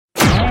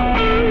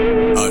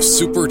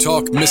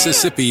SuperTalk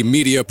Mississippi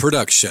Media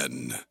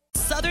Production.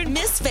 Southern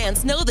Miss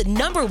fans know the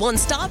 #1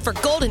 stop for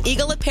Golden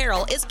Eagle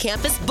apparel is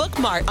Campus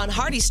Bookmart on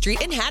Hardy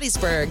Street in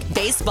Hattiesburg.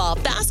 Baseball,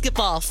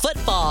 basketball,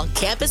 football,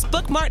 Campus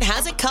Bookmart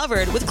has it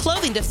covered with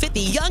clothing to fit the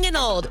young and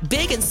old,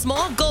 big and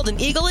small Golden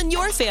Eagle in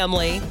your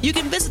family. You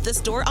can visit the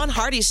store on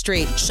Hardy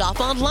Street, shop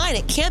online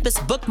at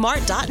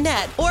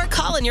campusbookmart.net, or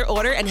call in your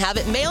order and have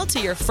it mailed to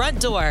your front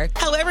door.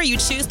 However you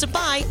choose to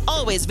buy,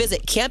 always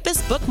visit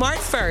Campus Bookmart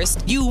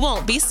first. You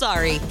won't be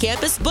sorry.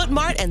 Campus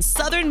Bookmart and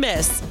Southern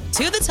Miss.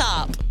 To the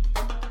top.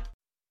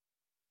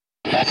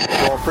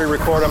 We'll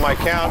pre-record on my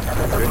count.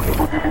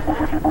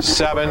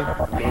 7,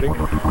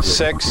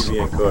 6,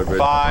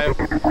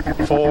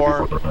 5,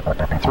 4,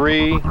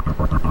 3,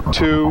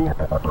 2.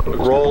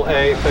 Roll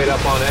A, fade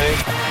up on A.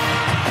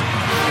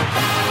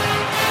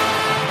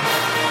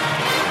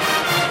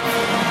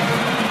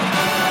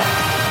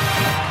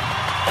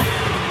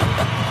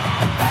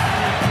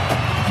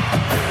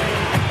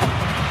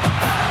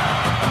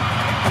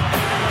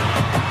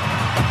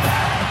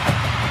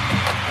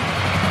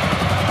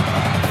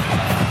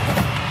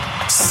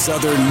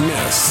 Southern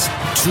Miss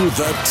to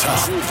the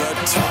top.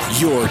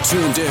 You're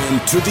tuned in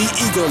to the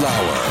Eagle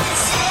Hour.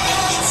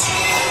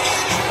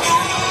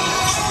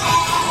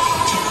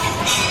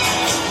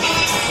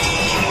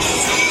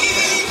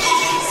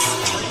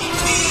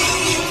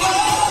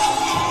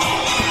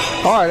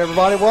 All right,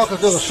 everybody, welcome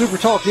to the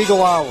SuperTalk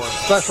Eagle Hour.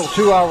 Special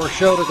 2-hour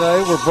show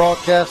today. We're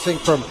broadcasting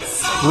from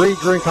Reed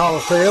Green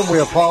Coliseum. We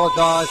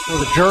apologize for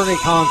the Journey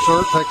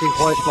concert taking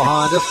place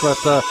behind us,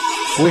 but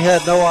we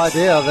had no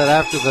idea that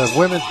after the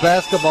women's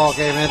basketball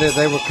game ended,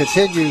 they would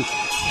continue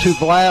to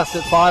blast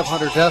at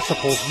 500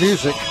 decibels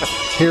music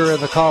here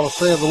in the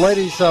Coliseum. The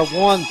ladies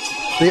won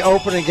the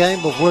opening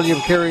game of William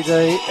Carey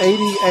Day,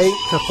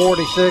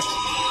 88-46.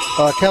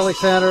 Kelly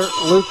Sander,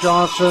 Luke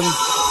Johnson.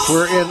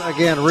 We're in,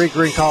 again, Reed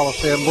Green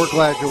Coliseum. We're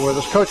glad you're with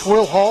us. Coach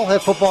Will Hall,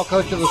 head football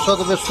coach of the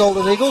Southern Miss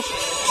Golden Eagles,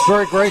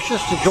 very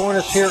gracious to join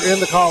us here in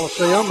the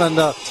Coliseum.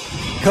 And,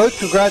 Coach,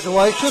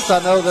 congratulations. I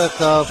know that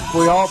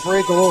we all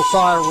breathed a little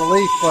sigh of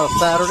relief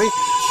Saturday.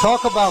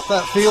 Talk about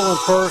that feeling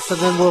first, and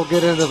then we'll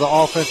get into the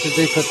offensive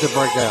defensive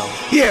breakdown.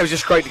 Yeah, it was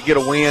just great to get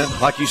a win,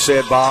 like you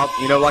said, Bob.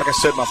 You know, like I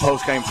said in my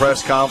post-game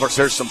press conference,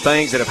 there's some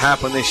things that have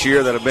happened this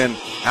year that have been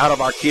out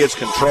of our kids'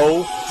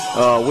 control.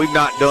 We've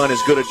not done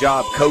as good a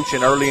job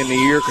coaching early in the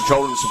year,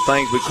 controlling some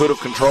things we could have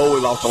controlled.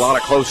 We lost a lot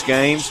of close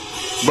games,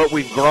 but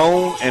we've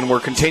grown, and we're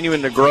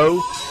continuing to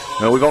grow.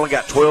 We've only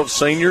got 12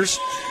 seniors.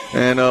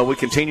 And we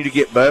continue to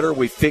get better.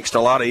 We fixed a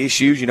lot of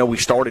issues. You know, we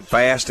started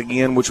fast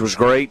again, which was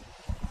great.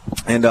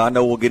 And I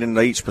know we'll get into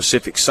each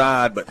specific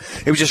side, but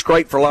it was just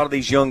great for a lot of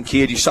these young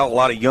kids. You saw a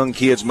lot of young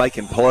kids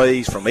making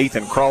plays, from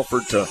Ethan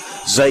Crawford to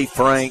Zay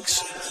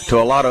Franks to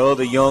a lot of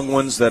other young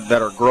ones that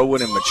are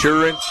growing and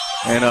maturing.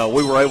 And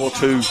we were able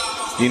to,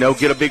 you know,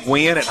 get a big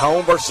win at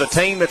home versus a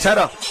team that's had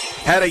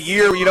a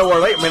year, you know,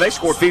 where they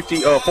scored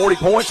 40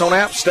 points on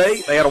App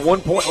State. They had a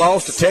 1-point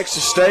loss to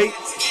Texas State.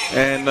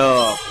 And,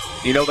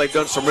 you know, they've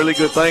done some really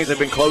good things. They've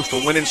been close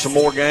to winning some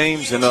more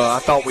games, and I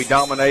thought we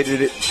dominated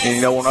it, and,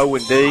 you know, on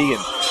O&D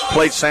and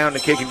played sound in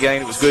the kicking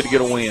game. It was good to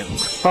get a win.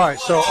 All right,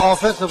 so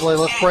offensively,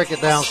 let's break it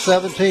down.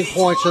 17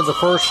 points in the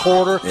first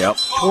quarter,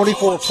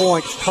 24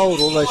 points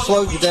total. They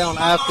slowed you down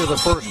after the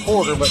first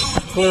quarter, but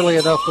clearly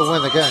enough to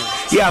win the game.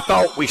 Yeah, I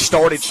thought we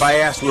started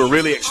fast. We were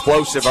really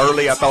explosive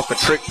early. I thought the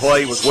trick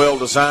play was well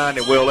designed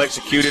and well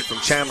executed from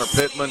Chandler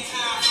Pittman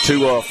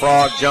to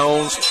Frog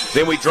Jones.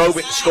 Then we drove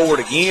it and scored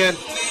again.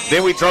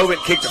 Then we drove it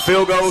and kicked a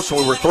field goal, so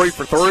we were 3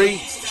 for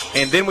 3.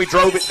 And then we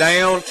drove it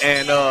down,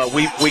 and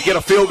we get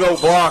a field goal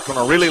block on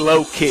a really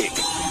low kick,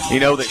 you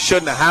know, that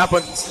shouldn't have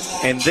happened.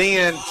 And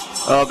then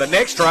the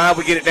next drive,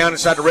 we get it down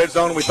inside the red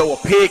zone, and we throw a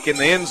pick in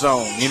the end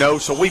zone, you know.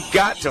 So we've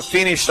got to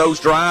finish those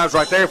drives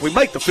right there. If we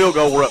make the field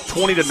goal, we're up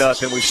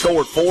 20-0. We've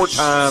scored 4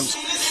 times.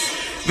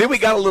 Then we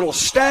got a little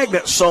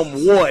stagnant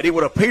somewhat, it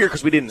would appear,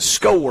 because we didn't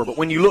score. But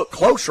when you look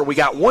closer, we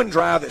got one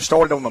drive that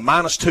started on the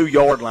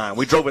 -2-yard line.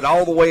 We drove it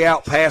all the way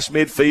out past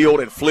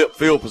midfield and flipped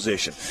field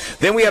position.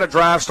 Then we had a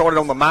drive started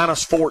on the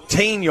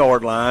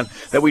 -14-yard line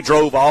that we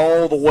drove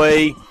all the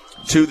way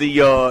to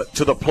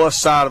the plus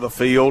side of the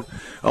field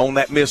on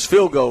that missed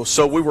field goal.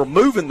 So we were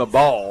moving the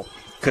ball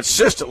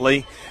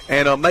consistently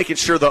and making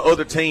sure the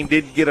other team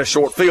didn't get a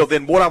short field.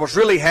 Then what I was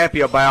really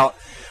happy about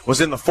was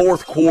in the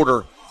fourth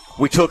quarter,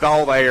 we took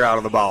all the air out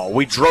of the ball.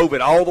 We drove it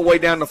all the way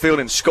down the field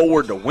and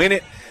scored to win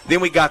it. Then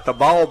we got the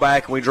ball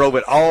back, and we drove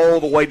it all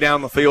the way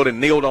down the field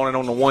and kneeled on it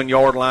on the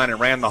 1-yard line and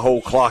ran the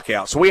whole clock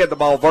out. So we had the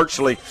ball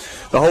virtually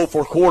the whole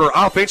fourth quarter.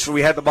 Offensively,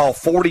 we had the ball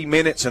 40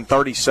 minutes and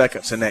 30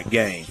 seconds in that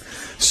game.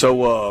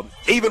 So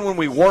even when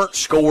we weren't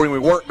scoring, we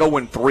weren't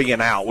going 3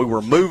 and out. We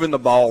were moving the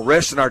ball,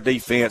 resting our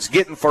defense,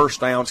 getting first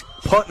downs,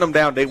 punting them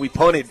down. We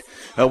punted.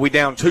 We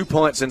downed 2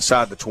 punts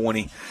inside the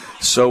 20.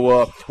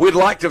 So we'd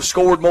like to have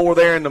scored more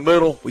there in the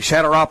middle. We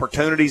had our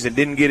opportunities and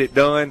didn't get it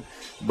done.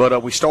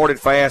 But we started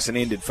fast and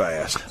ended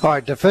fast. All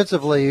right,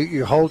 defensively,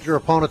 you hold your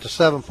opponent to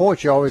 7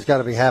 points. You always got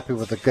to be happy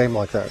with a game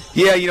like that.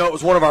 Yeah, you know, it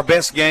was one of our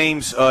best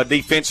games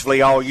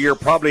defensively all year,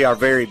 probably our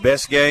very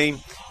best game.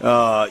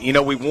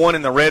 We won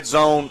in the red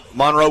zone.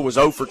 Monroe was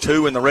 0 for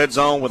 2 in the red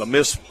zone with a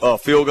missed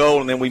field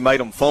goal, and then we made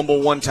them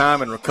fumble one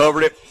time and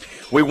recovered it.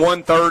 We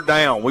won third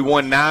down. We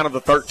won 9 of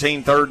the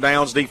 13 third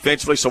downs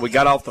defensively, so we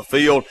got off the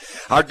field.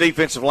 Our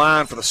defensive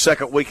line for the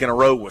second week in a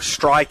row was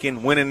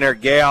striking, winning their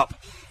gap,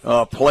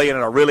 playing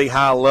at a really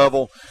high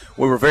level.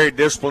 We were very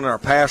disciplined in our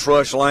pass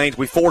rush lanes.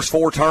 We forced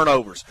 4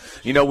 turnovers.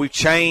 We've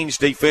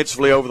changed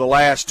defensively over the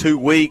last 2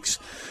 weeks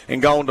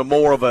and gone to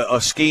more of a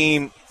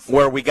scheme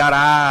where we got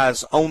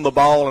eyes on the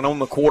ball and on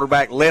the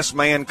quarterback, less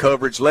man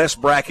coverage, less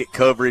bracket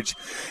coverage.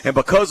 And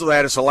because of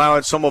that, it's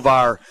allowing some of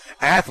our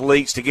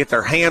athletes to get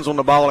their hands on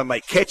the ball and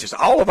make catches.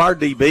 All of our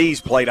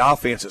DBs played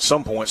offense at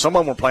some point. Some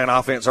of them were playing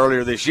offense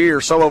earlier this year.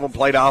 Some of them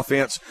played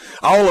offense.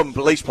 All of them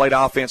at least played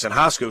offense in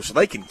high school, so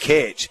they can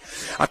catch.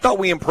 I thought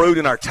we improved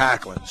in our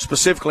tackling,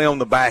 specifically on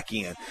the back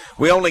end.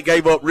 We only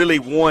gave up really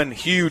one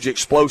huge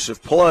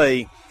explosive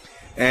play,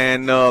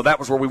 and that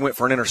was where we went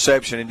for an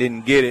interception and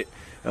didn't get it.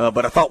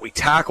 But I thought we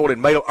tackled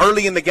and made them.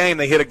 Early in the game,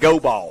 they hit a go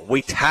ball.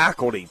 We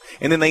tackled him,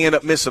 and then they end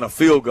up missing a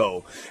field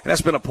goal. And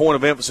that's been a point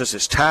of emphasis,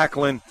 is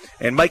tackling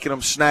and making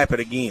them snap it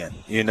again,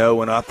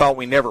 and I thought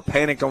we never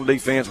panicked on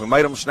defense. We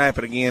made them snap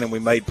it again, and we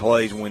made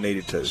plays when we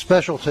needed to.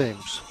 Special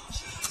teams.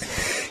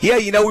 Yeah,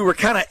 we were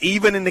kind of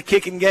even in the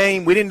kicking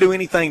game. We didn't do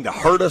anything to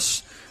hurt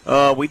us.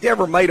 We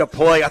never made a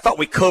play. I thought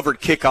we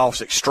covered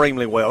kickoffs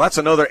extremely well. That's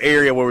another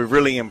area where we've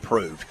really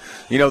improved.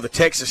 The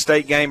Texas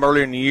State game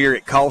earlier in the year,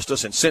 it cost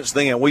us, and since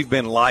then we've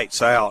been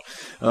lights out.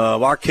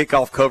 Our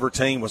kickoff cover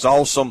team was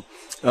awesome.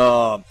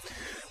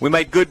 We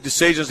made good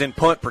decisions in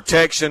punt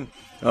protection.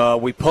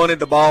 We punted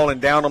the ball and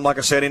downed them, like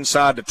I said,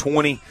 inside the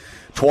 20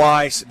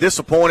 twice.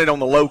 Disappointed on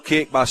the low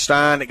kick by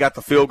Stein that got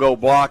the field goal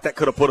blocked. That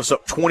could have put us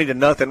up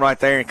 20-0 right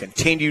there and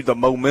continued the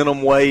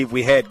momentum wave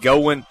we had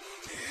going.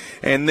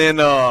 And then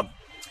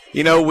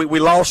we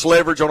lost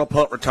leverage on a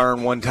punt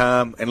return one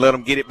time and let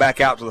them get it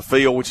back out to the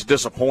field, which is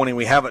disappointing.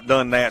 We haven't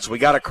done that, so we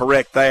got to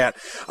correct that.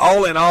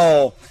 All in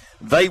all,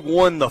 they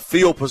won the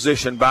field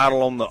position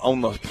battle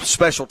on the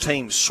special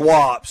team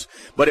swaps,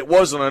 but it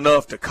wasn't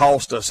enough to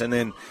cost us. And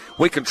then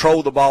we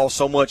controlled the ball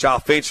so much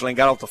offensively and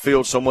got off the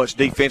field so much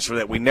defensively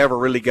that we never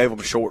really gave them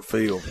a short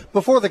field.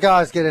 Before the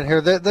guys get in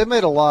here, they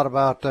made a lot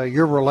about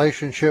your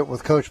relationship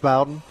with Coach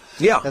Bowden.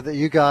 Yeah. That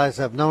you guys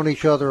have known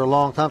each other a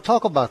long time.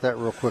 Talk about that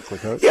real quickly,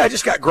 Coach. Yeah, I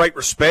just got great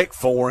respect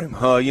for him.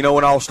 It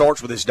all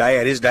starts with his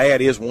dad. His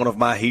dad is one of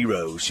my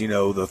heroes.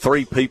 The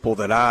 3 people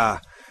that I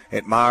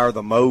admire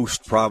the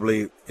most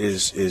probably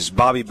is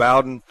Bobby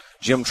Bowden,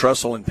 Jim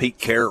Trussell, and Pete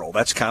Carroll.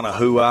 That's kind of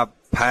who I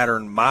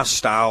patterned my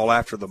style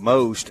after the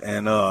most.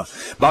 And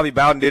Bobby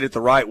Bowden did it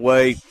the right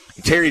way.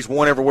 Terry's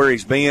won everywhere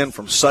he's been,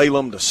 from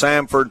Salem to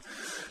Samford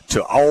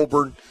to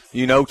Auburn,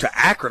 to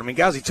Akron. I mean,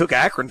 guys, he took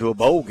Akron to a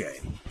bowl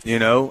game.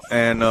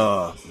 And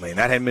that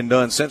hadn't been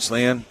done since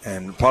then,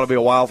 and probably be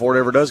a while before it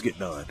ever does get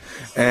done.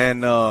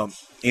 And,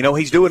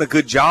 he's doing a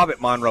good job at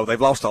Monroe. They've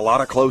lost a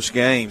lot of close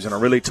games in a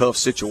really tough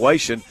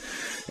situation.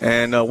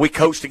 And we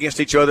coached against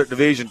each other at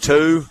Division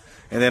II,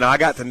 and then I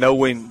got to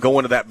know him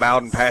going to that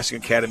Bowden Passing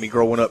Academy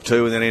growing up,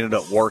 too, and then ended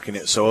up working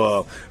it.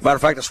 So, matter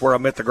of fact, that's where I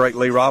met the great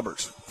Lee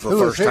Roberts for the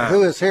first time.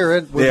 Who is here,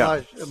 and we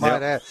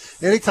might add.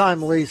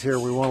 Anytime Lee's here,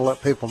 we want to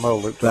let people know,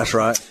 Luke. That's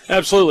right.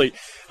 Absolutely.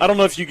 I don't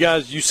know if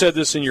you said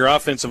this in your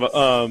offensive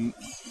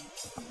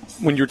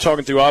when you were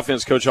talking through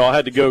offense, Coach Hall. I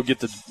had to go get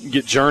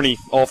Journey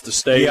off the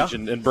stage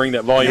and bring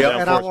that volume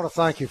down. And I want to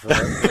thank you for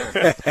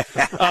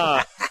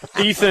that.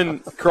 Ethan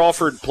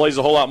Crawford plays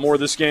a whole lot more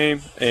this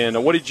game,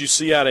 and what did you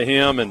see out of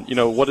him, and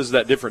what does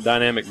that different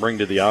dynamic bring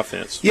to the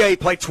offense? Yeah, he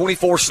played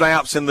 24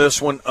 snaps in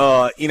this one.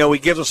 He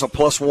gives us a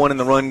 +1 in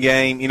the run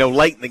game.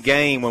 Late in the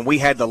game when we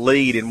had the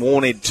lead and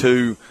wanted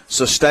to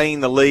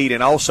sustain the lead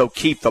and also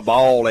keep the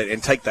ball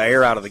and take the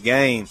air out of the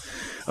game,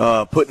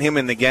 putting him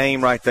in the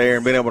game right there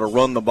and being able to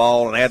run the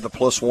ball and add the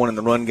 +1 in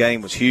the run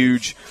game was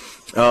huge.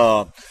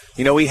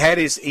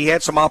 He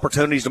had some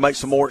opportunities to make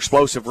some more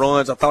explosive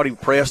runs. I thought he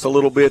pressed a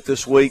little bit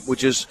this week,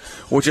 which is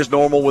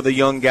normal with a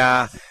young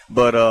guy.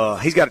 But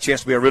he's got a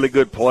chance to be a really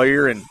good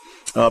player. And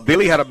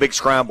Billy had a big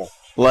scramble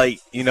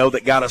late,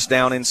 that got us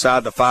down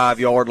inside the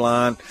 5-yard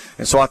line.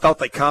 And so I thought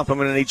they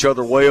complemented each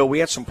other well. We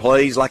had some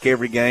plays like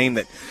every game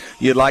that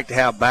you'd like to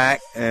have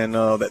back, and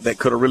that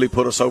could have really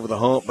put us over the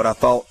hump. But I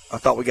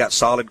thought we got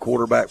solid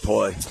quarterback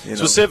play.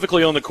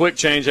 Specifically on the quick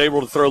change,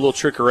 able to throw a little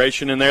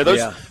trickeration in there.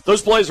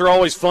 Those plays are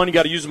always fun. You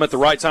got to use them at the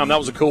right time. That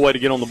was a cool way to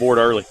get on the board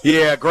early.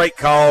 Yeah, great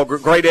call,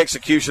 great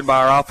execution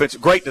by our offense,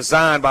 great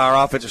design by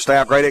our offensive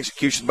staff, great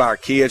execution by our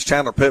kids.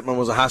 Chandler Pittman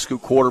was a high school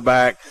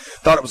quarterback.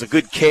 Thought it was a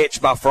good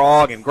catch by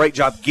Frog, and great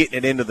job getting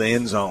it into the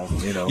end zone.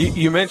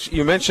 You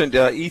mentioned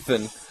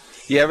Ethan.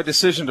 You have a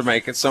decision to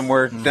make it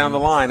somewhere down the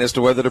line as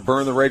to whether to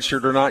burn the red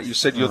shirt or not. You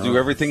said you'll do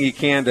everything you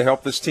can to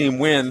help this team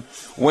win.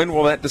 When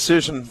will that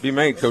decision be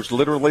made, Coach?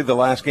 Literally the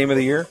last game of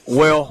the year?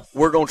 Well,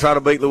 we're going to try to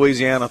beat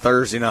Louisiana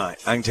Thursday night.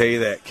 I can tell you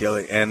that,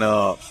 Kelly. And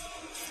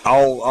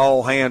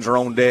all hands are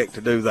on deck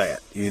to do that,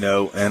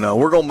 And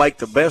we're going to make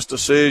the best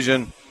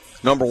decision,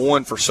 number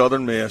one, for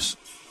Southern Miss,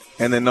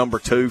 and then number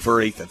 2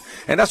 for Ethan.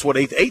 And that's what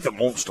Ethan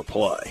wants to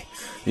play,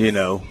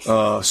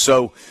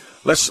 So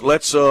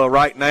let's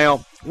right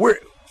now,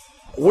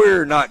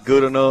 we're not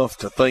good enough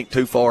to think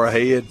too far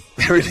ahead,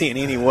 really, in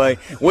any way.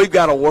 We've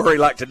got to worry,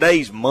 like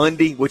today's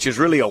Monday, which is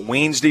really a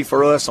Wednesday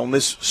for us on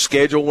this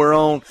schedule we're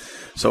on.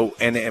 So,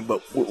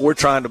 but we're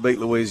trying to beat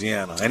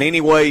Louisiana. And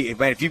anyway,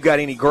 if you've got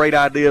any great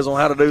ideas on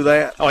how to do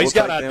that. Oh, he's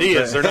got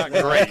ideas. They're not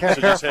great, so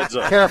just heads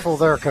up. Careful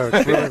there,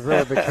 Coach.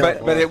 Really be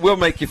careful. But it will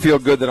make you feel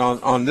good that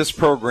on this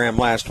program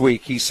last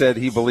week, he said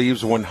he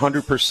believes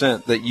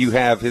 100% that you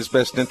have his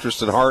best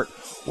interest at heart,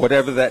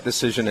 whatever that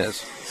decision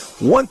is.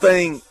 One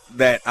thing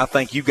that I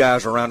think you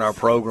guys around our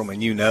program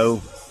and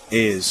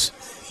is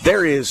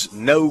there is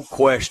no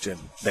question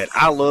that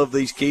I love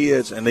these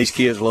kids and these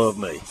kids love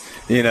me.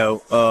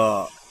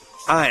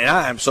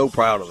 I am so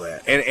proud of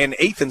that. And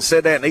Ethan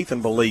said that, and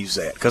Ethan believes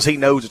that because he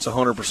knows it's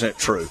 100%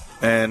 true.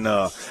 And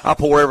I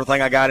pour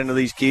everything I got into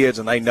these kids,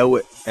 and they know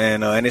it.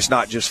 And it's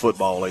not just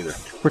football either.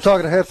 We're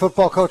talking to head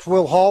football coach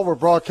Will Hall. We're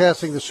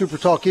broadcasting the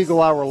SuperTalk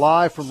Eagle Hour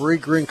live from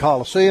Reed Green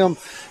Coliseum.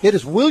 It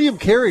is William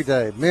Carey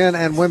Day, men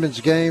and women's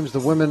games. The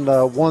women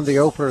won the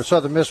opener,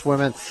 Southern Miss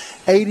women,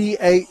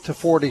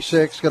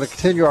 88-46. Going to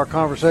continue our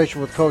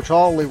conversation with Coach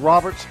Hall. Lee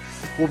Roberts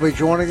will be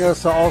joining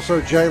us.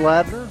 Also, Jay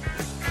Ladner,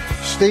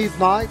 Steve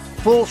Knight.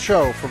 Full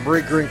show from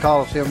Reed Green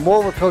Coliseum.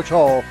 More with Coach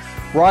Hall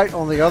right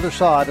on the other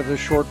side of this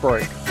short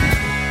break.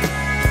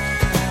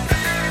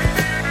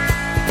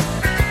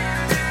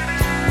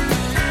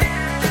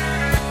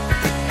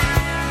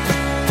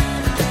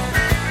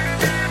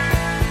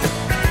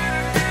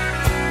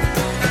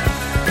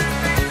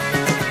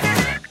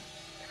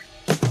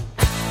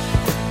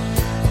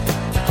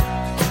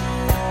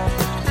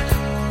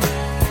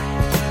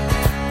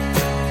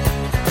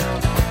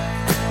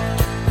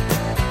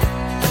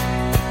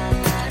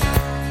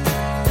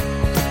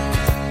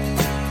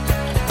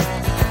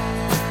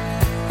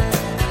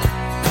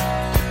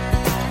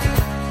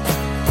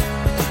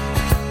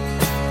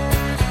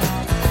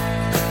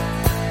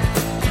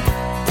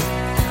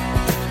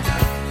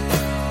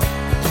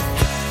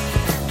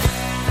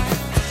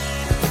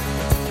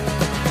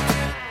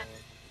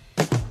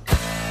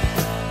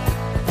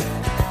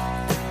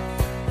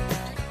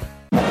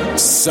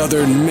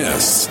 Southern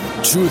Miss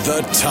to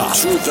the top.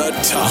 To the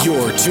top.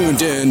 You're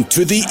tuned in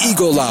to the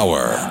Eagle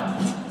Hour.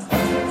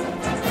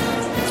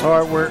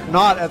 All right, we're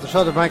not at the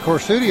Southern Bancorp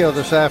studio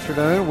this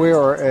afternoon. We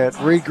are at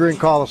Reed Green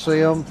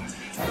Coliseum.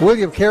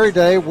 William Carey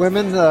Day,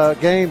 women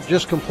game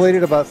just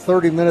completed about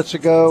 30 minutes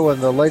ago,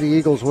 and the Lady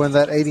Eagles win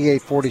that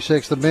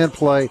 88-46. The men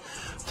play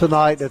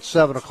tonight at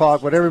 7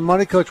 o'clock. But every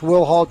Monday, Coach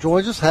Will Hall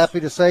joins us. Happy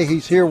to say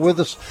he's here with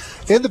us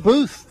in the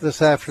booth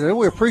this afternoon.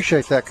 We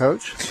appreciate that,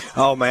 Coach.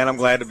 Oh, man, I'm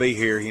glad to be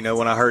here.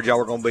 When I heard y'all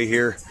were going to be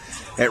here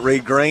at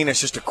Reed Green, it's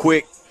just a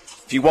quick,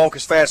 if you walk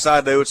as fast as I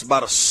do, it's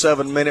about a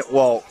 7-minute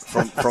walk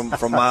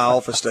from my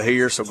office to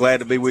here. So glad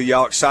to be with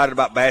y'all. Excited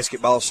about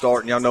basketball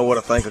starting. Y'all know what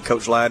I think of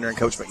Coach Ladner and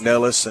Coach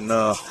McNellis, and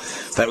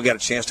think we got a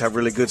chance to have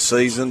really good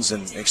seasons,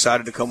 and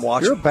excited to come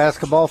watch. You're a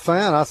basketball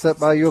fan. I sat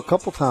by you a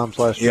couple times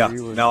last year.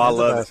 Yeah, I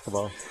love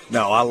basketball.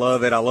 No, I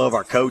love it. I love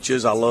our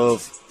coaches. I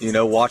love,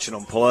 watching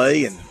them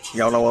play, and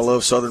y'all know I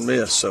love Southern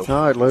Miss. So.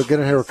 All right, Lou, get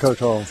in here with Coach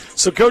Hall.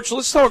 So, Coach,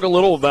 let's talk a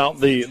little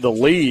about the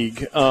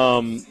league.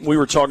 We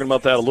were talking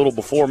about that a little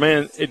before.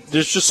 Man,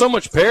 there's just so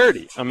much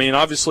parity. I mean,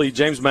 obviously,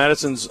 James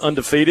Madison's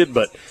undefeated,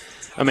 but,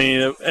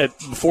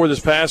 before this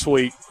past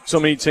week, so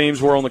many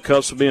teams were on the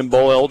cusp of being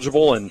bowl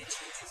eligible, and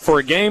for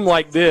a game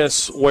like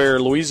this where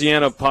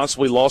Louisiana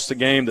possibly lost a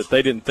game that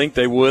they didn't think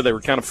they would, they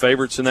were kind of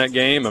favorites in that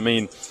game. I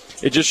mean,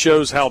 it just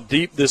shows how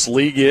deep this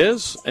league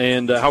is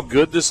and how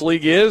good this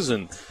league is,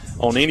 and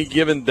on any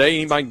given day,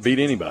 anybody can beat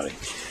anybody.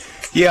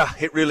 Yeah,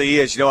 it really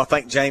is. I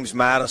think James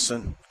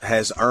Madison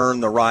has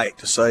earned the right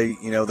to say,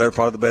 they're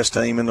probably the best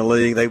team in the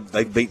league.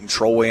 They've beaten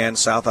Troy and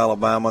South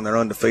Alabama, and they're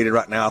undefeated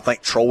right now. I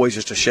think Troy's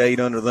just a shade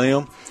under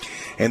them.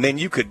 And then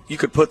you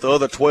could put the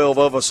other 12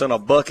 of us in a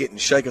bucket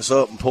and shake us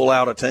up and pull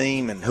out a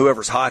team, and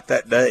whoever's hot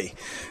that day.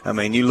 I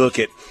mean, you look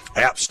at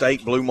App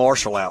State blew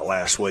Marshall out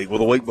last week. Well,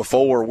 the week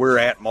before, we're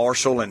at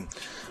Marshall and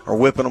are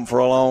whipping them for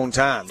a long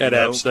time. At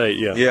App State,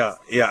 yeah.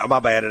 Yeah, my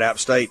bad, at App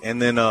State. And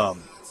then,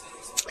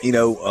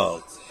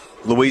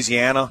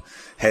 Louisiana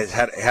has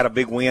had a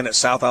big win at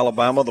South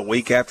Alabama the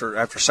week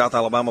after South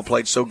Alabama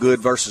played so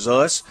good versus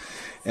us.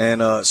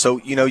 And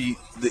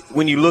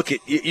when you look at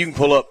 – you can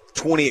pull up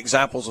 20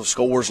 examples of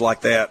scores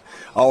like that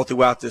all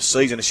throughout this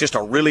season. It's just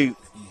a really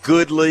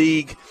good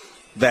league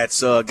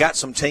that's got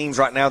some teams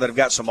right now that have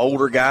got some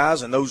older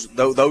guys, and those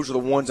are the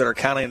ones that are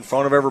kind of in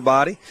front of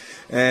everybody.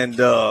 And,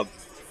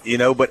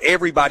 but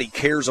everybody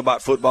cares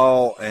about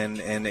football,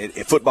 and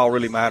football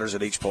really matters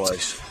at each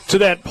place. To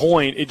that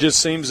point, it just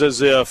seems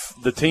as if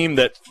the team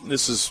that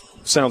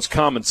 – sounds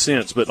common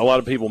sense, but a lot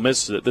of people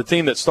miss it. The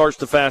team that starts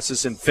the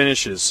fastest and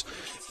finishes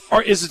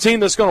is the team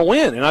that's going to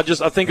win. And I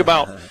think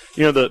about,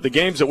 the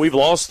games that we've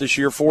lost this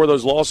year. 4 of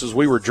those losses,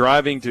 we were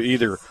driving to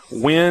either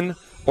win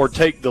or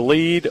take the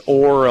lead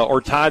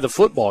or tie the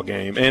football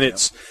game. And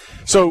it's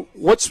so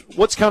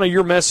what's kind of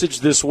your message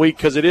this week?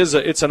 Because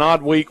it's an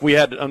odd week. We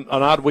had an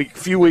odd week a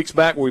few weeks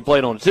back where we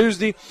played on a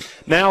Tuesday.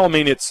 Now, I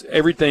mean,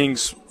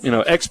 everything's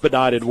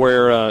expedited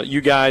where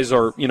you guys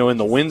are in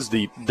the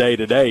Wednesday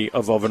day-to-day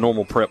of a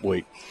normal prep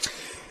week.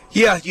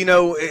 Yeah,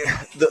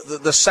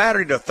 the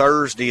Saturday to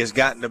Thursday has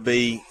gotten to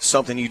be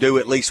something you do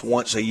at least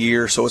once a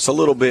year, so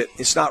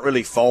it's not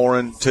really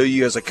foreign to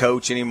you as a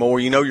coach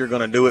anymore. You're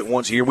going to do it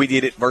once a year. We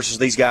did it versus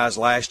these guys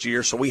last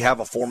year, so we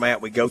have a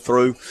format we go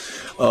through.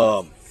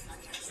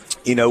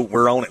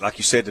 We're on it. Like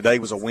you said, today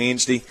was a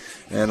Wednesday,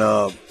 and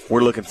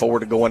we're looking forward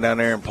to going down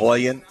there and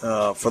playing.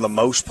 For the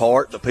most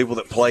part, the people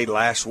that played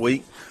last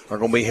week are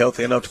going to be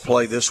healthy enough to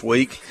play this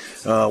week.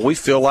 We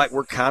feel like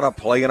we're kind of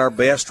playing our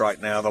best right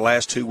now. The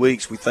last 2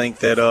 weeks, we think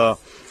that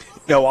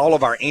all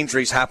of our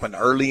injuries happened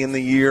early in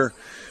the year.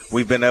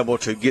 We've been able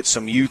to get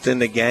some youth in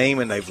the game,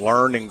 and they've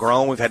learned and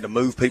grown. We've had to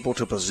move people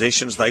to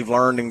positions they've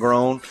learned and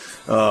grown.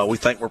 We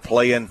think we're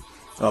playing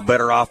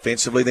better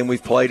offensively than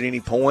we've played at any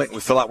point. We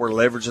feel like we're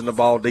leveraging the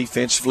ball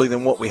defensively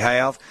than what we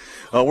have.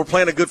 We're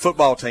playing a good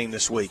football team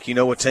this week.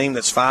 A team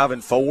that's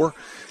 5-4,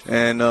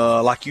 and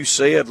like you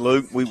said,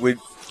 Luke,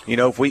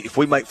 if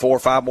we make 4 or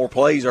 5 more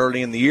plays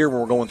early in the year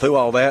when we're going through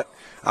all that,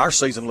 our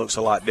season looks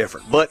a lot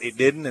different. But it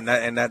didn't,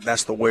 and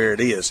that's the way it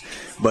is.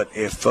 But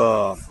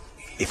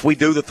if we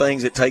do the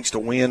things it takes to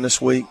win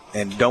this week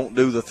and don't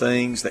do the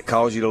things that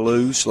cause you to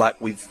lose, like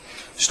we've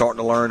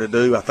starting to learn to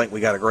do, I think we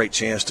got a great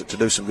chance to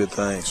do some good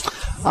things.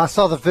 I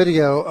saw the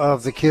video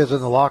of the kids in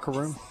the locker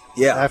room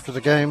after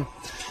the game.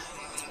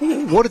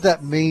 What did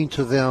that mean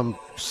to them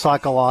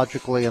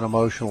psychologically and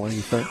emotionally,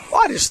 you think?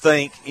 Well, I just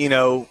think,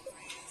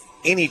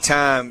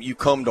 anytime you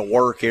come to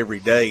work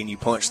every day and you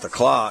punch the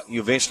clock, you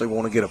eventually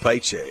want to get a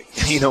paycheck.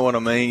 You know what I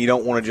mean? You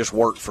don't want to just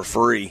work for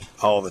free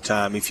all the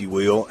time, if you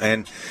will.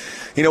 And,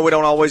 we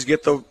don't always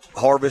get the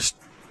harvest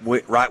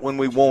right when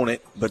we want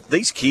it. But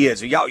these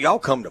kids, y'all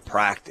come to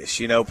practice.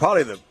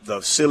 Probably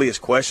the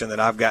silliest question that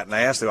I've gotten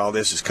asked about all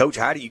this is, Coach,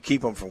 how do you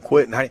keep them from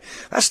quitting?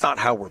 That's not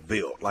how we're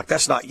built. Like,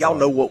 that's not – y'all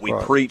know what we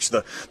preach,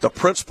 the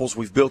principles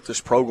we've built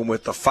this program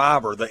with, the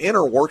fiber, the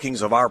inner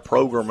workings of our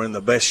program are in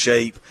the best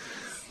shape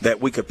that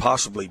we could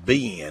possibly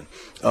be in.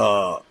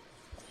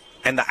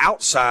 And the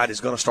outside is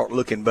going to start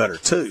looking better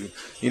too,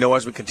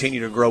 as we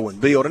continue to grow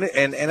and build.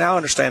 And I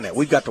understand that.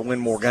 We've got to win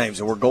more games,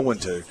 and we're going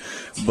to.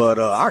 But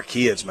our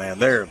kids, man,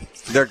 they're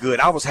good.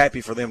 I was happy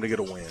for them to get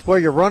a win. Well,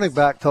 your running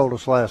back told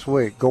us last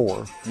week,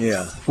 Gore.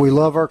 Yeah. We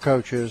love our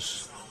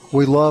coaches.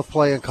 We love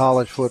playing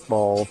college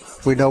football.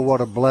 We know what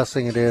a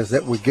blessing it is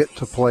that we get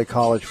to play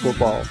college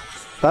football.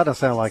 That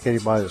doesn't sound like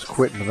anybody that's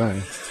quitting today.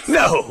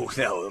 No.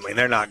 I mean,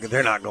 they're not going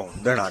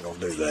to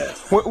do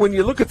that. When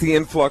you look at the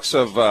influx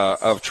of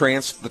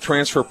the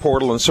transfer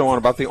portal and so on,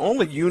 about the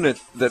only unit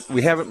that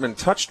we haven't been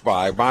touched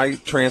by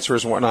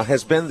transfers and whatnot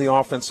has been the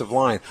offensive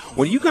line.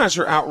 When you guys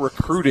are out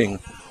recruiting,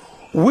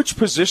 which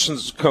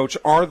positions, Coach,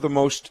 are at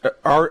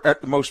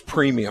the most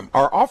premium?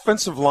 Are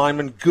offensive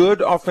linemen,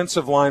 good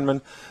offensive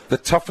linemen, the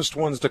toughest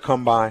ones to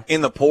come by? In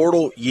the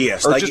portal,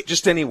 yes. Or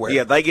just anywhere?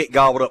 Yeah, they get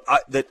gobbled up.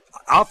 The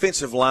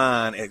offensive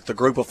line at the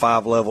Group of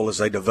 5 level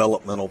is a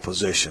developmental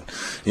position.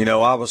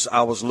 I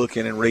was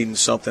looking and reading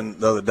something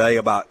the other day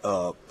about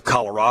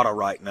Colorado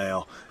right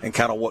now and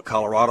kind of what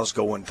Colorado's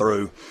going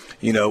through.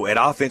 At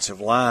offensive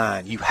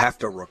line, you have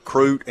to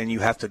recruit and you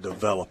have to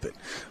develop it.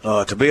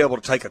 To be able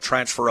to take a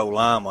transfer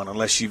lineman,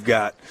 unless you've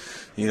got,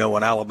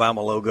 an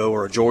Alabama logo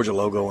or a Georgia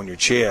logo on your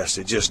chest,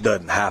 it just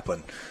doesn't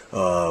happen,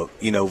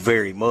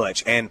 very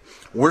much. And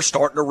we're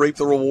starting to reap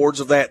the rewards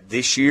of that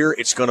this year.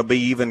 It's going to be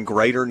even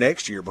greater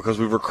next year because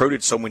we've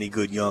recruited so many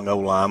good young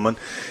O-linemen.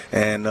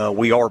 And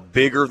we are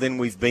bigger than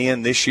we've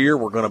been this year.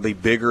 We're going to be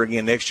bigger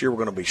again next year. We're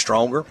going to be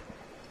stronger.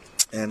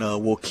 And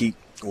we'll keep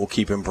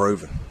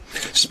improving.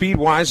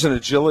 Speed-wise and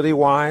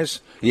agility-wise,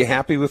 you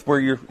happy with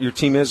where your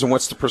team is, and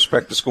what's the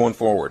prospectus going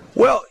forward?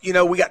 Well,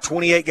 we got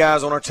 28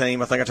 guys on our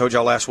team. I think I told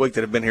y'all last week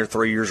that have been here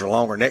 3 years or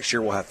longer. Next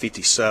year we'll have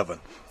 57.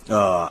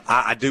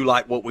 I do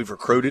like what we've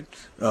recruited.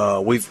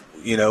 We've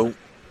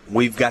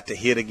got to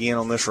hit again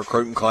on this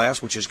recruiting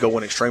class, which is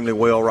going extremely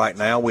well right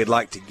now. We'd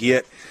like to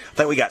get – I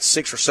think we got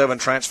 6 or 7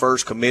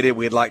 transfers committed.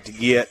 We'd like to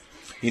get –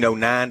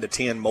 9 to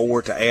 10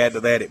 more to add to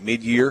that at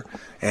mid-year,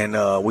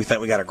 and we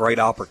think we got a great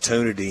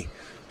opportunity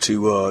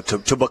to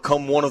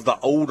become one of the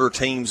older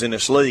teams in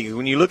this league.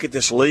 When you look at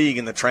this league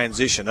and the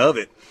transition of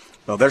it,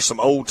 there's some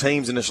old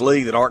teams in this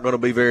league that aren't going to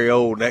be very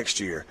old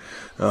next year.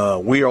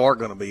 We are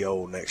going to be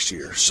old next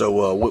year.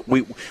 So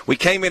we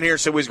came in here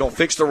and said we was going to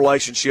fix the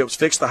relationships,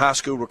 fix the high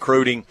school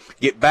recruiting,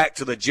 get back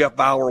to the Jeff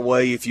Bauer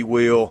way, if you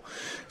will,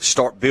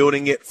 start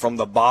building it from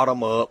the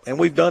bottom up, and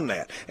we've done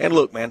that. And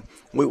look, man,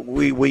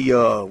 we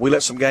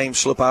let some games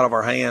slip out of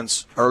our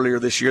hands earlier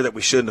this year that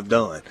we shouldn't have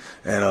done,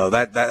 and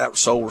that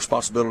sole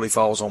responsibility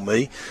falls on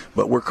me.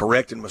 But we're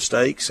correcting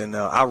mistakes, and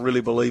I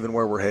really believe in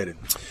where we're headed.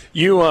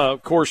 You,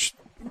 of course,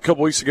 a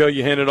couple weeks ago,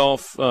 you handed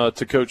off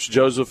to Coach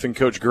Joseph and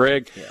Coach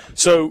Greg. Yeah.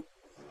 So,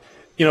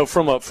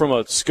 from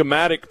a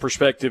schematic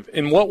perspective,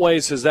 in what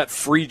ways has that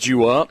freed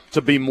you up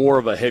to be more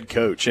of a head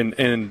coach?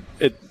 And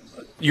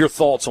your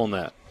thoughts on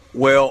that?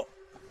 Well,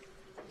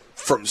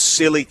 from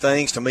silly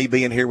things to me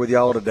being here with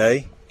y'all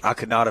today, I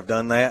could not have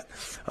done that,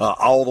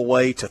 all the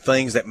way to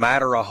things that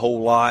matter a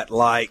whole lot,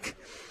 like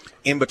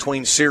in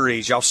between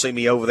series, y'all see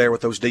me over there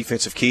with those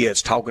defensive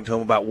kids talking to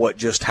them about what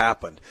just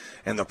happened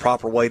and the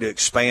proper way to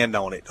expand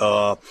on it.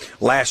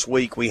 Last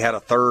week we had a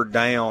third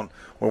down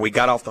where we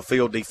got off the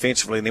field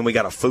defensively, and then we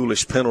got a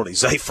foolish penalty.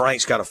 Zay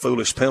Franks got a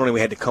foolish penalty.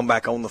 We had to come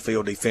back on the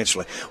field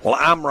defensively. Well,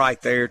 I'm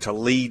right there to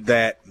lead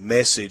that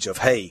message of,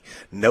 hey,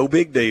 no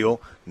big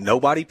deal,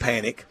 nobody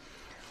panic.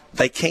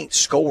 They can't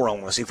score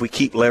on us if we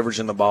keep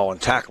leveraging the ball and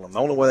tackle them. The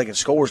only way they can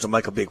score is to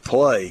make a big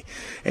play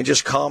and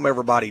just calm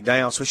everybody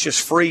down. So it's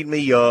just freed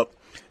me up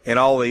in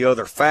all the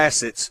other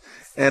facets.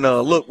 And,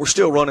 look, we're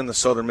still running the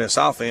Southern Miss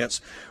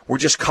offense. We're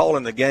just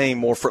calling the game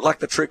more for like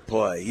the trick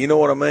play. You know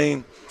what I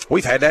mean?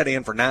 We've had that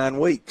in for 9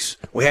 weeks.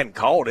 We hadn't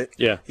called it.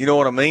 Yeah. You know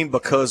what I mean?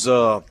 Because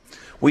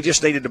we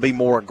just needed to be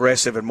more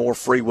aggressive and more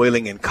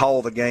freewheeling and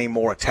call the game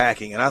more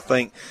attacking. And I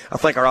think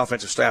our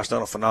offensive staff's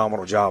done a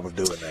phenomenal job of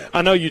doing that.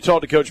 I know you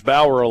talk to Coach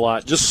Bauer a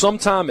lot. Just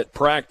sometime at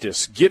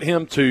practice, get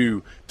him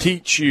to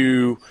teach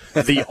you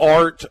the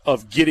art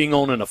of getting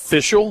on an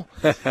official,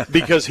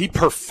 because he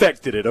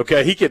perfected it.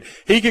 Okay,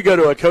 he could go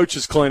to a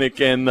coach's clinic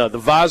and the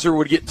visor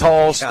would get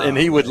tossed and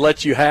he would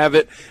let you have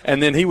it,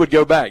 and then he would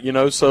go back.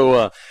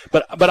 So,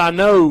 but I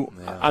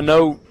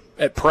know.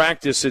 At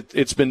practice,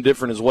 it's been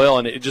different as well,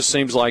 and it just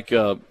seems like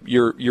you're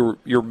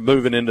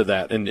moving into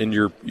that, and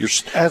you're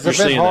Has it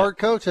been hard,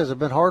 Coach? Has it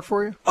been hard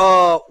for you?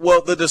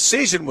 Well, the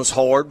decision was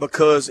hard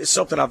because it's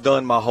something I've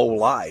done my whole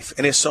life,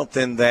 and it's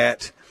something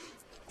that,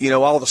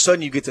 all of a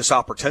sudden you get this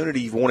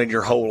opportunity you've wanted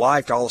your whole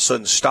life to all of a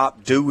sudden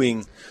stop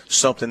doing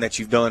something that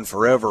you've done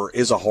forever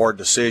is a hard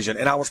decision,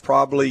 and I was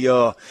probably,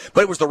 but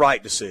it was the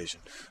right decision.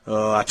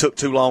 I took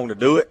too long to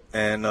do it,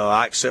 and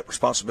I accept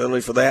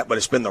responsibility for that, but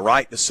it's been the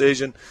right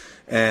decision.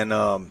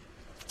 And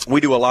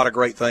we do a lot of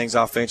great things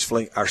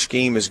offensively. Our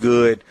scheme is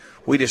good.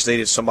 We just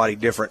needed somebody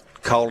different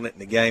calling it in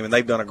the game, and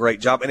they've done a great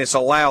job. And it's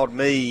allowed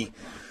me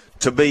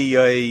to be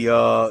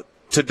to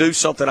do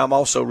something I'm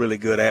also really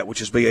good at,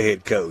 which is be a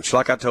head coach.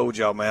 Like I told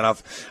y'all, man,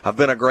 I've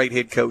been a great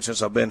head coach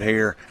since I've been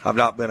here. I've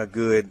not been a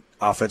good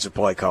offensive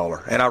play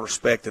caller, and I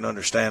respect and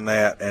understand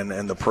that.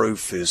 And the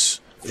proof is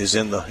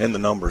in the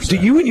numbers. Do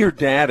you and your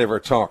dad ever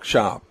talk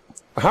shop?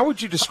 How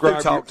would you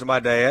describe to my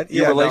dad?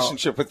 Your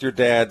relationship with your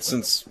dad,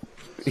 since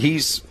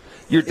he's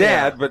your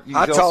dad, but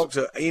I talk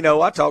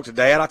to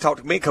Dad. I talk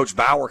to me, Coach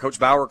Bauer. Coach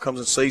Bauer comes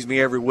and sees me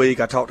every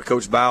week. I talk to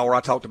Coach Bauer. I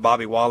talk to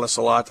Bobby Wallace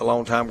a lot, the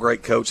longtime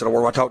great coach that I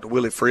work with. I talk to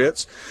Willie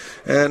Fritz.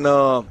 And,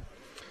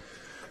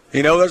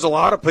 there's a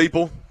lot of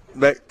people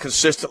that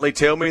consistently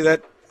tell me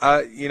that,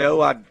 I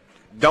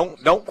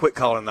don't quit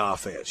calling the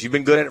offense. You've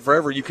been good at it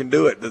forever. You can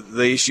do it.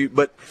 The issue,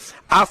 but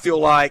I feel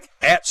like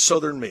at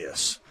Southern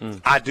Miss,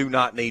 I do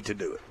not need to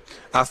do it.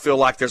 I feel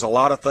like there's a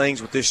lot of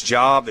things with this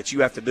job that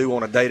you have to do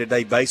on a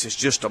day-to-day basis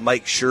just to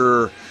make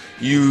sure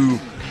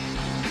you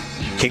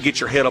can get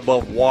your head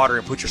above water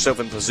and put yourself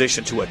in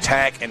position to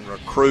attack and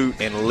recruit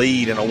and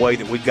lead in a way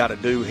that we've got to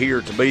do here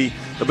to be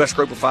the best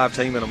Group of 5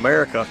 team in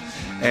America.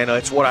 And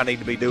it's what I need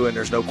to be doing.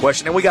 There's no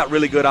question. And we got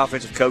really good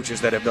offensive coaches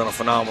that have done a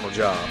phenomenal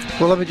job.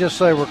 Well, let me just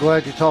say we're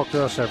glad you talk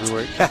to us every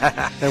week.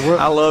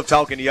 I love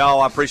talking to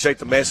y'all. I appreciate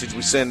the message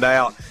we send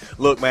out.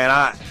 Look,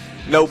 man,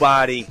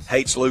 nobody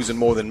hates losing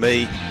more than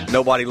me.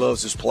 Nobody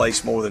loves this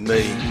place more than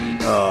me.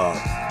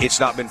 It's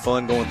not been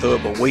fun going through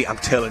it, but I'm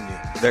telling you,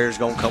 there's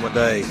going to come a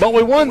day. But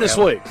we won this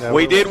week. Yeah,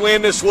 we did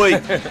win this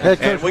week.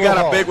 And we got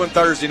a big one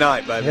Thursday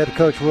night, baby. Head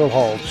coach Will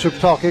Hall. Super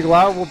Talk Eagle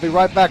Hour. We'll be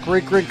right back.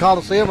 Green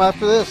Coliseum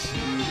after this.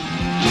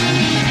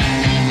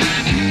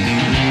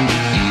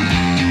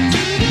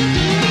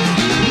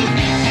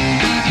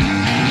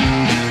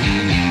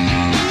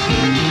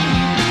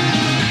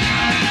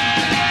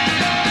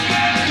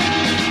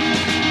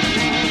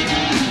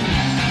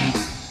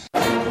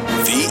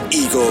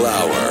 Eagle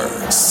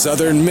Hour.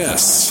 Southern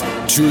Miss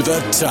to the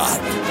top.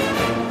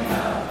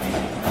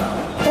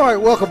 All right,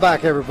 welcome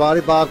back,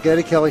 everybody. Bob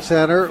Getty, Kelly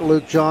Sander,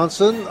 Luke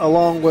Johnson,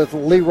 along with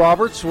Lee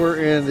Roberts. We're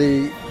in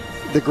the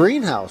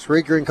greenhouse,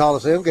 Reed Green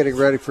Coliseum, getting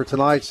ready for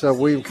tonight's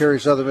William Carey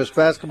Southern Miss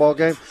basketball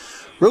game.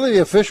 Really,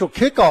 the official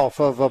kickoff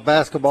of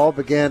basketball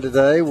began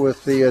today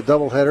with the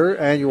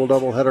annual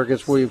doubleheader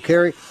against William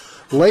Carey.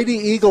 Lady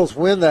Eagles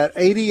win that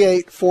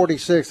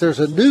 88-46. There's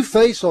a new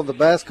face on the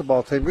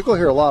basketball team we're going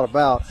to hear a lot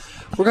about.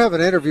 We're going to have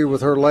an interview with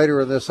her later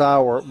in this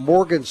hour,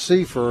 Morgan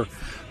Siefer,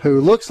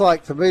 who looks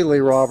like, to me, Lee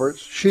Roberts,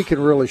 she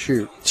can really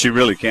shoot. She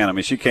really can. I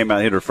mean, she came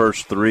out, hit her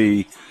first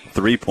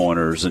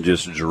three-pointers and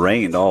just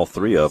drained all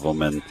three of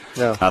them. And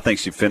yeah. I think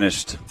she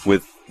finished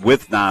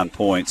with 9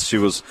 points. She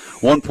was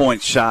 1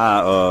 point shy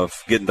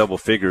of getting double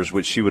figures,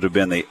 which she would have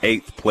been the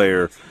 8th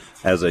player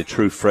as a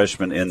true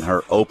freshman in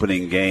her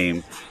opening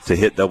game to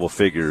hit double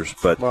figures.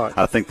 But right.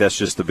 I think that's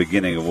just the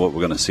beginning of what we're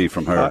going to see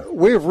from her.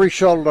 We have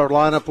reshuffled our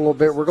lineup a little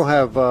bit. We're going to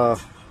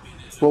have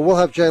we'll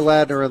have Jay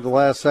Ladner in the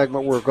last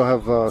segment. We're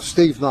going to have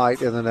Steve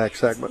Knight in the next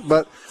segment.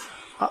 But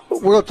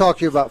we're going to talk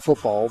to you about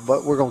football,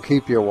 but we're going to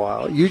keep you a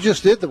while. You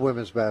just did the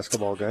women's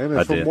basketball game,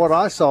 and from what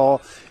I saw,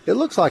 it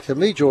looks like to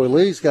me Joy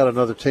Lee's got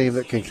another team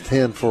that can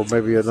contend for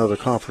maybe another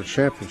conference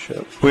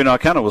championship. Well, I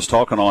kind of was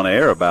talking on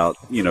air about,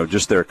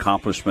 just their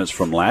accomplishments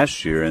from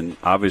last year, and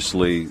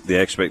obviously the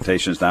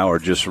expectations now are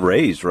just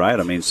raised, right?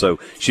 I mean, so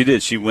she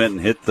did. She went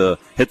and hit the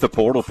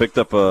portal, picked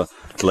up a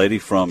lady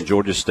from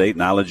Georgia State,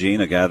 Nyla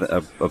Jean,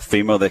 a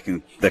female that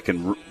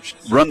can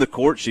run the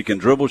court. She can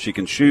dribble. She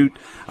can shoot.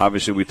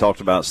 Obviously, we talked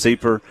about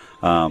Siefer.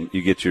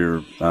 You get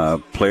your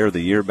Player of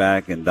the Year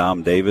back in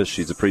Dom Davis.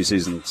 She's a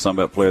preseason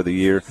Sunbelt Player of the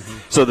Year.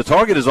 Mm-hmm. So the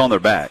target is on their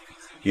back.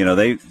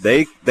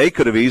 They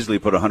could have easily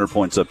put 100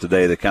 points up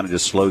today. They kind of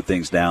just slowed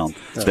things down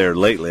there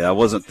lately. I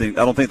don't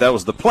think that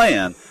was the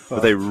plan, but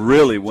they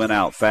really went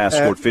out fast,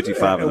 scored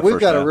 55 in the first half. We've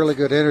got a really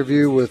good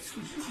interview with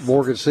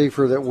Morgan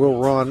Siefer that we'll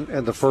run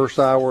in the first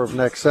hour of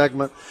next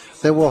segment.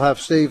 Then we'll have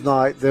Steve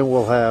Knight. Then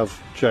we'll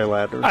have Jay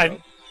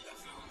Ladner.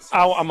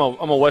 I'm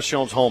a West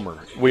Jones homer.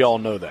 We all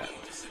know that.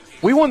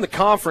 We won the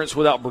conference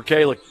without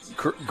Brokayla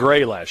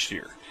Gray last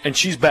year, and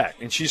she's back,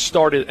 and she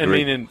started.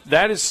 And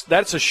that's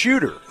a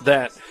shooter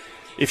that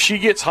if she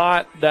gets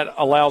hot, that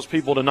allows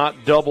people to not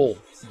double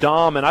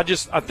Dom. And I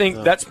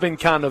think that's been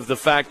kind of the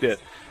fact that,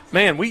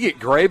 man, we get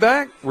Gray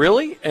back,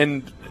 really?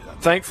 And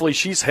thankfully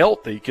she's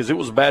healthy because it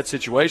was a bad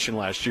situation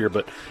last year.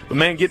 But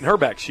man, getting her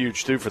back's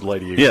huge, too, for the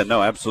Lady Eagles. Yeah,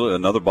 no, absolutely.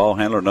 Another ball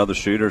handler, another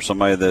shooter,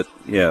 somebody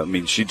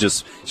that,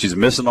 she's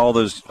missing all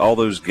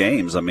those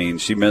games. I mean,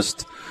 she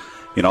missed –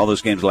 all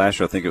those games last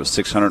year. I think it was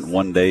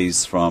 601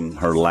 days from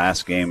her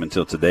last game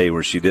until today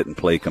where she didn't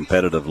play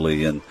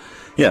competitively. And,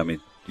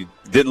 it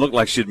didn't look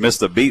like she'd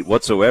missed a beat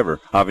whatsoever.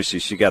 Obviously,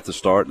 she got the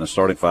start, and the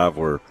starting five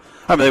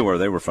they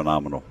were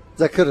phenomenal.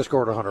 They could have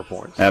scored 100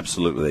 points.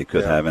 Absolutely, they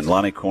could have. And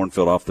Lonnie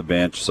Cornfield off the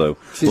bench, so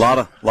a lot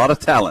of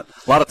talent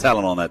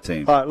on that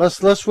team. All right,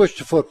 let's switch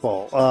to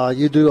football.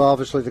 You do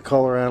obviously the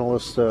color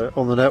analyst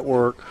on the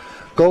network.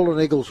 Golden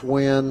Eagles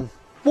win.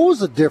 What was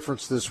the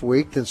difference this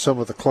week than some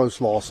of the close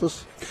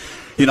losses?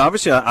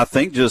 Obviously, I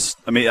think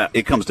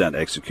it comes down to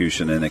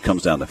execution, and it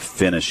comes down to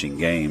finishing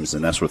games,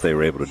 and that's what they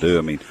were able to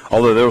do.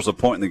 Although there was a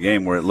point in the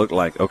game where it looked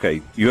like,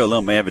 okay,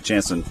 ULM may have a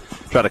chance and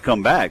try to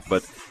come back,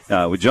 but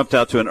we jumped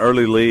out to an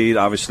early lead.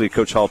 Obviously,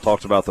 Coach Hall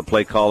talked about the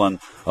play calling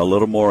a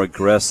little more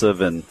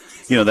aggressive, and,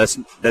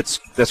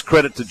 that's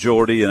credit to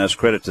Jordy and that's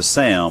credit to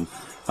Sam.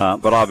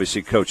 But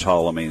obviously, Coach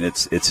Hall,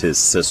 it's his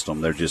system.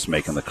 They're just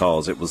making the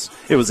calls. It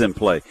was in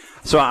play.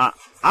 So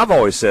I've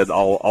always said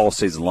all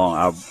season long,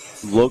 I've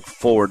looked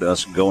forward to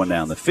us going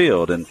down the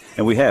field, and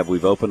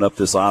we've opened up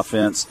this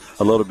offense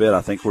a little bit.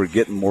 I think we're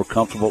getting more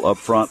comfortable up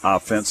front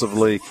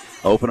offensively,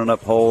 opening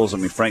up holes.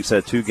 Frank's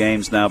had 2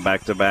 games now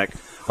back-to-back,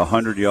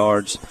 100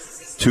 yards,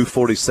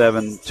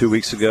 247 2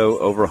 weeks ago,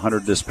 over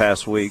 100 this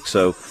past week.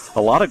 So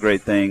a lot of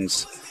great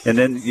things. And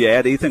then you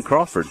add Ethan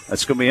Crawford.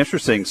 That's going to be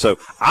interesting. So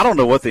I don't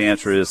know what the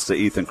answer is to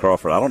Ethan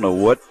Crawford. I don't know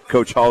what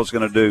Coach Hall is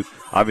going to do.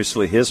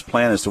 Obviously, his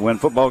plan is to win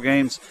football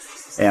games.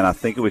 And I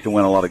think we can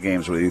win a lot of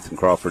games with Ethan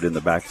Crawford in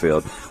the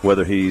backfield,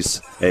 whether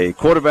he's a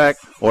quarterback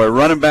or a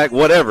running back,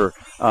 whatever,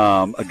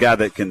 a guy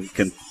that can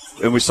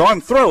and we saw him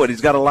throw it.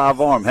 He's got a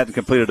live arm, hadn't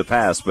completed a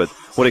pass, but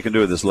what he can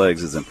do with his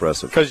legs is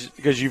impressive.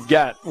 Because you've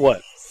got,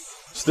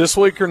 it's this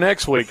week or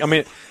next week?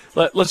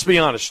 Let's be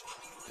honest.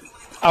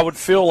 I would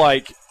feel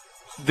like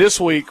this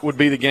week would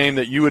be the game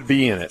that you would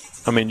be in it.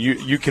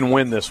 You can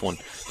win this one.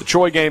 The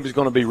Troy game is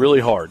going to be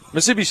really hard.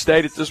 Mississippi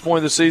State at this point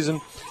of the season,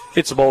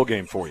 it's a bowl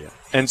game for you.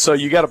 And so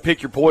you got to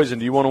pick your poison.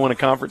 Do you want to win a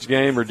conference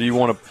game or do you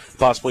want to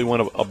possibly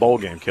win a bowl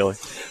game, Kelly?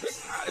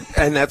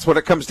 And that's what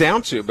it comes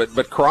down to.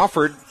 But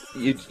Crawford,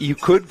 you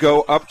could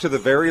go up to the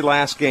very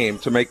last game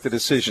to make the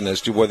decision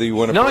as to whether you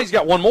want to. No, he's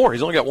got one more.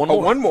 He's only got one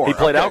more. One more. He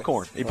played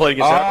Alcorn. He played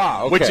against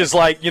Alcorn, which is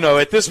like,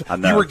 at this,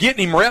 you were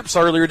getting him reps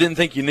earlier, didn't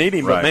think you need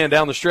him, but man,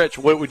 down the stretch,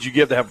 what would you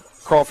give to have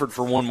Crawford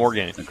for one more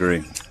game?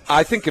 Agree.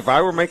 I think if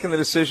I were making the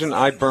decision,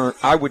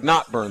 I would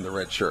not burn the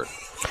red shirt.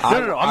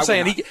 No. I'm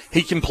saying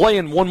he can play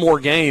in one more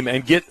game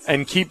and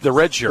keep the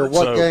red shirt.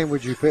 So what game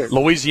would you pick?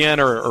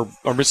 Louisiana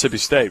or Mississippi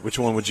State? Which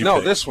one would you pick?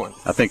 No, this one.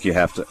 I think you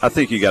have to. I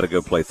think you got to go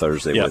play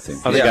Thursday with him.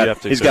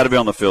 He's got to be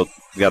on the field.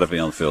 Got to be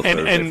on the field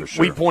Thursday and for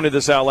sure. We pointed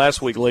this out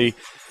last week, Lee.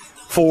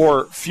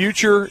 For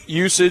future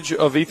usage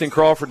of Ethan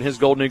Crawford in his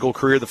Golden Eagle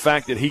career, the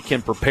fact that he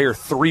can prepare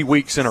 3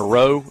 weeks in a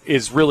row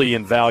is really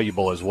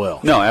invaluable as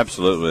well. No,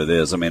 absolutely it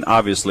is.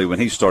 Obviously,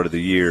 when he started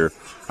the year,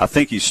 I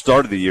think he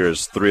started the year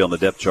as 3 on the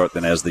depth chart.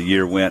 Then as the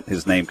year went,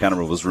 his name kind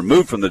of was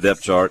removed from the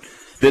depth chart,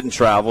 didn't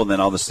travel, and then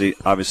obviously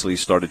he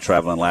started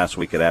traveling last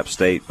week at App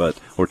State,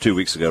 or 2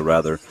 weeks ago,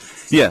 rather.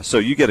 Yeah, so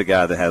you get a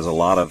guy that has a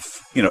lot of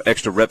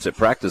extra reps at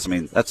practice.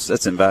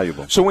 That's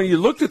invaluable. So when you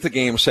looked at the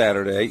game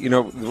Saturday,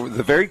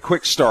 the very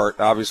quick start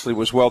obviously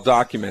was well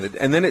documented,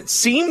 and then it just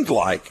seemed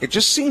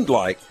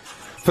like,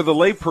 for the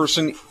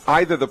layperson,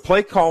 either the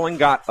play calling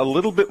got a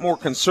little bit more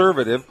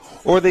conservative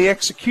or the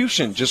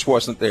execution just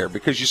wasn't there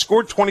because you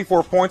scored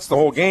 24 points the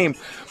whole game,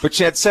 but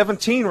you had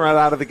 17 right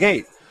out of the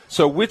gate.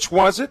 So which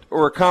was it,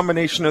 or a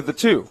combination of the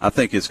two? I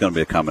think it's going to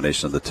be a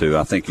combination of the two.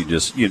 I think you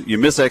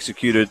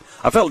misexecuted.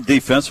 I felt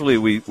defensively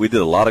we did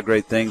a lot of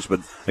great things,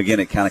 but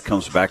again, it kind of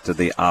comes back to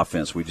the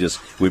offense.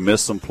 We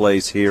missed some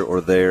plays here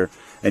or there.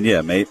 And,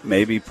 yeah,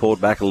 maybe pulled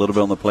back a little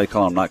bit on the play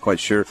call. I'm not quite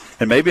sure.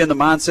 And maybe in the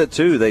mindset,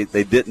 too,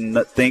 they didn't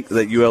think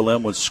that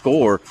ULM would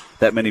score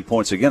that many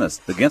points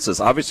against us.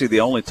 Obviously, the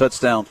only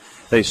touchdown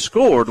they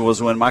scored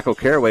was when Michael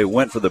Carraway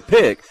went for the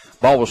pick.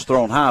 Ball was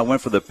thrown high,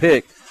 went for the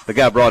pick. The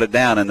guy brought it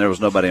down, and there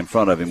was nobody in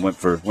front of him, went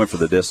for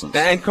the distance.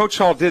 And Coach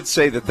Hall did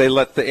say that they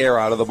let the air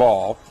out of the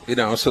ball,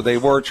 so they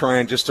were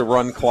trying just to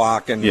run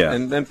clock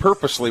and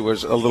purposely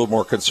was a little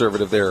more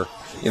conservative there.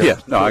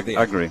 I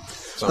agree.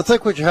 I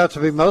think what you have to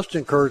be most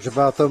encouraged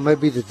about, though, may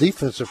be the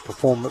defensive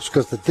performance,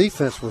 because the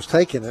defense was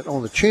taking it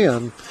on the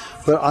chin,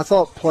 but I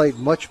thought played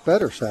much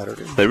better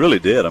Saturday. They really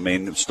did. I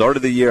mean,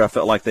 started the year, I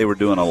felt like they were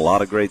doing a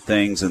lot of great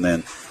things, and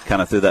then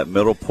kind of through that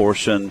middle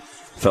portion,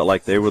 felt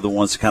like they were the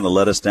ones to kind of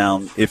let us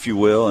down, if you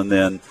will. And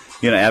then,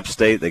 App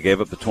State, they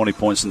gave up the 20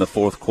 points in the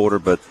fourth quarter,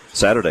 but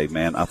Saturday,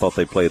 man, I thought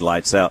they played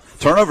lights out.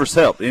 Turnovers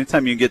help.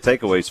 Anytime you can get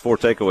takeaways, 4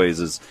 takeaways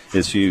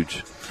is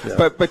huge.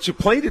 Yeah. But you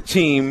played a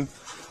team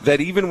that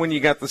even when you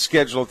got the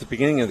schedule at the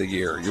beginning of the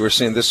year, you were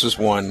saying this was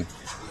one.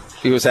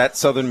 It was at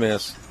Southern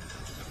Miss.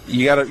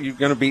 You're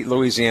going to beat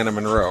Louisiana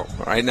Monroe.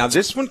 All right, now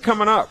this one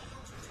coming up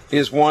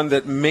is one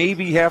that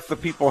maybe half the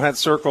people had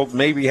circled,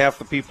 maybe half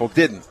the people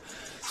didn't.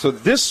 So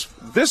this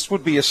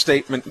would be a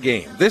statement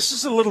game. This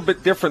is a little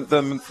bit different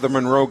than the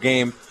Monroe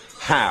game.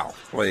 How,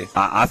 Lee?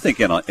 I think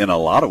in a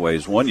lot of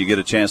ways. One, you get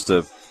a chance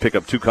to pick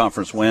up 2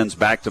 conference wins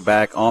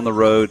back-to-back on the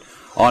road,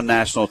 on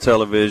national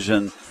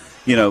television.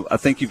 I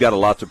think you've got a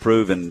lot to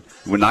prove, and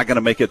we're not going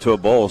to make it to a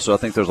bowl, so I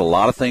think there's a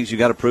lot of things you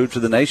got to prove to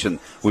the nation.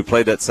 We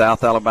played at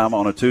South Alabama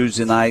on a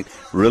Tuesday night,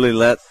 really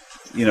let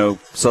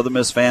Southern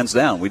Miss fans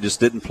down. We just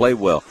didn't play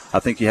well. I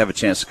think you have a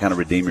chance to kind of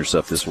redeem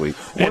yourself this week.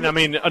 And, I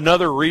mean,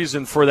 another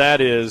reason for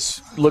that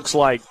is looks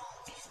like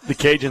the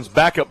Cajuns'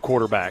 backup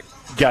quarterback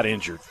got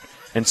injured,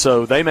 and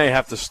so they may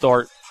have to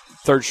start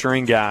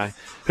third-string guy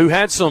who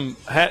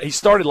he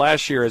started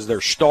last year as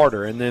their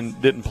starter and then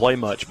didn't play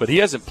much, but he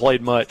hasn't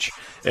played much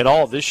at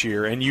all this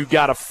year, and you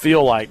got to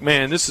feel like,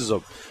 man, this is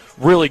a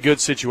really good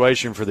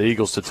situation for the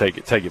Eagles to take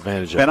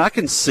advantage of. And I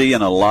can see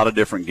in a lot of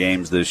different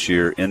games this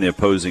year in the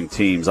opposing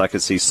teams, I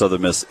could see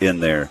Southern Miss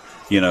in there.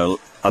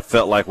 I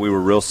felt like we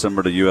were real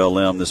similar to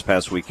ULM this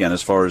past weekend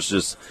as far as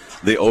just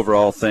the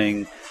overall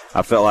thing.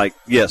 I felt like,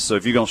 yes, so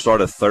if you're going to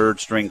start a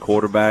third-string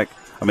quarterback,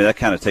 I mean, that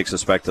kind of takes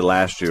us back to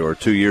last year or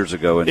 2 years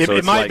ago. And so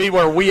it might be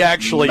where we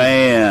actually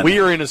we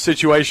are in a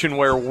situation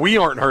where we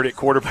aren't hurt at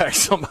quarterback,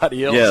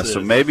 somebody else is.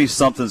 So maybe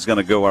something's going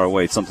to go our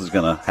way. Something's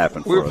going to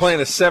happen for us. We were playing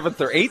a 7th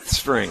or 8th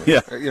string,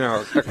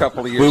 a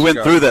couple of years ago. We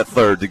went through that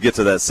third to get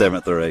to that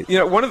 7th or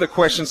 8th. One of the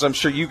questions I'm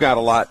sure you got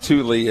a lot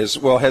too, Lee, is,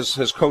 well,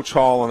 has Coach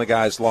Hall and the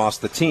guys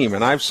lost the team?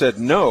 And I've said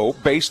no,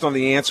 based on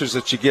the answers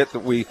that you get,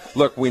 that we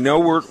know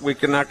we're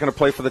not going to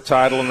play for the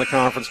title in the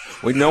conference.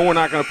 We know we're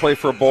not going to play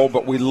for a bowl,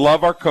 but we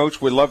love our coach.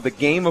 We love the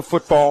game of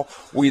football.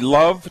 We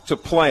love to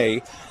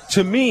play.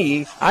 To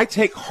me, I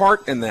take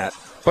heart in that,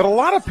 but a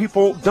lot of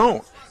people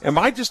don't. Am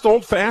I just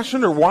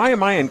old-fashioned, or why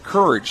am I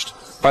encouraged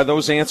by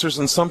those answers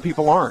and some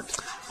people aren't?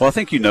 Well, I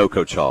think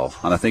Coach Hall,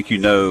 and I think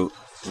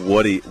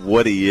what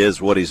he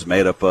is, what he's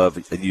made up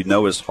of. You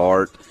know his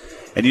heart,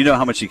 and you know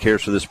how much he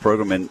cares for this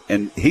program.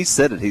 And he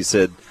said it. He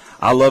said,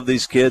 "I love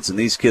these kids, and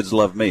these kids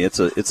love me."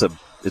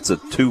 It's a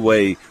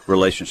two-way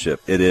relationship.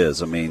 It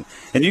is. I mean,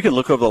 and you can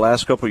look over the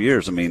last couple of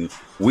years. I mean,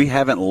 we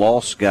haven't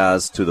lost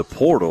guys to the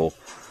portal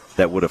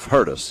that would have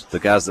hurt us. The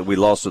guys that we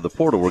lost to the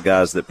portal were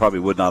guys that probably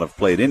would not have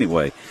played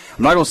anyway.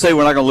 I'm not going to say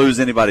we're not going to lose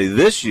anybody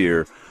this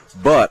year,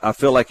 but I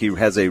feel like he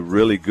has a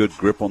really good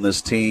grip on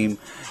this team.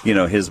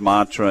 His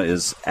mantra,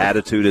 his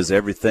attitude is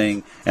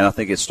everything, and I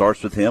think it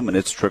starts with him, and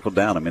it's trickled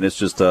down. I mean, it's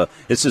just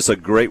a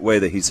great way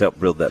that he's helped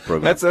build that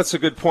program. That's a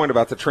good point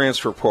about the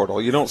transfer portal.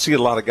 You don't see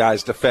a lot of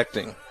guys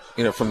defecting,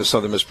 from the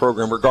Southern Miss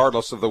program,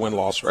 regardless of the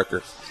win-loss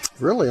record.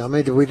 Really? I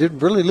mean, we didn't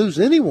really lose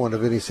anyone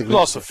of any significance. We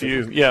lost a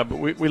few, yeah, but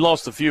we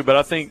lost a few. But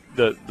I think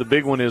the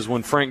big one is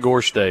when Frank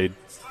Gore stayed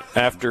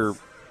after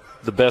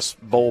the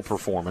best bowl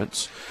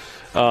performance.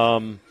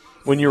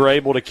 When you're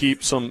able to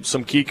keep some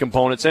key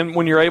components, and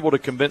when you're able to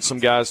convince some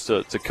guys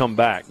to come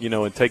back,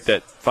 and take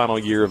that final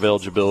year of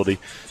eligibility,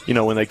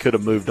 when they could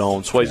have moved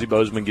on. Swayze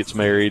Bozeman gets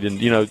married, and,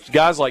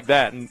 guys like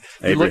that. And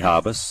Avery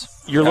Hobbs.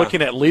 You're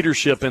looking at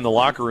leadership in the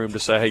locker room to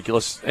say, hey,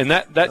 and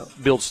that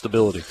builds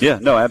stability. Yeah,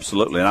 no,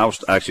 absolutely. And I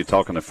was actually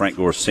talking to Frank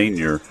Gore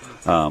Sr.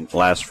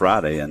 Last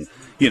Friday, and,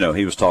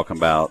 he was talking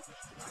about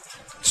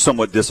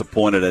somewhat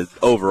disappointed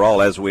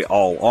overall, as we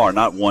all are,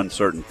 not one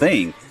certain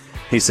thing.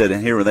 He said,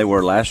 and here they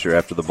were last year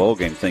after the bowl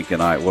game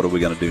thinking, all right, what are we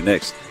going to do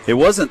next? It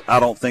wasn't, I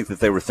don't think, that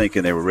they were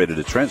thinking they were ready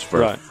to transfer.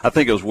 Right. I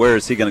think it was, where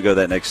is he going to go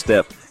that next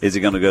step? Is he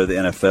going to go to the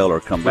NFL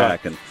or come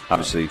back? And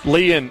obviously,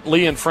 Lee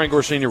and Frank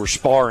Gore Sr. were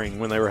sparring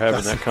when they were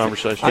having that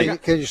conversation.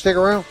 Can you stick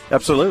around?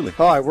 Absolutely.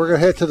 All right, we're going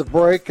to head to the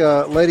break.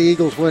 Lady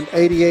Eagles win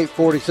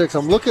 88-46.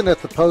 I'm looking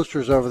at the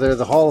posters over there,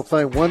 the Hall of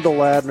Fame, Wendell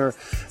Ladner,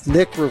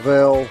 Nick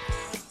Ravel,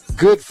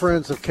 good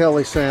friends of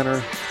Kelly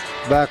Sander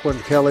back when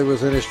Kelly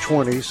was in his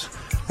 20s.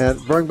 And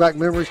bring back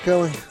memories,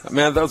 Kelly?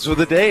 Man, those were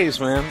the days,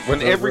 man.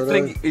 When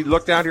everything, you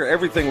looked out here,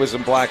 everything was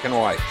in black and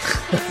white.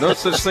 No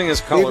such thing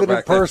as color Even back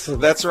in person.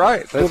 then. That's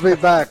right. We'll be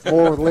back.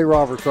 More with Lee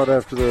Roberts right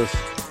after this.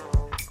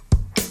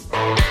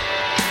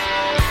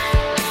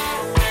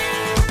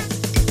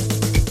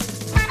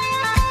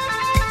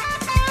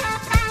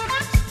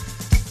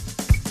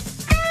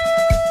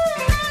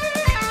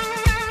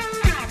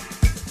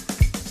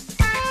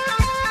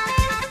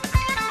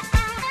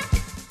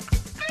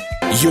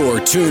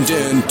 You're tuned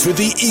in to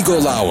the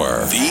Eagle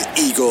Hour. The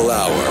Eagle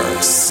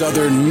Hour.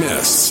 Southern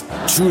Miss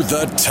to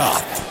the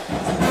top.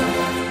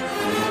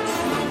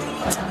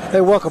 Hey,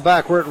 welcome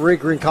back. We're at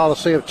Reed Green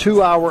Coliseum,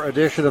 2-hour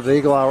edition of the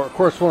Eagle Hour. Of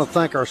course, I want to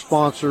thank our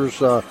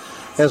sponsors,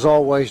 as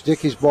always,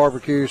 Dickey's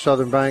Barbecue,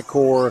 Southern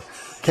Bancorp,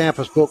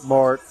 Campus Book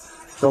Mart.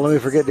 Don't let me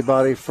forget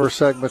anybody. First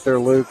segment there,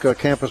 Luke.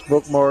 Campus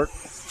Book Mart.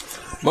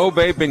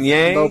 Mobay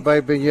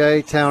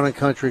Beignet, Town and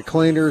Country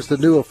Cleaners, the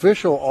new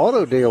official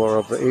auto dealer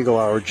of the Eagle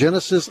Hour,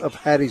 Genesis of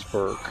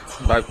Hattiesburg.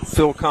 By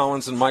Phil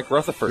Collins and Mike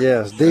Rutherford.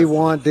 Yes,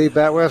 D1,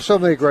 D-Bat. We have so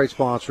many great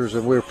sponsors,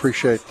 and we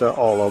appreciate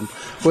all of them.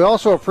 We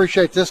also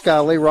appreciate this guy,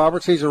 Lee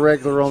Roberts. He's a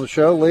regular on the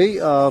show. Lee,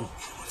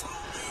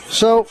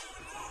 so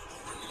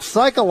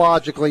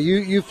psychologically,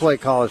 you play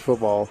college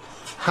football.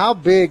 How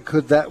big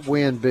could that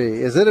win be?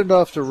 Is it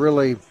enough to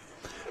really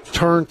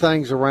turn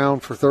things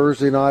around for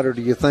Thursday night, or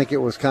do you think it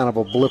was kind of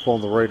a blip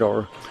on the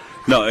radar?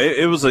 No,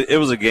 it was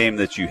a game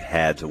that you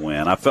had to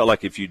win. I felt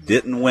like if you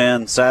didn't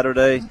win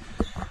Saturday,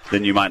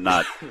 then you might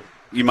not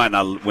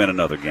win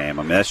another game.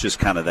 I mean, that's just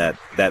kind of that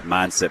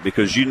mindset,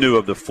 because you knew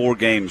of the 4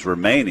 games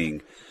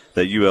remaining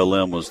that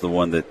ULM was the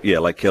one that,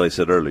 like Kelly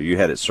said earlier, you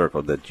had it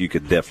circled that you're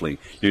definitely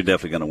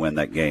going to win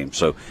that game.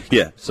 So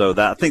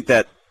I think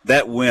that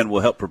win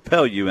will help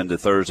propel you into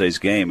Thursday's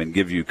game and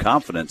give you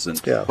confidence.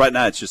 And right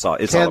now, it's all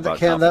about confidence.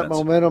 Can that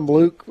momentum,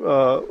 Luke,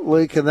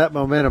 Lee? Can that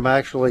momentum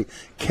actually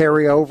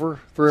carry over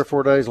 3 or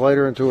 4 days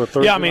later into a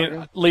Thursday? Yeah, I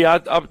mean, Lee, I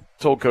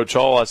told Coach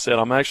Hall, I said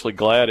I'm actually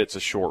glad it's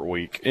a short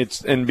week.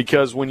 And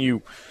because when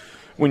you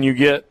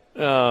get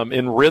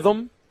in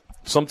rhythm,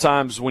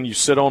 sometimes when you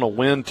sit on a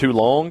win too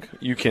long,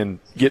 you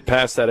can get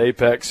past that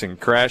apex and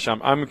crash.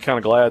 I'm kind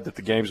of glad that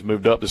the game's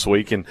moved up this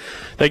week, and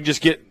they can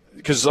just get,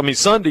 because I mean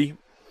Sunday,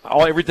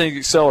 everything's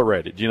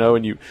accelerated,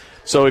 and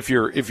so if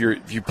you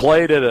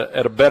played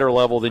at a better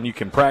level, then you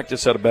can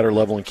practice at a better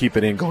level and keep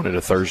it in going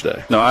into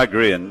Thursday. No, I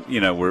agree, and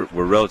we're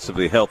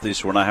relatively healthy,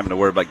 so we're not having to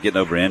worry about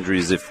getting over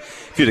injuries.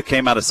 If you'd have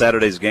came out of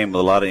Saturday's game with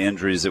a lot of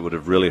injuries, it would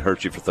have really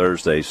hurt you for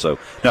Thursday. So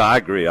no, I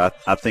agree. I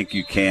think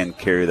you can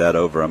carry that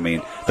over. I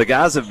mean, the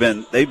guys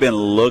they've been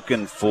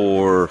looking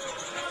for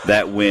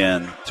that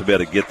win to be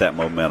able to get that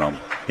momentum,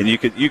 and you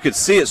could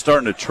see it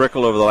starting to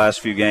trickle over the last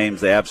few games.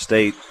 The App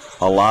State.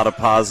 A lot of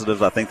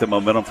positives. I think the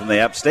momentum from the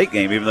App State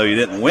game, even though you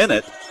didn't win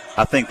it,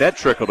 I think that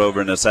trickled over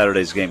into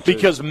Saturday's game too.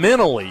 Because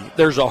mentally,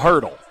 there's a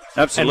hurdle.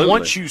 Absolutely. And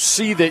once you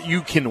see that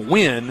you can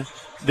win,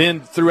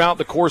 then throughout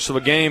the course of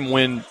a game,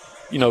 when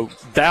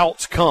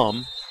doubts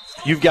come,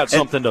 you've got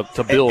something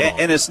to build on.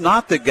 And it's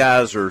not that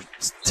guys are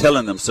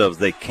telling themselves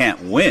they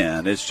can't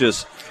win. It's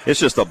just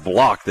a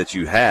block that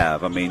you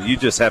have. I mean, you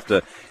just have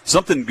to.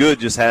 Something good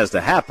just has to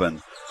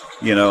happen,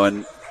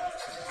 and.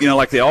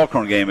 Like the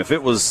Alcorn game, if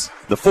it was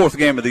the 4th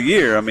game of the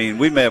year, I mean,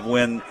 we may have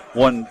won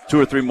 2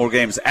 or 3 more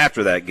games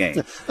after that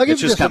game.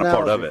 It's just kind of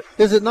part of it.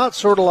 Is it not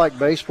sort of like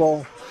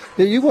baseball?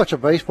 You watch a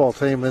baseball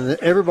team, and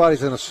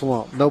everybody's in a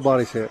slump.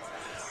 Nobody's hit.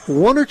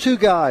 1 or 2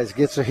 guys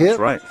gets a hit. That's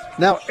right.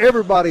 Now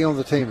everybody on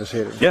the team is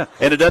hitting. Yeah,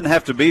 and it doesn't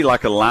have to be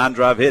like a line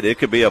drive hit. It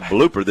could be a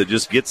blooper that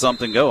just gets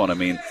something going. I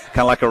mean,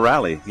 kind of like a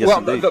rally. Yes, well,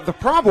 indeed. the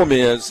problem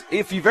is,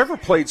 if you've ever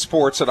played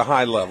sports at a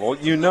high level,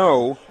 you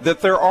know that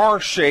there are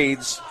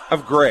shades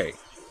of gray.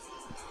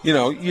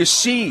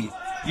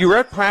 You're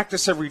at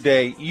practice every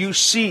day. You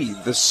see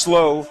the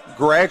slow,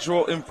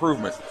 gradual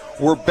improvement.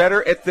 We're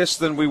better at this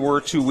than we were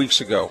 2 weeks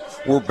ago.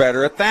 We're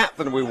better at that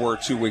than we were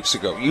 2 weeks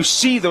ago. You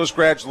see those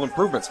gradual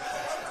improvements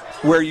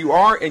where you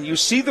are, and you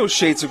see those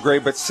shades of gray,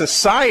 but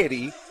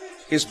society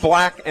is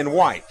black and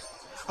white.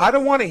 I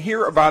don't want to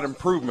hear about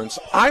improvements.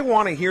 I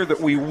want to hear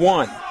that we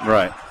won.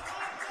 Right.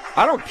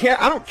 I don't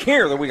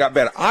care that we got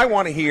better. I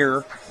want to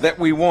hear that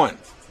we won.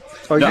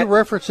 Are you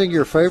referencing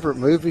your favorite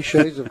movie,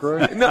 Shades of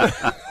Grey? No,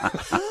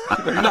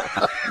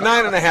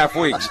 9.5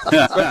 weeks.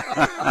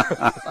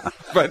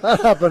 But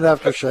that happened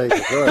after Shades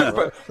of Grey.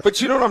 Right?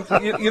 But you know what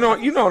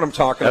I'm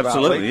talking about.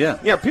 Absolutely, yeah.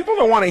 Yeah, people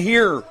don't want to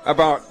hear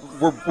about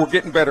we're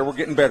getting better, we're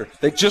getting better.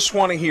 They just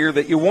want to hear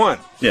that you won.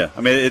 Yeah,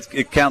 I mean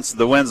it counts.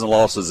 The wins and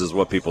losses is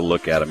what people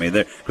look at. I mean,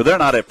 they're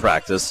not at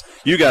practice.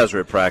 You guys are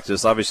at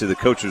practice. Obviously, the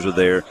coaches are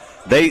there.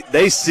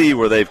 They see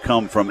where they've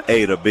come from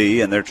A to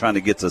B, and they're trying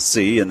to get to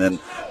C, and then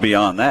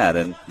beyond that.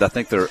 And I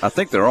think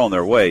they're on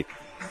their way.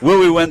 Will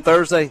we win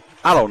Thursday?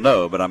 I don't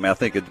know, but I mean, I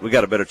think we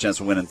got a better chance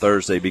of winning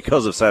Thursday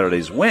because of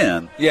Saturday's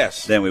win.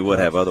 Yes, than we would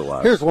have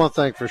otherwise. Here's one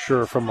thing for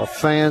sure, from a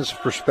fan's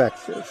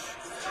perspective,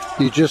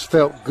 you just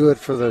felt good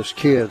for those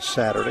kids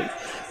Saturday.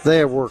 They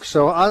have worked.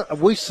 So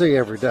we see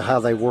every day how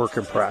they work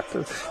in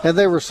practice. And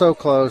they were so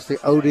close. The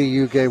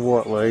ODU game,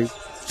 what, Lee?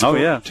 Oh,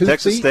 yeah.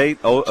 Texas State,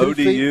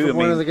 ODU.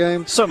 Winning the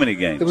game. So many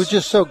games. It was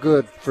just so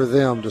good for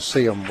them to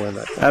see them win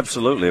it.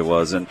 Absolutely it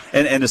was. And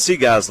to see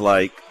guys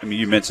like,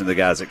 you mentioned the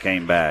guys that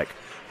came back.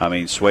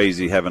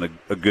 Swayze having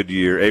a good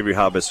year. Avery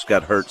Hobbs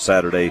got hurt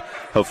Saturday.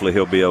 Hopefully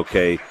he'll be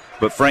okay.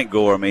 But Frank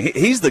Gore,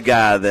 he's the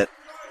guy that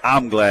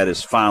I'm glad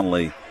is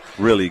finally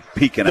really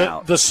peeking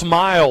out. The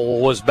smile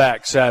was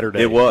back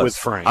Saturday. It was with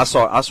Frank. I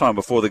saw him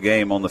before the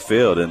game on the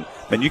field, and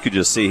you could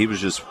just see he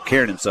was just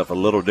carrying himself a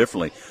little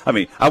differently.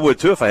 I would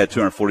too if I had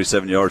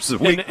 247 yards a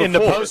week. In the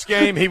post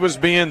game, he was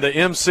being the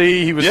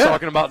MC. He was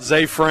talking about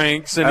Zay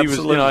Franks, and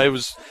Absolutely. he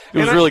was it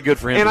was really good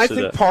for him. And to I see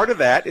think that. part of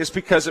that is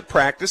because at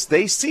practice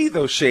they see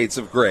those shades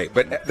of gray,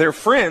 but their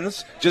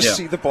friends just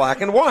see the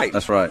black and white.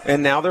 That's right.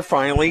 And now they're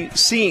finally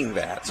seeing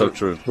that. So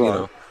true.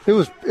 It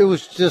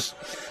was just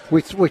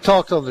we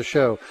talked on the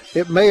show.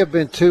 It may have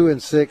been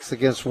 2-6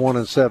 against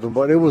 1-7,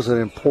 but it was an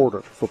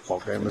important football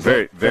game.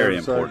 Very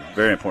important.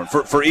 Very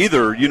important for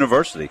either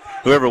university.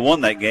 Whoever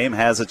won that game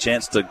has a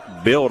chance to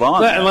build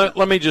on.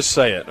 Let me just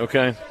say it,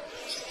 okay?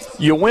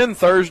 You win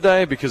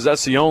Thursday because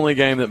that's the only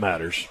game that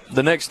matters.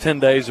 The next 10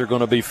 days are going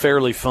to be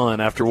fairly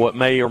fun after what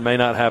may or may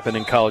not happen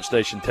in College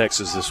Station,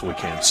 Texas this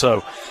weekend.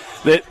 So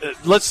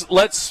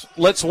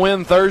let's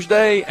win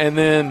Thursday, and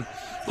then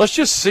let's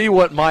just see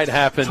what might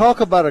happen. Talk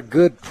about a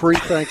good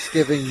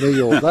pre-Thanksgiving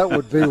meal. That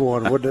would be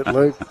one, wouldn't it,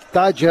 Luke?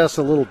 Digest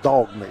a little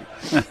dog meat.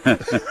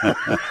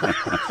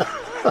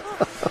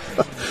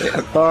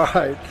 All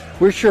right.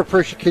 We sure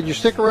appreciate it. Can you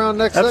stick around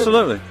next week?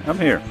 Absolutely. I'm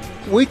here.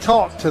 We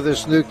talked to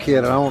this new kid,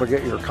 and I want to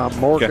get your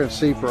comment. Morgan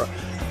Siefer.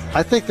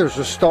 I think there's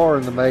a star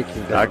in the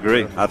making. I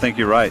agree. I think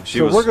you're right.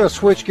 We're going to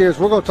switch gears.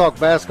 We're going to talk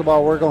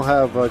basketball. We're going to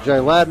have Jay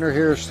Ladner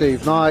here,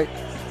 Steve Knight.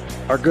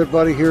 Our good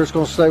buddy here is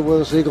going to stay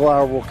with us. Eagle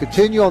Hour will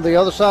continue on the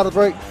other side of the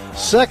break.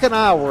 Second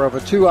hour of a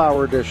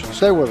 2-hour edition.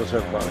 Stay with us,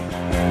 everybody.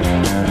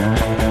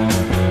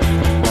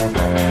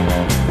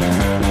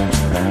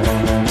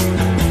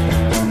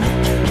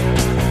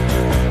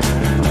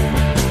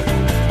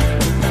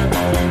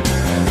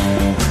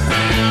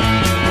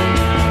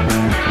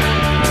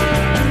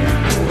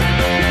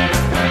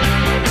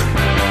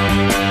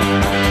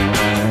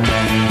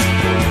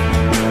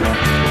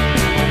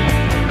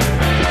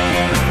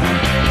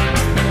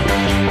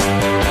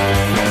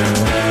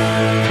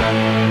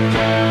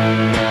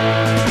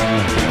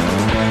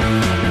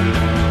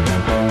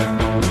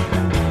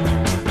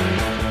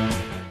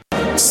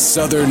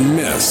 Southern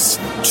Miss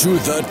to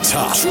the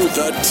top. To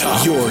the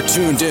top. You're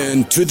tuned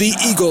in to the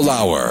Eagle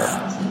Hour.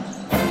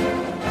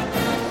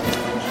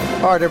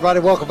 All right, everybody,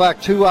 welcome back.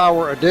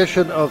 2-hour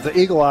edition of the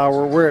Eagle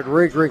Hour. We're at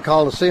Green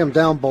Coliseum.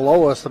 Down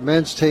below us, the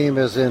men's team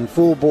is in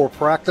full bore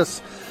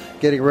practice,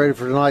 getting ready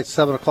for tonight's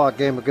 7 o'clock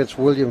game against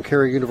William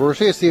Carey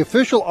University. It's the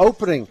official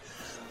opening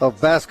of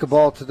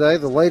basketball today.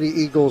 The Lady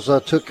Eagles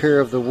took care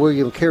of the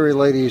William Carey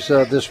ladies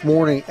this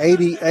morning,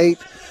 88-46.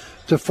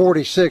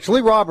 Lee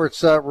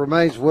Roberts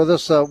remains with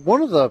us.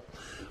 One of the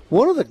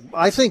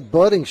I think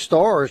budding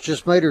stars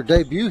just made her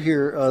debut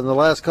here in the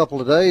last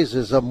couple of days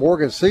is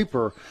Morgan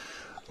Siefer.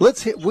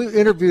 We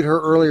interviewed her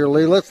earlier,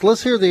 Lee.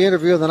 Let's hear the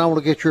interview, and then I want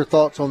to get your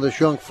thoughts on this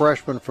young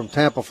freshman from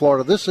Tampa,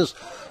 Florida. This is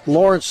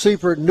Lawrence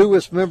Siefer,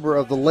 newest member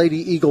of the Lady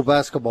Eagle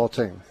basketball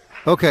team.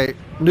 Okay,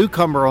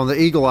 newcomer on the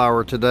Eagle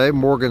Hour today,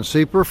 Morgan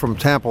Siefer from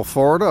Tampa,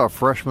 Florida, a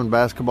freshman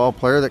basketball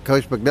player that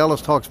Coach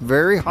McNellis talks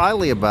very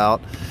highly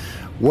about.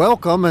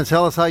 Welcome, and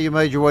tell us how you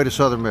made your way to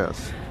Southern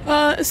Miss.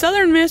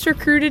 Southern Miss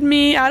recruited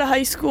me out of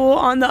high school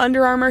on the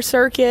Under Armour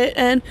circuit,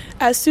 and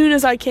as soon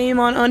as I came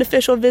on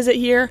unofficial visit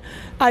here,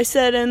 I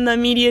said in the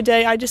media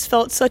day I just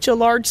felt such a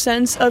large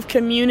sense of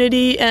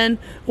community and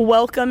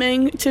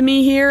welcoming to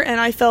me here, and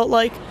I felt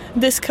like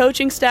this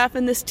coaching staff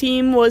and this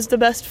team was the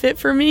best fit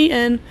for me,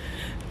 and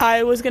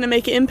I was going to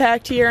make an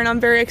impact here, and I'm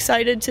very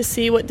excited to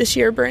see what this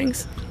year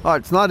brings.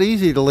 It's not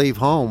easy to leave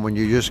home when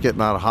you're just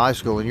getting out of high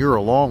school, and you're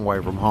a long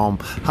way from home.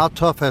 How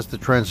tough has the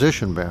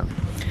transition been?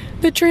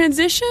 The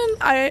transition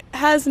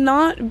has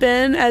not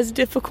been as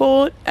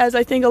difficult as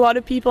I think a lot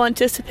of people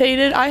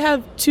anticipated. I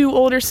have two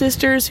older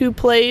sisters who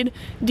played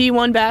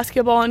D1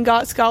 basketball and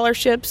got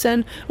scholarships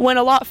and went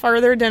a lot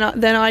farther than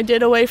I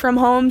did away from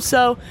home.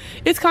 So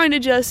it's kind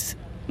of just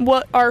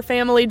what our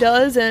family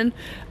does, and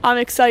I'm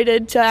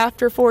excited to,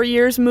 after 4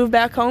 years, move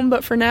back home.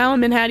 But for now,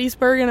 I'm in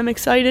Hattiesburg, and I'm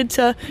excited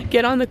to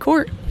get on the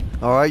court.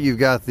 All right, you've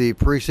got the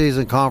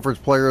preseason conference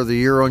player of the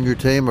year on your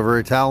team, a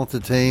very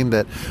talented team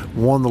that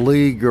won the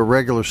league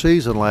regular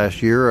season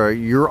last year.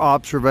 Your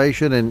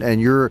observation and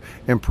your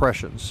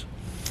impressions?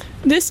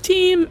 This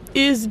team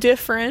is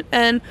different,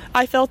 and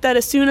I felt that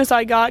as soon as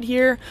I got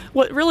here,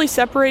 what really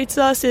separates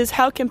us is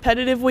how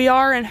competitive we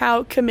are and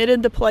how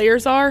committed the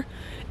players are.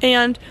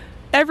 And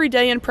every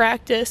day in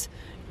practice,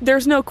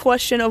 there's no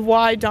question of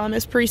why Dom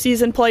is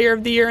preseason player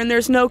of the year, and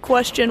there's no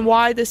question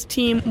why this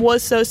team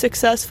was so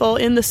successful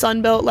in the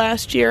Sun Belt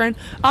last year, and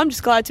I'm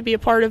just glad to be a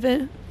part of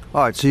it.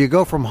 All right, so you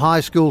go from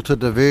high school to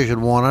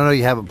Division I. I know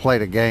you haven't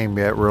played a game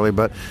yet, really,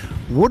 but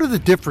what are the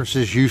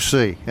differences you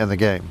see in the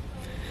game?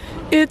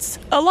 It's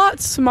a lot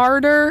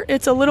smarter.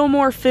 It's a little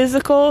more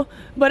physical.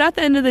 But at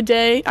the end of the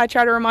day, I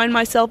try to remind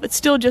myself it's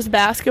still just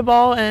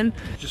basketball. And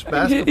just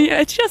basketball?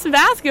 Yeah, it's just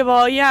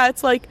basketball. Yeah,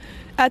 it's like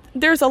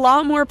there's a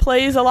lot more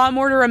plays, a lot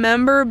more to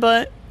remember,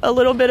 but a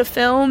little bit of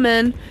film,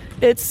 and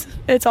it's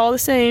all the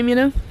same, you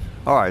know?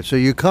 All right, so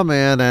you come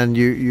in and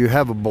you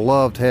have a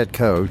beloved head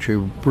coach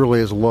who really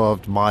is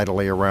loved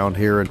mightily around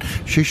here, and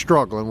she's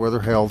struggling with her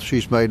health.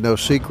 She's made no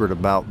secret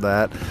about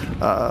that.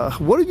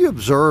 What have you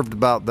observed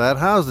about that?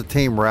 How is the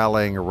team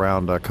rallying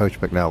around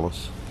Coach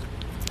McNellis?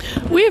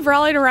 We've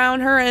rallied around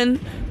her and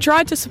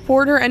tried to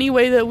support her any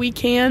way that we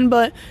can,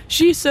 but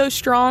she's so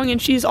strong,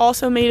 and she's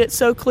also made it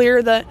so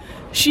clear that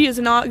she is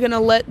not going to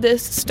let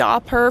this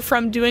stop her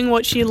from doing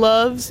what she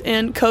loves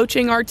and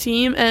coaching our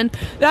team, and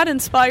that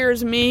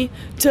inspires me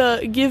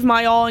to give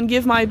my all and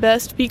give my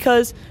best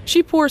because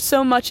she pours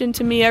so much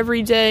into me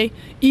every day,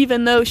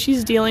 even though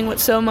she's dealing with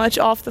so much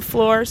off the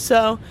floor.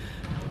 So,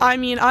 I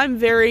mean, I'm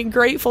very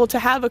grateful to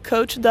have a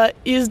coach that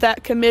is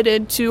that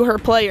committed to her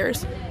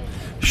players.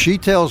 She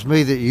tells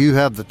me that you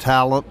have the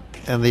talent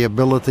and the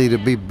ability to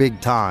be big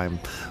time.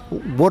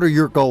 What are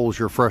your goals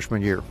your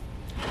freshman year?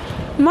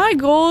 My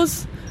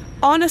goals,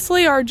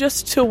 honestly, are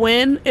just to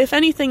win. If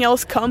anything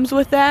else comes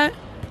with that,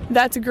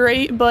 that's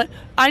great, but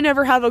I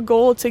never have a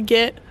goal to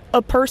get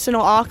a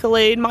personal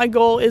accolade. My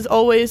goal is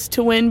always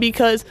to win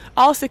because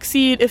I'll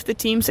succeed if the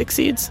team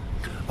succeeds.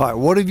 All right,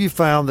 what have you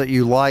found that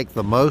you like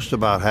the most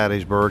about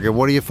Hattiesburg, and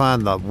what do you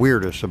find the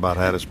weirdest about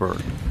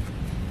Hattiesburg?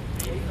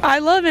 I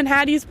love in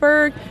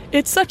Hattiesburg,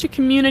 it's such a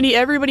community.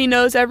 Everybody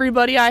knows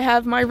everybody. I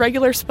have my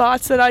regular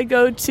spots that I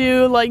go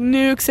to, like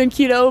Nukes and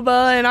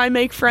Qdoba, and I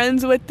make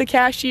friends with the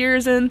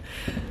cashiers, and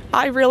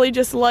I really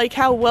just like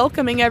how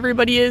welcoming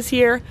everybody is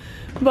here.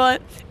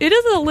 But it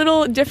is a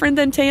little different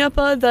than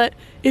Tampa, that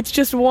it's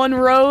just one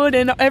road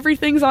and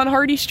everything's on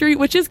Hardy Street,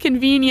 which is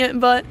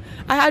convenient, but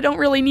I don't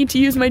really need to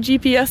use my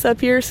GPS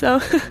up here, so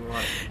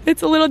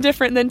it's a little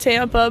different than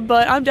Tampa,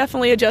 but I'm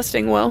definitely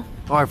adjusting well.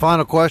 All right,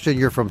 final question.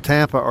 You're from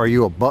Tampa. Are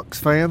you a Bucks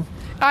fan?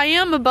 I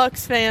am a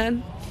Bucks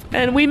fan,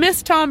 and we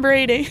miss Tom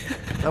Brady.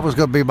 That was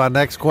going to be my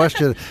next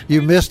question.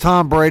 You miss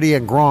Tom Brady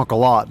and Gronk a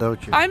lot,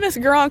 don't you? I miss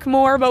Gronk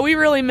more, but we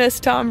really miss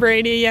Tom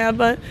Brady, yeah.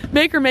 But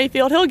Baker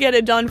Mayfield, he'll get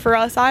it done for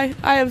us. I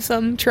have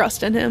some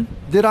trust in him.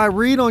 Did I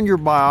read on your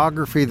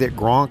biography that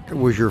Gronk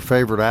was your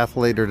favorite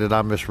athlete, or did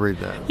I misread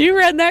that? You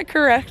read that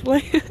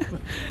correctly.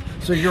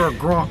 So you're a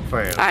Gronk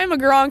fan? I'm a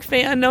Gronk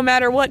fan no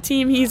matter what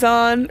team he's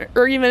on,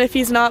 or even if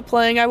he's not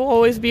playing. I will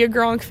always be a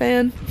Gronk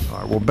fan. All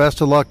right, well,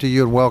 best of luck to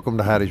you and welcome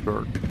to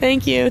Hattiesburg.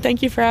 Thank you.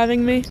 Thank you for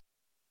having me.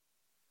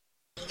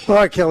 All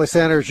right, Kelly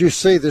Sanders, you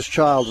see this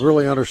child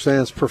really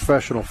understands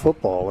professional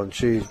football, and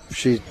she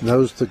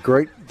knows the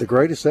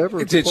greatest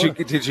ever. Did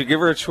you give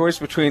her a choice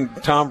between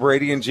Tom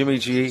Brady and Jimmy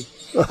G?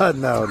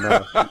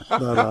 No.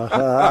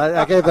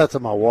 I gave that to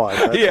my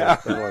wife.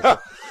 Yeah.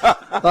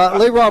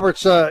 Lee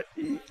Roberts,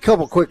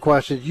 couple quick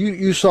questions.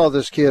 You saw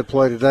this kid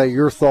play today.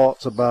 Your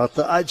thoughts about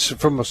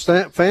from a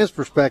fan's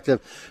perspective,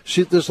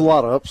 there's a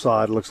lot of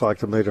upside, looks like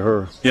to me, to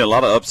her. Yeah, a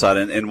lot of upside.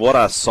 And what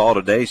I saw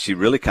today, she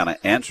really kind of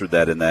answered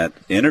that in that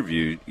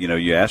interview. You know,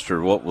 you asked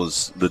her what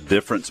was the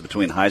difference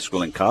between high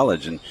school and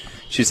college, and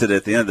she said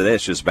at the end of the day,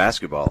 it's just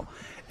basketball.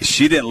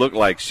 She didn't look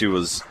like she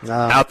was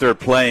out there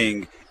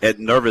playing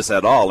nervous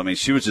at all. I mean,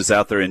 she was just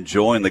out there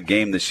enjoying the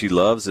game that she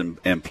loves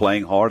and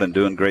playing hard and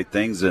doing great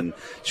things, and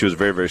she was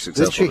very, very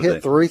successful. Did she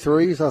hit 3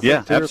 threes? I think,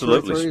 yeah,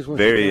 absolutely.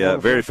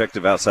 Very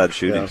effective outside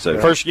shooting. Yeah.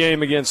 So First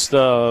game against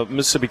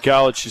Mississippi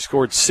College, she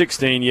scored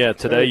 16. Yeah,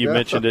 today you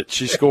mentioned it.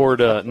 She scored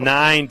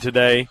 9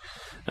 today.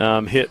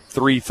 Hit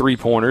 3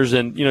 3-pointers,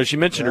 and she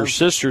mentioned her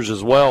sisters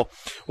as well.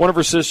 One of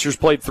her sisters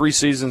played 3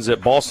 seasons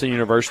at Boston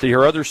University.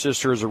 Her other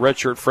sister is a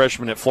redshirt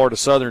freshman at Florida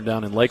Southern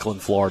down in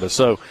Lakeland, Florida.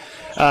 So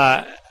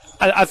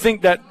I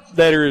think that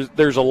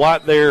there's a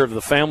lot there of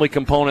the family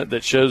component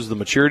that shows the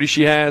maturity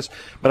she has,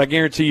 but I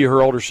guarantee you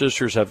her older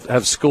sisters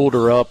have schooled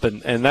her up,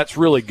 and that's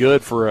really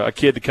good for a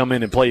kid to come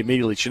in and play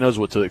immediately. She knows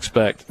what to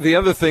expect. The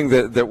other thing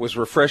that was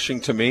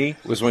refreshing to me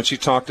was when she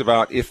talked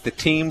about, if the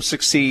team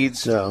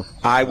succeeds,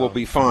 I will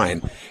be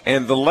fine.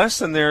 And the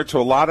lesson there to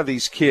a lot of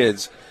these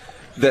kids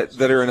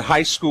that are in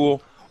high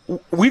school,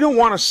 we don't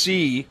want to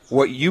see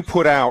what you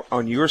put out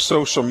on your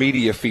social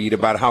media feed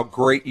about how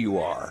great you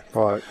are.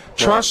 Right.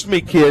 Trust me,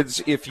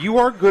 kids, if you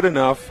are good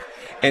enough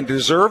and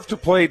deserve to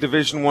play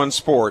Division I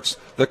sports,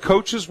 the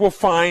coaches will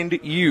find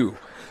you.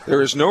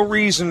 There is no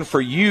reason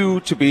for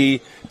you to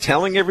be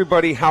telling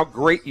everybody how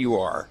great you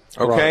are,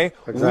 okay?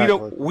 Right.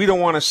 Exactly. We don't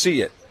want to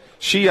see it.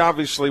 She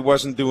obviously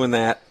wasn't doing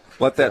that.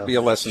 Let that be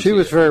a lesson. She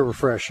was very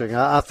refreshing.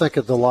 I think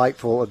a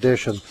delightful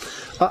addition.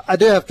 I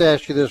do have to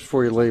ask you this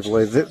before you leave,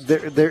 Lee.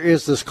 There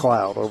is this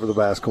cloud over the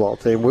basketball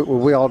team.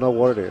 We all know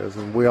what it is,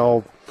 and we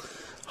all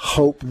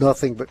hope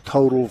nothing but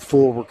total,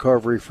 full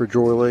recovery for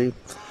Joy Lee.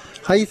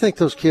 How do you think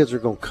those kids are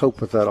going to cope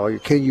with that all year?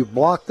 Can you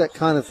block that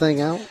kind of thing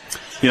out?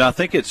 I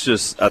think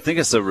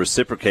it's a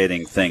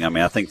reciprocating thing. I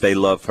mean, I think they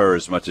love her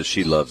as much as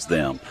she loves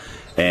them.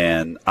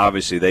 And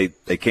obviously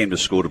they came to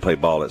school to play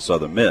ball at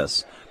Southern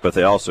Miss, but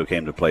they also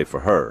came to play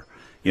for her.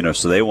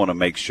 So they want to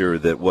make sure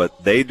that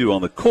what they do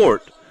on the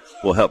court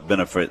will help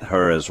benefit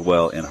her as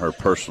well in her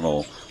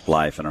personal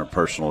life and her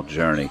personal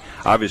journey.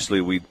 Obviously,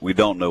 we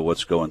don't know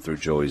what's going through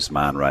Joey's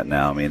mind right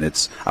now. I mean,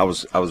 I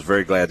was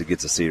very glad to get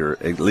to see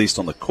her at least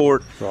on the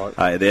court.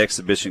 Right. The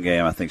exhibition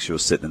game, I think she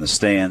was sitting in the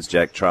stands.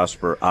 Jack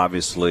Trosper,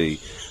 obviously,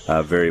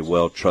 very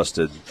well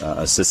trusted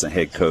assistant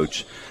head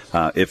coach.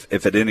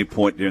 If at any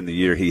point during the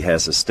year he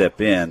has to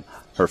step in,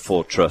 her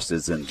full trust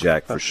is in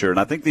Jack for sure. And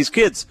I think these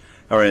kids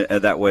are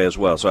that way as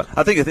well. So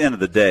I think at the end of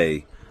the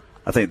day,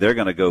 I think they're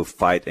going to go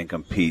fight and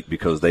compete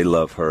because they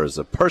love her as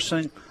a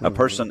person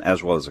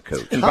as well as a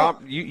coach. And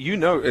Bob, you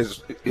know,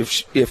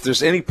 if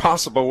there's any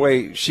possible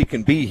way she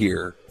can be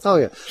here,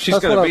 she's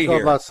going to be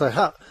here. That's what I was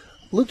about to say.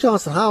 Luke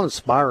Johnson, how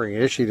inspiring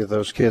is she to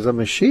those kids? I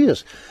mean, she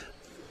is.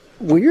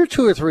 When you're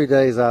 2 or 3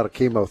 days out of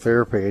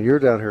chemotherapy and you're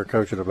down here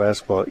coaching the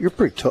basketball, you're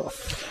pretty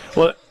tough.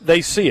 Well,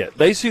 they see it.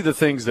 They see the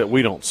things that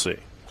we don't see.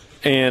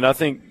 And I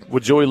think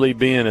with Joy Lee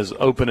being as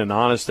open and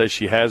honest as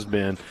she has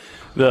been,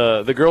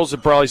 the girls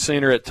have probably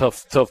seen her at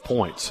tough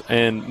points.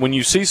 And when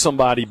you see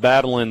somebody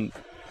battling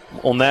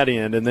on that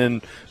end and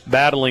then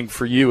battling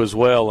for you as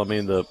well, I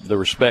mean, the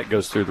respect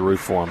goes through the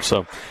roof for them.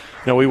 So,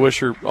 we wish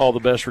her all the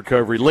best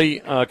recovery. Lee,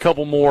 a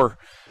couple more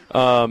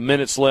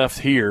minutes left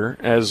here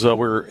as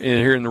we're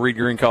here in the Reed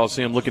Green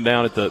Coliseum looking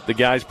down at the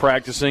guys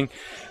practicing.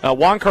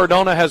 Juan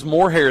Cardona has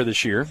more hair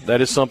this year.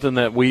 That is something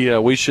that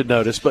we should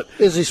notice. But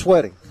is he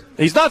sweating?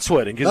 He's not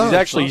sweating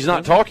because he's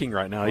not talking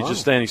right now. He's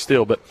just standing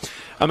still. But,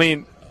 I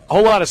mean, a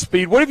whole lot of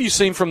speed. What have you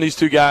seen from these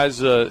two guys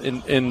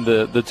in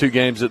the two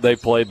games that they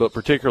played, but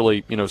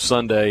particularly,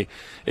 Sunday?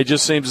 It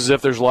just seems as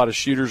if there's a lot of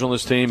shooters on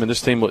this team, and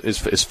this team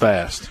is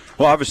fast.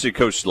 Well, obviously,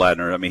 Coach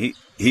Ladner, I mean,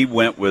 he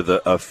went with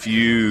a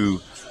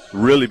few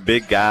really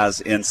big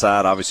guys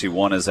inside. Obviously,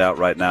 one is out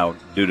right now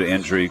due to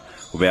injury.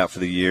 Will be out for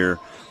the year.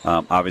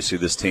 Obviously,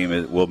 this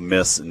team will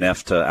miss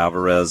Nefta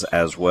Alvarez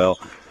as well.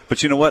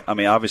 But you know what? I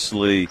mean,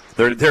 obviously,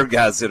 there are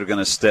guys that are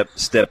going to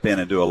step in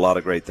and do a lot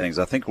of great things.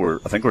 I think we're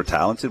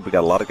talented. We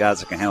got a lot of guys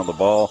that can handle the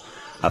ball.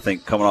 I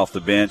think coming off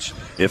the bench,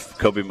 if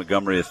Kobe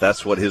Montgomery, if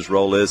that's what his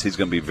role is, he's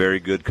going to be very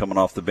good coming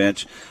off the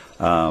bench.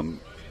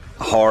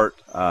 Hart,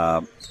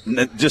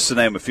 just to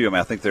name a few. I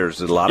mean, I think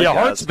there's a lot of guys.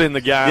 Yeah, Hart's been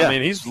the guy. Yeah. I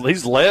mean,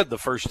 he's led the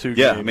first two games.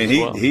 Yeah, I mean,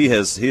 he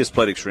has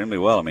played extremely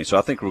well. I mean, so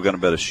I think we're going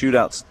to be able to shoot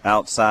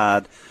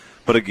outside.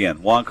 But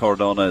again, Juan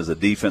Cardona is a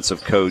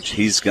defensive coach.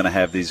 He's going to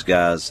have these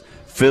guys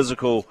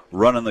physical,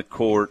 running the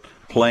court,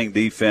 playing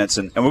defense,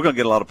 and we're going to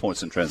get a lot of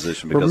points in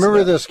transition.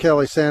 Remember this,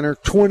 Kelly Sander,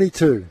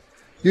 22.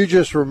 You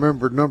just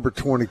remembered number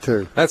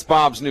 22. That's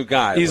Bob's new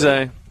guy. Easy.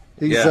 I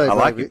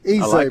like him.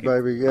 Easy,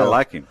 baby. Yeah. I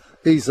like him.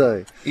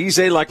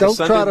 Easy like Don't a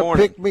Sunday try to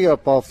morning. pick me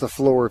up off the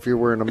floor if you're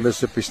wearing a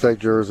Mississippi State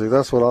jersey.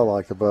 That's what I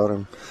like about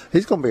him.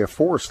 He's going to be a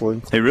force,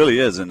 Lee. He really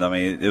is, and I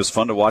mean, it was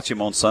fun to watch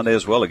him on Sunday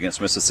as well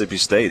against Mississippi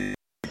State.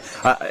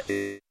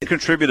 He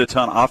contributed a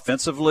ton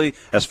offensively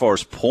as far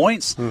as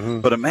points,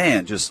 but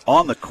man, just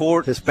on the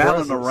court, his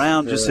battling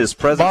around, just his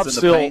presence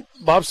in the paint.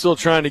 Bob's still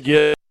trying to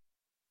get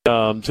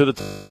to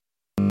the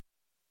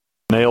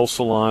nail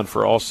salon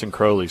for Austin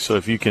Crowley. So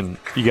if you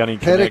got any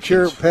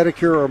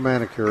pedicure or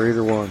manicure,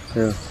 either one.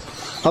 Yeah,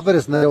 I bet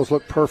his nails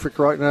look perfect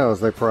right now as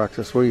they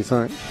practice. What do you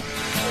think?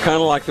 Kind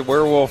of like the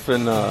werewolf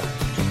in.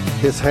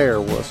 His hair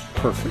was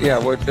perfect. Yeah,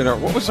 what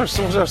was our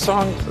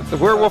song? The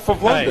Werewolf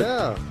of London.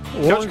 Yeah.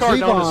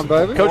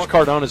 Coach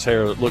Cardona's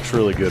hair looks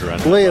really good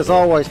right now. Lee, as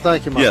always,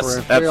 thank you, my friend.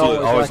 Yes,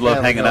 absolutely. Always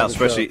love hanging out,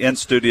 especially in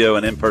studio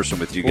and in person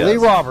with you guys. Lee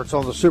Roberts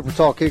on the Super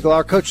Talk Eagle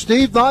Hour. Coach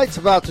Steve Knight's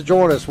about to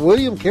join us.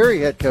 William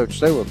Carey, head coach.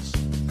 Stay with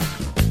us.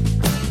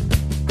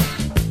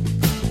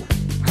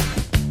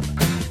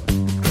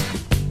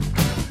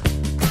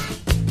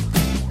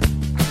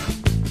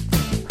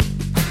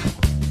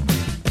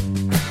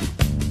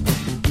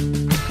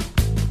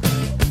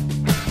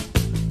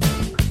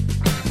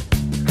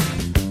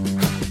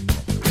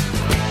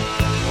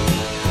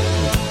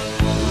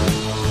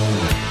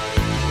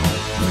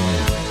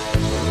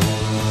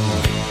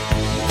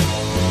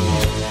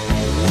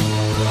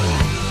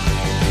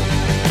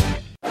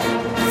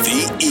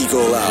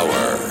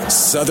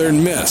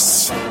 Southern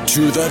Miss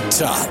to the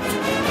top.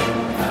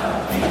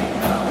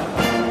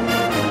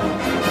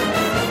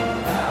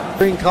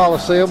 Green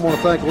Coliseum. I want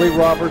to thank Lee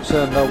Roberts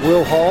and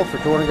Will Hall for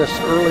joining us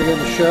early in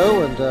the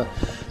show. And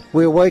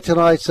we await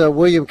tonight's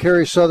William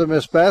Carey Southern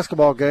Miss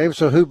basketball game.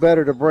 So who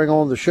better to bring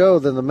on the show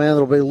than the man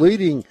that will be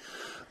leading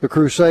the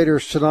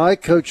Crusaders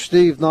tonight, Coach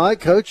Steve Knight.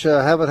 Coach,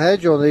 I haven't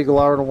had you on the Eagle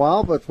Hour in a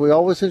while, but we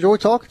always enjoy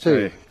talking to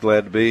you. Hey,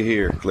 glad to be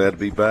here. Glad to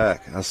be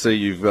back. I see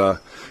you've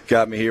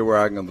got me here where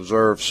I can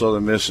observe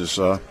Southern Miss's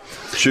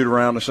shoot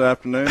around this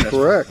afternoon.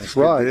 Correct.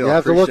 Right. You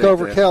have to look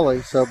over that.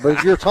 Kelly,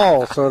 but you're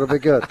tall, so it'll be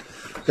good.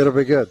 It'll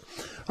be good.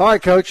 All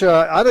right, Coach,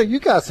 I know you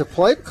guys have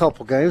played a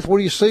couple games. What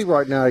do you see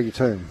right now, your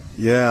team?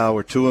 Yeah,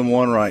 we're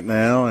 2-1 right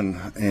now,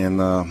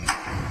 and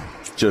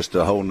just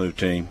a whole new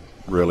team,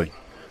 really.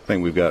 I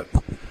think we've got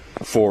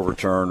 4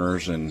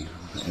 returners and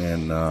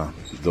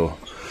the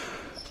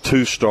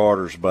 2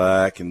 starters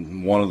back,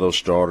 and one of those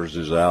starters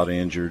is out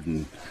injured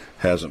and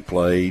hasn't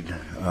played.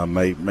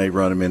 May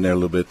run him in there a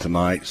little bit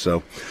tonight.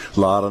 So a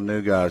lot of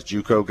new guys,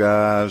 JUCO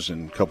guys,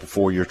 and a couple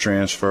 4-year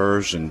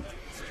transfers, and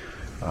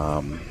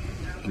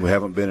we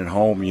haven't been at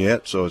home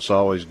yet, so it's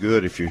always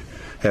good if you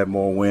have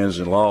more wins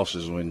than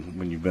losses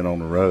when you've been on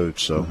the road.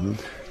 So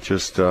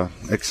just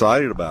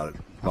excited about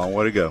it. Long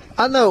way to go.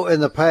 I know in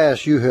the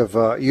past you have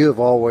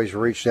always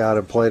reached out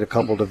and played a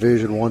couple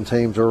Division I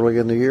teams early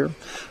in the year.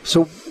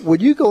 So when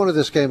you go into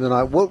this game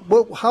tonight,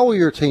 how will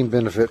your team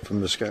benefit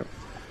from this game?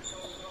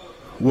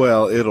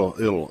 Well,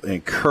 it'll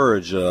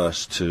encourage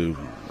us to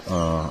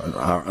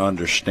our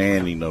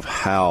understanding of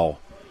how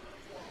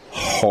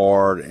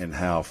hard and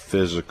how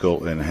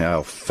physical and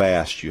how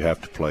fast you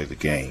have to play the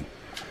game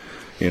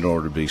in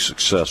order to be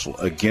successful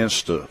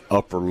against the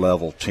upper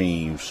level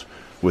teams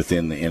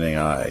within the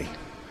NAIA.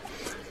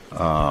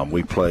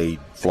 We played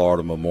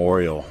Florida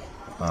Memorial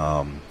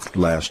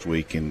last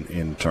week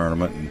in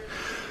tournament, and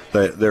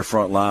their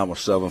front line was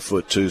 7'2",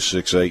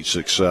 6'8",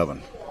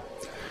 6'7",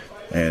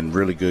 and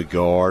really good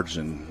guards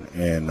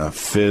and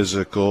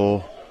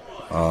physical.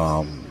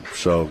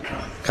 So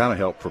kind of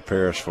helped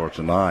prepare us for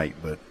tonight.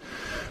 But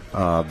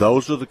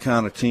those are the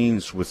kind of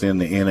teams within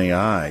the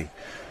NAIA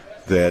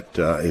that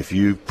if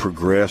you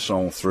progress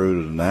on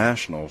through to the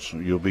Nationals,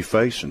 you'll be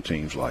facing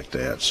teams like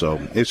that. So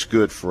it's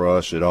good for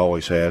us. It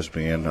always has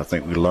been. I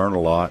think we learn a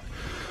lot.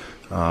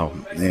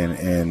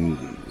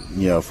 And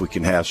you know, if we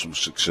can have some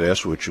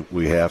success, which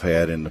we have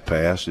had in the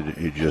past,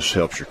 it just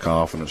helps your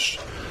confidence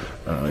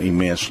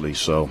immensely.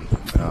 So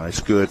it's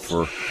good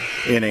for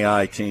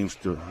NAIA teams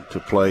to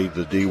play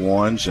the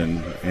D1s,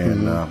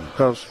 and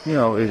because you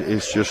know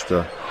it's just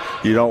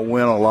you don't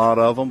win a lot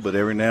of them, but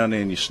every now and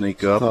then you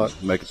sneak up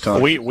and make a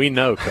ton. We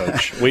know,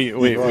 Coach. We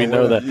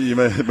know that you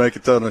make a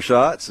ton of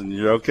shots and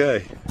you're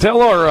okay.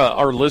 Tell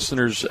our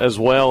listeners as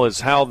well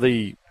as how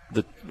the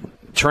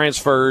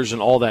transfers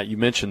and all that, you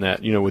mentioned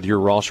that, you know, with your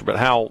roster, but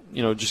how,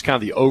 you know, just kind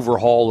of the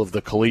overhaul of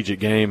the collegiate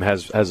game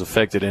has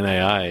affected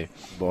NAIA.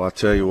 Well, I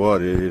tell you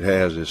what, it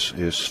has.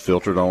 It's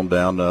filtered on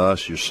down to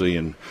us. You're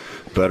seeing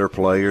better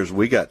players.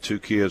 We got 2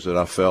 kids that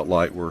I felt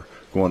like were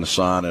going to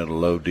sign at a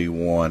low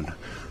D1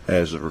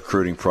 as the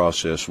recruiting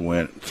process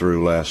went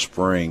through last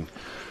spring,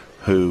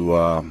 who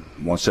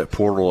once that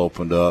portal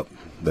opened up,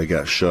 they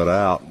got shut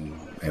out,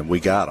 and we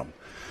got them.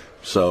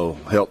 So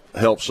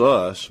helps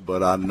us,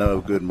 but I know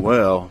good and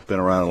well,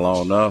 been around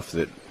long enough,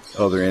 that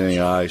other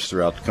NAIAs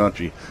throughout the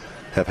country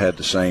have had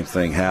the same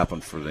thing happen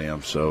for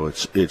them. So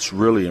it's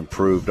really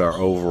improved our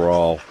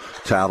overall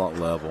talent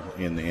level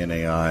in the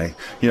NAIA.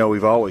 You know,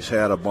 we've always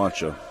had a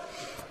bunch of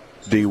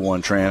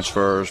D1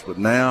 transfers, but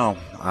now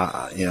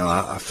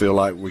I feel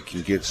like we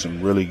can get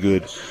some really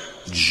good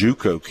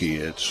JUCO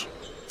kids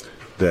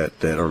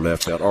that are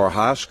left out, or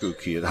high school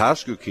kids. High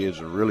school kids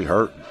are really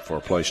hurting for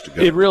a place to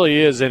go. It really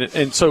is,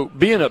 and so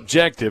being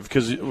objective,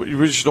 because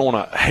we just don't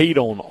want to hate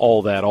on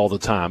all that all the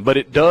time, but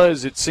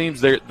it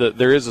seems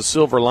there is a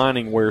silver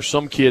lining where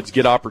some kids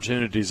get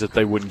opportunities that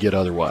they wouldn't get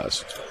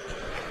otherwise.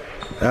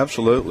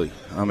 Absolutely.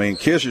 I mean,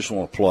 kids just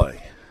want to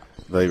play.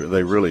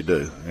 They really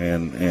do,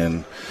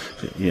 and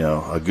you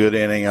know, a good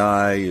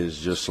NAIA is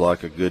just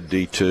like a good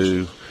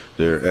D2.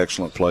 They're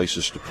excellent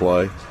places to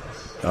play.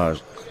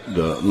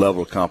 The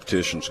level of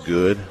competition's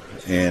good,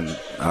 and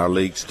our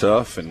league's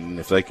tough, and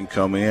if they can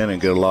come in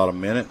and get a lot of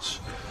minutes,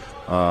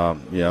 you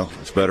know,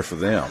 it's better for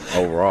them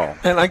overall.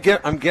 And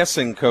I'm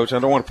guessing, Coach, I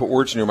don't want to put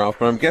words in your mouth,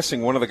 but I'm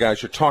guessing one of the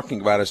guys you're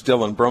talking about is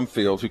Dylan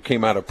Brumfield, who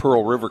came out of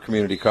Pearl River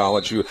Community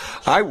College. Who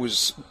I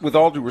was, with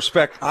all due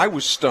respect, I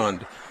was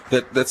stunned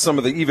that some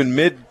of the even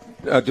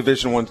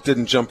Division ones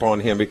didn't jump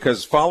on him,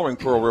 because following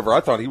Pearl River,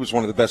 I thought he was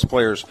one of the best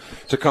players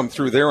to come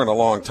through there in a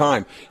long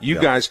time. You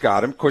guys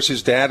got him. Of course,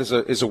 his dad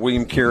is a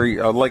William Carey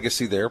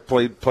legacy there.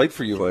 Played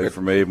for you. Played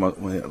for me.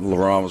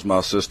 LaRon was my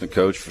assistant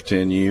coach for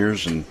 10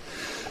 years, and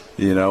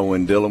you know,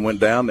 when Dylan went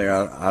down there,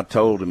 I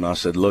told him, I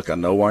said, look, I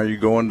know why you're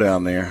going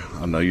down there.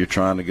 I know you're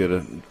trying to get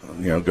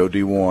go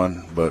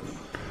D1, but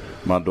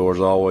my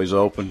door's always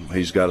open.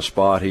 He's got a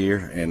spot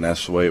here, and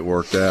that's the way it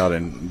worked out.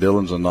 And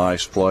Dylan's a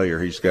nice player.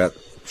 He's got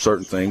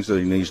certain things that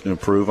he needs to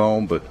improve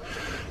on, but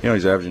you know,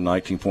 he's averaging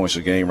 19 points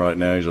a game right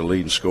now. He's a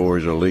leading scorer,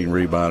 he's a leading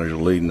rebounder, he's a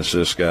leading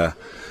assist guy.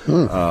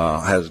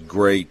 Has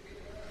great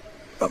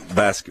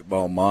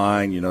basketball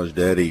mind. You know, his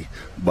daddy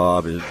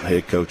Bob is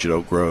head coach at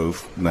Oak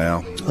Grove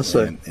now. I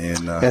see.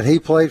 And he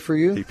played for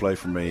you? He played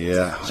for me,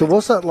 yeah. So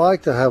what's that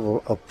like to have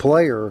a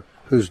player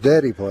whose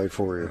daddy played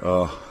for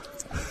you?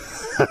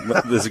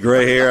 This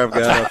gray hair I've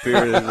got up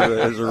here,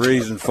 there's a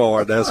reason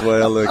for it. That's the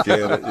way I look at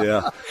it,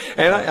 yeah.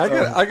 And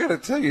I got to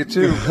tell you,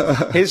 too,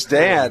 his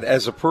dad,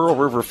 as a Pearl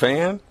River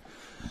fan,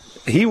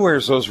 he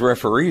wears those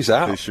referees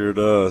out. He sure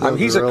does. I mean,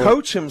 he's a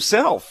coach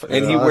himself,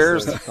 and he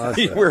wears those.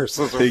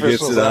 He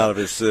gets it out of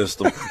his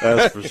system.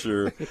 That's for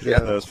sure. Yeah,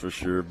 that's for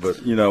sure.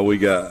 But you know, we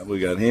got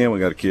him. We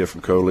got a kid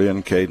from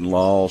Coliseum, Caden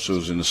Laws,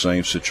 who's in the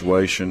same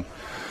situation.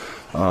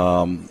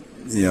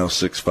 You know,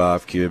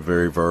 6'5" kid,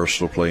 very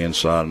versatile, play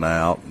inside and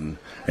out, and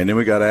then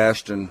we got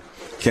Ashton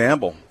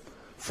Campbell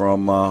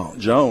from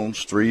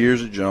Jones, 3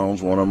 years at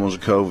Jones. One of them was a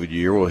COVID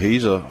year. Well,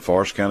 he's a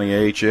Forest County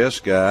AHS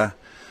guy.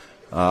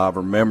 I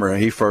remember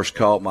he first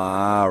caught my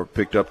eye or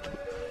picked up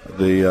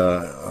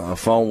the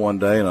phone one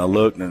day, and I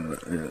looked, and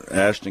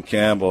Ashton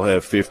Campbell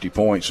had 50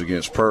 points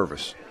against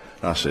Purvis.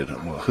 I said,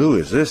 well, who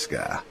is this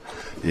guy?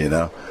 You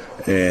know,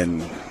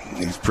 and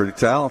he's a pretty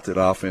talented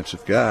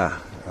offensive guy.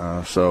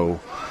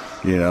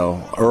 You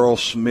know, Earl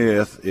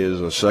Smith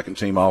is a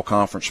second-team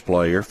all-conference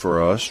player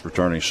for us,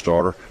 returning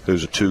starter,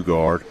 who's a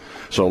 2-guard.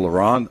 So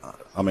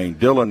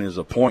Dylan is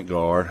a point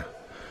guard,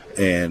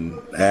 and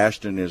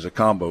Ashton is a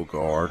combo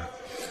guard.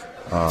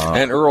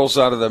 And Earl's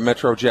out of the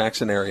Metro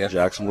Jackson area.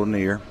 Jackson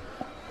Lanier.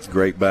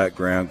 Great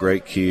background,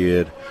 great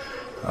kid.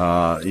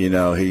 You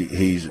know,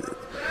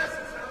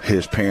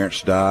 his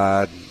parents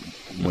died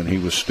when he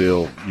was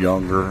still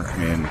younger,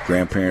 and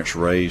grandparents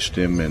raised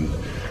him, and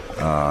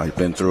he's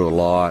been through a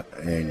lot,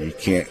 and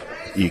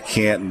you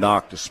can't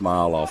knock the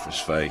smile off his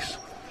face.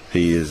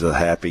 He is a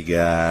happy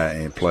guy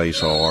and plays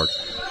hard.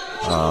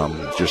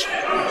 Just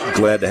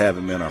glad to have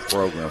him in our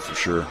program for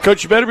sure.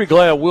 Coach, you better be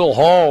glad Will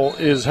Hall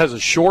has a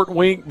short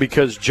wink,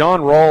 because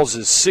John Rawls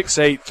is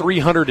 6'8",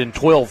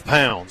 312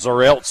 pounds,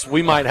 or else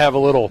we might have a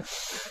little.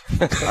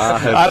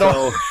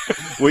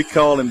 We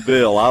call him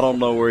Bill. I don't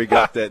know where he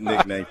got that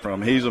nickname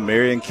from. He's a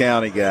Marion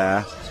County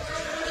guy,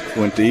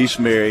 went to East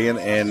Marion,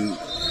 and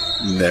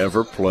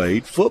never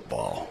played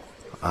football.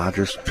 I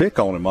just pick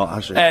on him.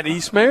 I said, at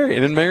East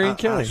Marion in Marion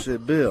County. I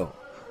said, Bill,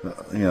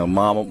 you know,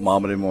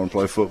 Mama didn't want to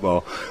play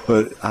football,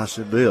 but I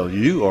said, Bill,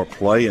 you are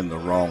playing the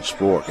wrong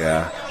sport,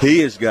 guy. He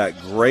has got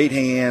great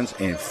hands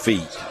and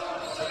feet.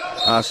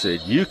 I said,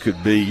 you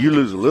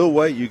lose a little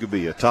weight, you could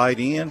be a tight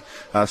end.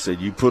 I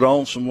said, you put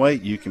on some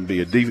weight, you can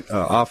be a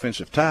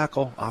offensive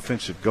tackle,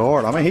 offensive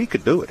guard. I mean, he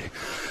could do it.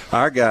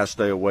 Our guys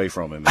stay away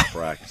from him in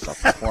practice,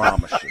 I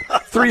promise you.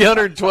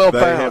 312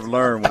 pounds. They have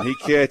learned when he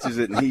catches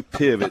it and he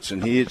pivots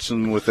and he hits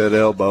them with that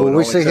elbow. Will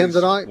we see him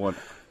tonight?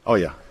 Oh,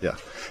 yeah.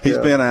 He's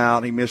been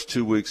out. He missed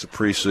 2 weeks of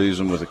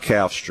preseason with a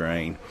calf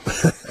strain.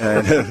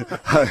 And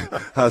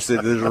I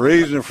said, there's a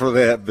reason for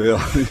that, Bill.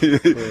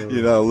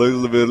 You know,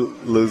 lose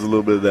a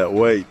little bit of that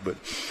weight. But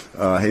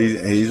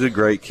he's a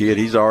great kid.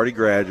 He's already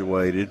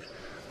graduated,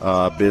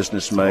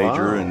 business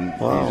major, and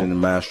he's in the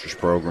master's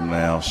program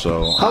now.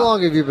 So how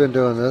long have you been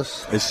doing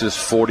this? It's just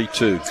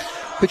 42.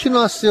 But, you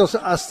know, I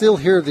still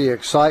hear the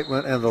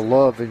excitement and the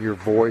love in your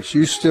voice.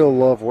 You still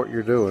love what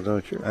you're doing,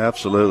 don't you?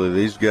 Absolutely.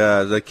 These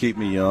guys, they keep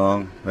me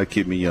young.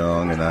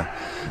 And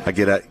I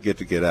get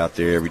to get out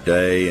there every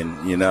day.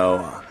 And, you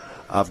know,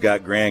 I've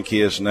got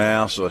grandkids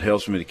now, so it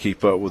helps me to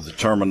keep up with the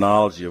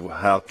terminology of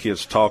how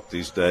kids talk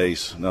these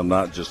days. And I'm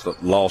not just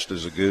lost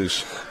as a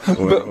goose.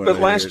 But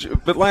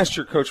last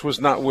year, Coach,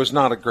 was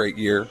not a great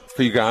year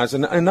for you guys,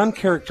 and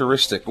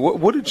uncharacteristic.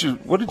 What did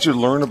you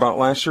learn about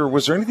last year?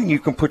 Was there anything you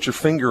can put your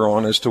finger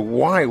on as to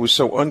why it was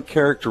so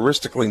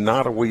uncharacteristically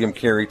not a William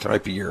Carey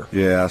type of year?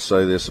 Yeah, I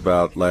say this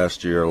about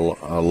last year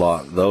a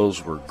lot.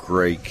 Those were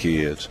great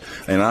kids,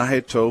 and I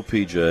had told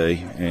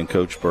PJ and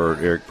Coach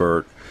Eric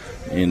Burt,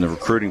 in the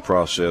recruiting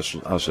process,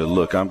 I said,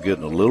 look, I'm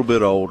getting a little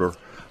bit older.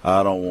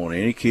 I don't want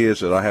any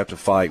kids that I have to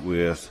fight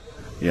with.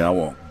 You know, I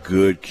want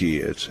good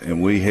kids.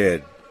 And we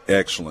had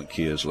excellent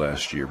kids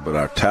last year, but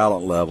our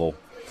talent level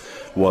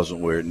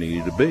wasn't where it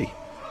needed to be.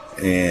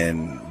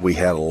 And we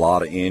had a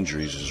lot of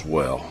injuries as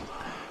well.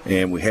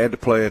 And we had to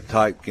play a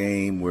tight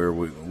game where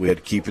we had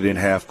to keep it in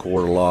half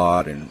court a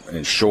lot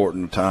and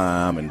shorten the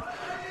time. And,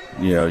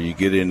 you know, you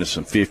get into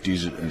some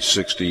 50s and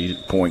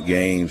 60-point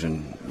games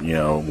and, you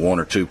know, 1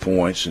 or 2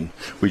 points, and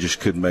we just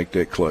couldn't make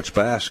that clutch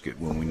basket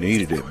when we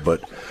needed it.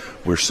 But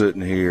we're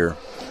sitting here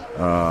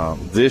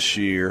this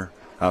year.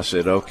 I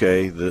said,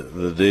 okay,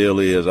 the deal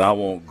is I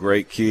want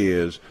great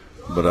kids,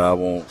 but I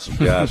want some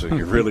guys who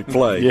can really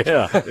play.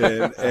 Yeah.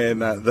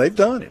 And they've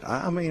done it.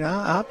 I mean,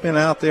 I've been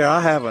out there.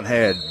 I haven't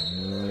had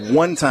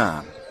one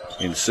time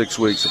in 6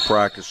 weeks of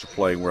practice or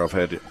play where I've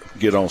had to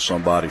get on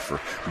somebody for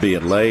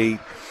being late,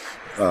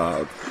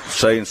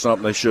 saying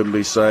something they shouldn't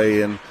be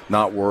saying,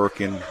 not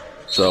working.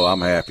 So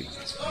I'm happy.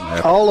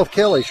 All of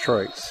Kelly's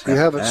traits. You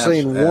haven't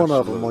seen one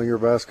of them on your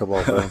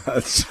basketball team.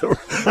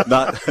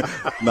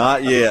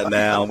 Not yet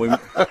now.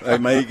 They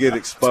may get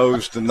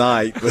exposed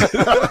tonight.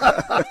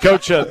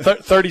 Coach,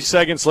 30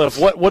 seconds left.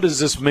 What does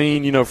this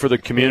mean, you know, for the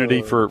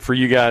community, for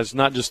you guys,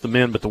 not just the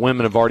men, but the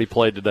women have already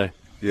played today?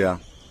 Yeah.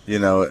 You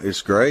know,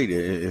 it's great.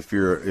 If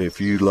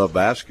you love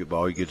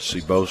basketball, you get to see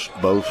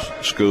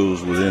both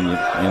schools in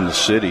the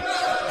city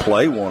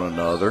play one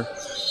another.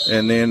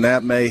 And then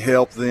that may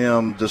help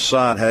them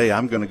decide, hey,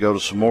 I'm going to go to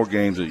some more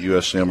games at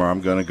USM, or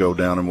I'm going to go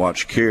down and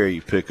watch Carey.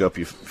 You pick up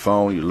your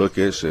phone, you look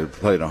at it, say,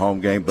 played a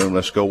home game, boom,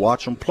 let's go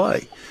watch them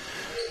play.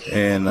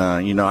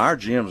 And, you know, our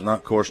gym's not,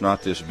 of course,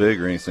 not this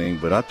big or anything,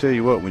 but I tell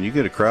you what, when you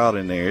get a crowd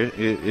in there,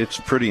 it's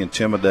pretty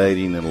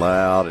intimidating and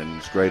loud, and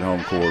it's great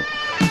home court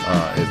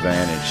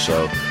advantage.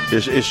 So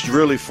it's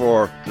really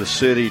for the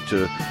city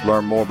to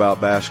learn more about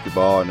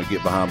basketball and to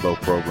get behind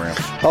both programs.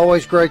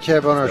 Always great to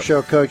have on our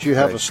show, Coach. You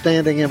have a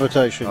standing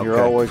invitation.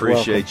 You're always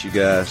appreciate welcome. You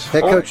guys.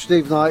 Head Coach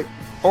Steve Knight,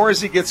 Or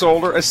as he gets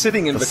older, a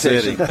sitting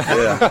invitation.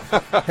 Yeah.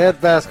 Head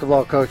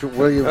basketball coach at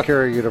William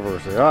Carey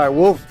University. All right,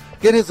 we'll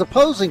get his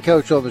opposing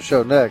coach on the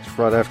show next,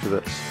 right after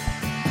this.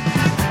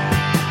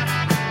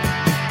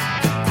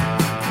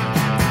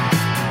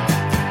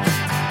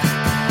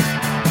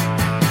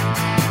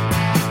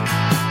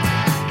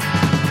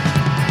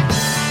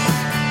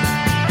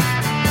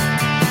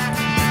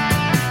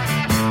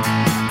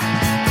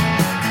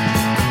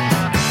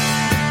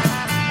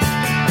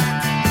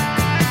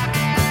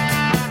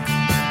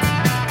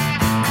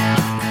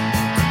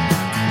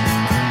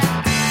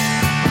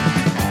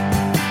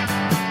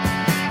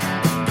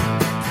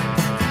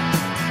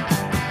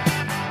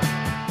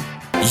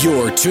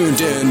 You're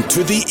tuned in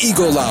to the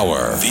Eagle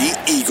Hour. The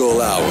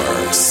Eagle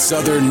Hour.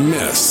 Southern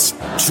Miss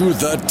to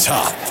the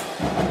top.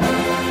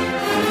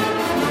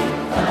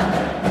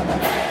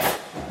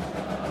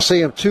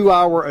 Coliseum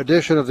 2-hour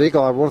edition of the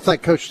Eagle Hour. I want to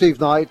thank Coach Steve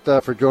Knight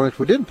for joining us.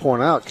 We didn't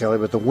point out, Kelly,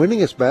 but the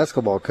winningest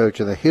basketball coach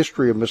in the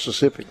history of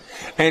Mississippi.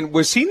 And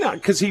was he not,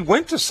 because he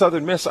went to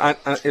Southern Miss,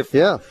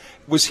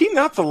 was he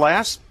not the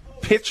last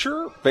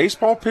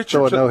baseball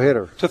pitcher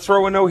to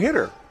throw a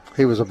no-hitter?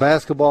 He was a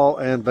basketball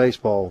and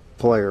baseball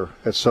player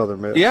at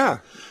Southern Miss. Yeah.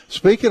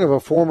 Speaking of a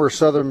former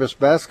Southern Miss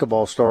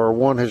basketball star,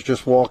 one has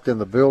just walked in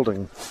the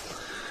building.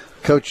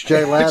 Coach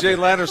Jay Ladner. Jay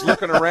Ladner's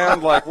looking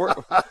around like,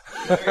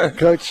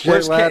 Coach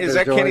Jay Ladner. Is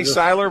that Kenny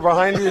Seiler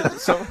behind you?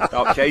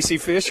 Casey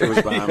Fisher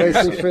was behind me.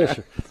 Casey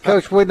Fisher.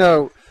 Coach, we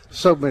know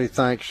so many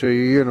thanks to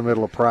you. You're in the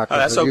middle of practice. Oh,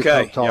 that's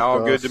okay.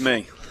 Y'all good to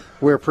me.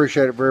 We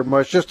appreciate it very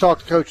much. Just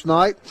talked to Coach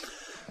Knight.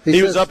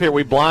 He was up here.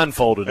 We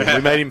blindfolded him.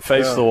 We made him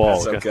face the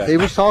wall. Okay. He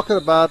was talking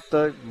about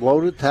the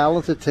loaded,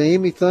 talented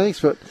team, he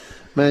thinks, but,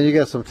 man, you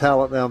got some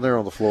talent down there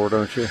on the floor,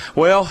 don't you?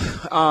 Well,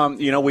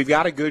 we've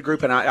got a good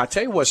group, and I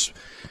tell you what's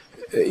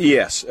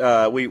yes,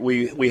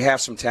 we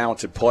have some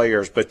talented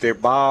players, but they're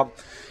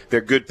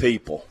good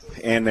people,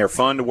 and they're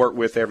fun to work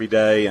with every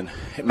day, and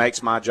it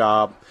makes my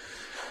job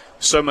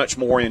so much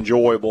more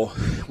enjoyable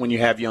when you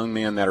have young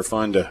men that are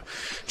fun to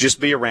just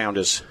be around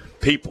as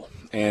people.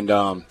 And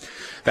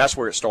that's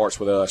where it starts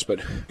with us. But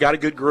got a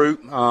good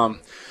group. Long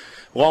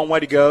way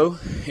to go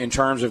in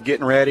terms of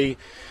getting ready,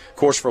 of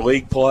course, for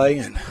league play.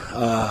 And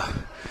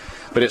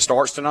but it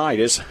starts tonight.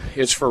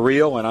 It's for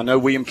real. And I know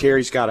William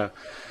Carey's got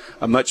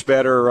a much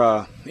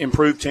better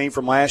improved team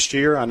from last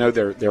year. I know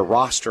their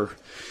roster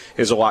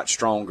is a lot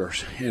stronger.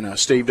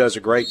 Steve does a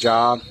great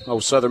job.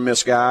 Old Southern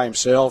Miss guy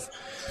himself.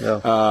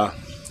 Yeah.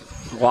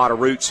 A lot of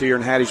roots here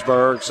in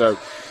Hattiesburg. So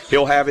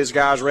he'll have his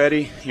guys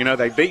ready.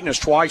 They've beaten us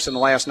twice in the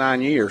last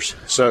 9 years.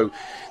 So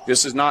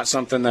this is not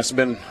something that's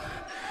been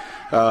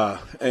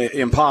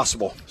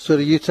impossible. So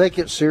do you take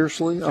it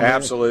seriously?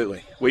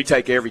 Absolutely. We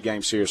take every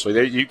game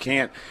seriously. You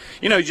can't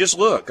 – just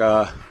look.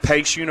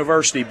 Pace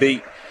University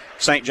beat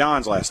St.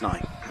 John's last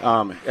night,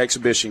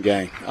 exhibition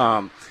game.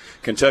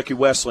 Kentucky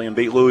Wesleyan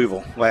beat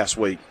Louisville last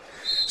week.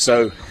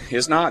 So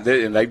it's not –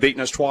 and they've beaten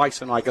us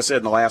twice, and like I said,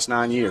 in the last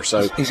 9 years.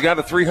 So he's got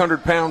a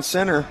 300-pound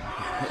center.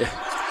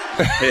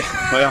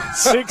 Well,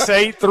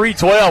 6'8",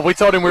 312. We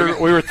told him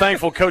we were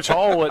thankful Coach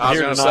Hall wasn't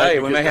here tonight. I was going to say,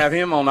 we may have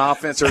him on the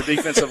offensive or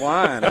defensive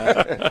line.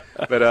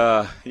 But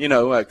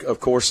of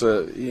course,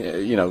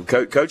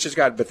 Coach has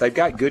got – but they've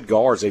got good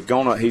guards.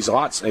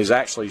 He's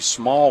actually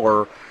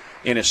smaller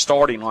in his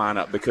starting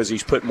lineup because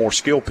he's put more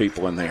skilled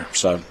people in there.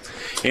 So,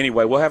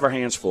 anyway, we'll have our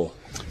hands full.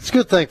 It's a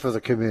good thing for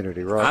the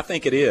community, right? I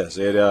think it is.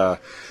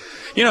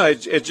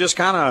 It's just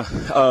kind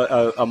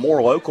of a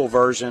more local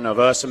version of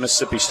us in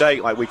Mississippi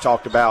State, like we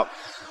talked about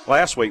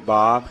last week,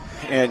 Bob.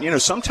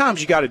 And sometimes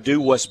you got to do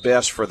what's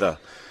best for the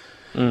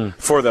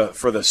for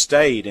the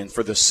state and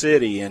for the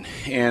city, and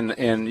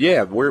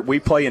yeah, we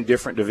play in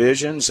different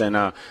divisions.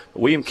 And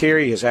William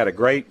Carey has had a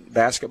great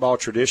basketball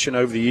tradition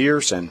over the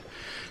years, and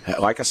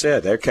like I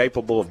said, they're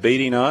capable of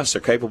beating us.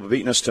 They're capable of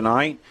beating us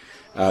tonight.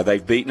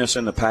 They've beaten us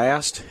in the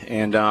past,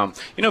 and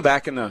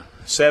back in the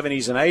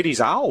 70s and 80s,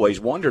 I always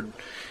wondered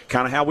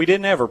kind of how we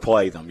didn't ever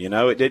play them.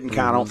 It didn't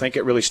I don't think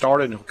it really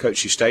started until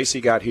Coach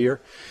Stacy got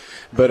here.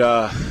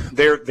 But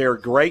they're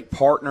great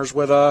partners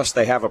with us.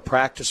 They have a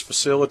practice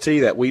facility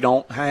that we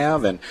don't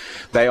have, and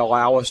they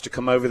allow us to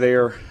come over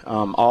there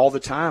all the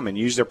time and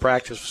use their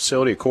practice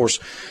facility. Of course,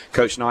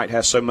 Coach Knight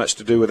has so much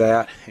to do with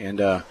that. And,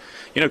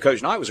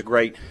 Coach Knight was a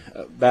great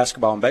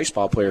basketball and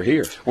baseball player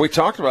here. We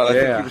talked about it.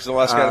 I think he was the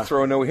last guy to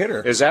throw a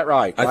no-hitter. Is that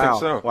right? I think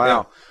so. Wow.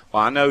 Yeah.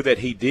 Well, I know that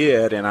he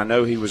did, and I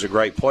know he was a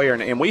great player.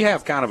 And we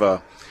have kind of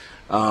a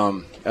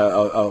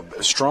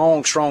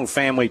strong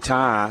family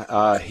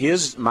tie.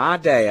 My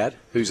dad,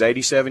 who's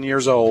 87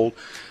 years old,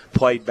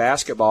 played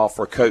basketball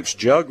for Coach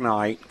Jug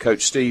Knight,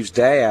 Coach Steve's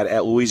dad,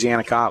 at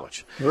Louisiana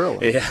College.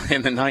 Really? Yeah,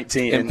 in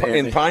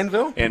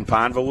Pineville? In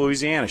Pineville,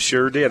 Louisiana.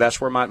 Sure did. That's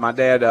where my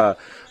dad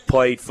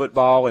played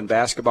football and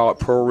basketball at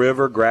Pearl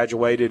River,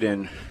 graduated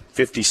in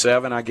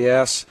 57, I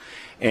guess.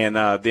 and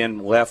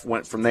then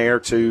went from there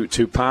to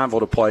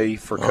Pineville to play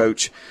for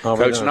Coach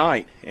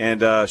Knight,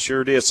 and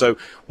sure did. So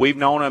we've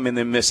known him. And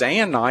then Miss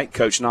Ann Knight,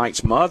 Coach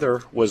Knight's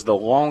mother, was the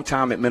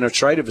longtime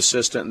administrative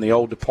assistant in the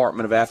old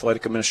Department of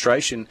Athletic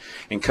Administration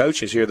and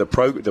coaches here,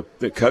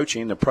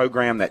 the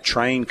program that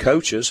trained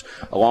coaches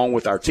along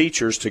with our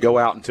teachers to go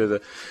out into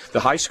the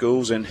high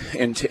schools and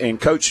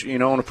coach,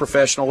 on a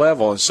professional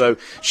level. And so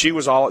she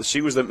was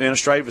the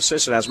administrative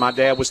assistant as my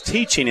dad was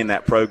teaching in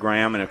that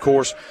program, and of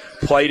course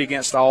played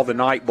against all the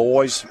Knight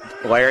boys.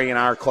 Larry and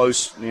I are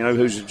close,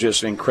 who's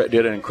just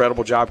did an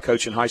incredible job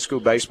coaching high school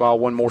baseball,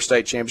 won more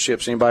state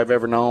championships than anybody I've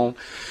ever known.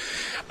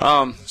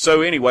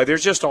 So anyway,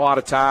 there's just a lot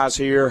of ties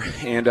here,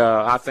 and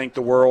I think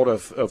the world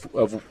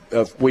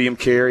of William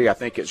Carey. I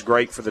think it's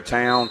great for the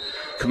town,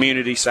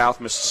 community,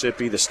 South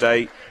Mississippi, the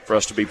state, for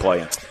us to be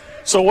playing.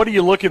 So what are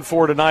you looking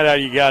for tonight out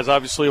of you guys?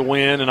 Obviously a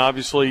win, and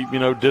obviously,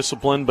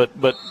 discipline,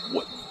 but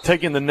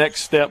taking the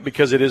next step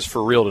because it is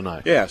for real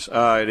tonight. Yes,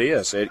 it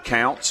is. It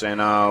counts,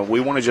 and we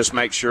want to just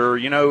make sure,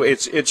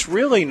 it's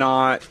really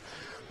not –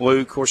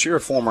 Luke, of course, you're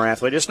a former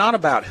athlete. It's not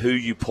about who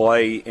you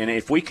play, and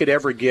if we could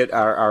ever get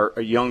our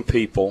young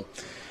people,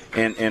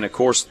 and of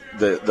course,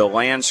 the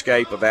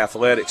landscape of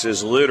athletics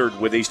is littered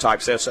with these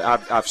types of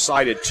 – I've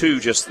cited two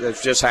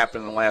that's just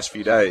happened in the last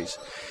few days.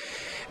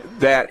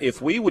 That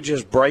if we would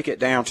just break it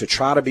down to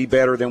try to be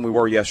better than we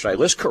were yesterday,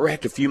 let's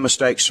correct a few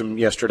mistakes from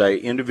yesterday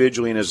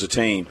individually and as a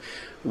team.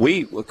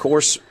 We, of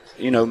course,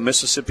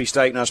 Mississippi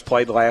State and us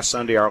played last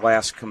Sunday, our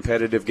last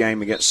competitive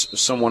game against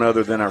someone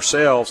other than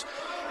ourselves.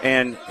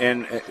 And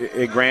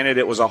granted,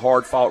 it was a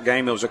hard-fought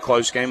game. It was a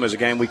close game. It was a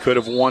game we could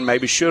have won,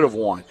 maybe should have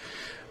won.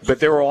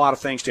 But there were a lot of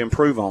things to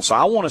improve on. So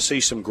I want to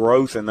see some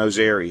growth in those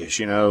areas,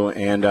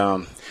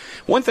 And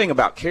one thing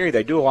about Carey,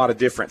 they do a lot of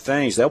different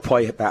things. They'll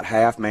play about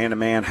half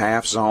man-to-man,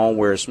 half zone,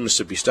 whereas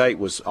Mississippi State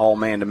was all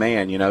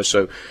man-to-man,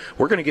 So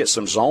we're going to get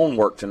some zone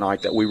work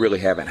tonight that we really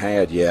haven't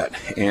had yet.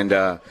 And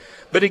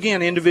but,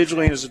 again,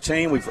 individually and as a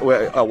team,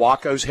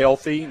 Waco's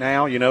healthy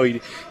now.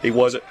 He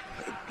was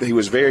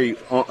very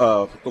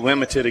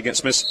limited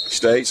against Mississippi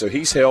State, so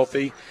he's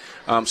healthy.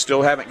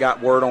 Still haven't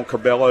got word on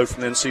Corbello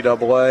from the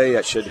NCAA.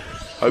 That should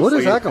hopefully. What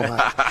is that going to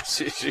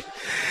happen?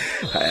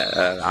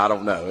 I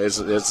don't know. It's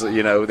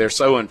they're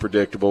so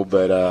unpredictable.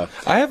 But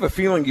I have a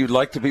feeling you'd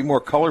like to be more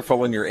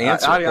colorful in your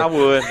answer. I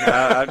would.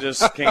 I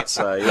just can't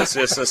say.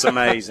 It's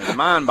amazing,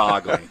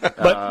 mind-boggling.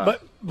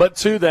 But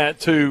to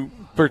that too.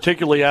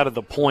 Particularly out of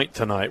the point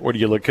tonight, where do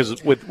you look?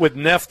 Because with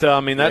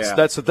Nefta,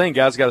 that's the thing.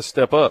 Guys got to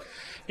step up.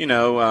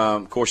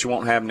 Of course, you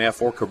won't have Neff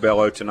or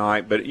Corbello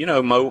tonight, but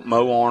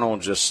Mo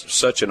Arnold, just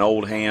such an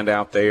old hand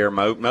out there.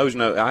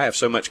 I have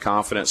so much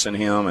confidence in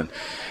him, and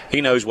he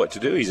knows what to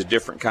do. He's a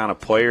different kind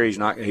of player. He's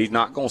not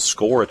going to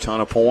score a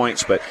ton of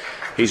points, but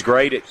he's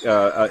great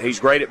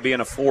at being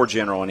a floor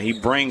general, and he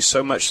brings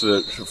so much to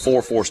the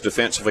floor force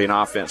defensively and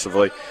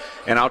offensively.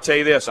 And I'll tell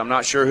you this, I'm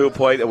not sure who'll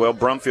play that. Well,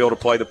 Brumfield will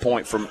play the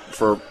point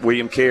for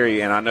William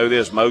Carey, and I know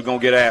this, Mo's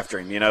going to get after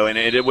him, and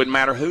it wouldn't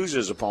matter who's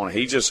his opponent.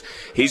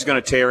 He's going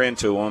to tear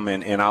into him,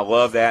 and I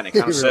love that, and it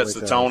kind of sets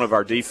the tone of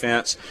our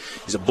defense.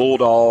 He's a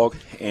bulldog,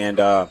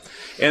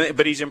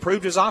 but he's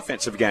improved his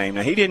offensive game.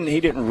 Now he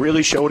didn't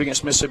really show it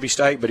against Mississippi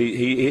State, but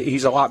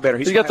he's a lot better.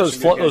 He's got those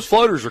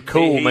floaters are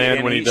cool,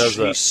 man. When he does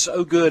that, he's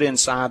so good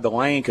inside the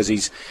lane because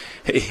he's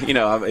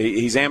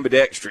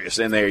ambidextrous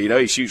in there.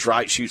 He shoots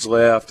right, shoots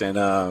left,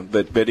 and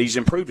but he's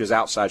improved his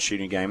outside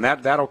shooting game.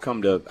 That'll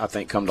come to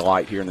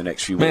light here in the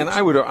next few weeks. Man,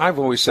 I've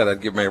always said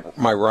I'd give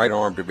my right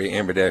arm to be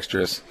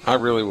ambidextrous. I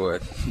really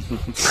would.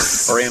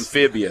 Or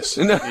amphibious.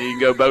 No. You can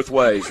go both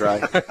ways,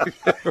 right?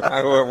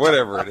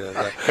 Whatever it is.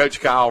 Coach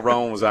Kyle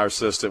Roan was our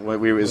assistant when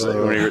we were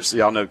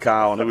y'all know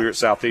Kyle, and we were at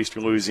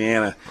Southeastern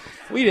Louisiana.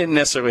 We didn't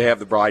necessarily have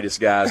the brightest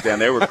guys down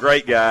there. They were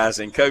great guys,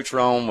 and Coach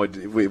Rome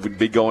would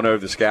be going over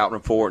the scouting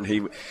report,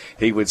 and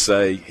he would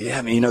say,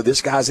 "Yeah,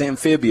 this guy's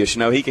amphibious.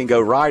 He can go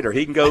right or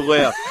he can go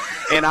left."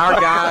 And our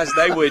guys,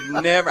 they would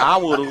never. I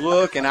would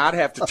look, and I'd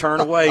have to turn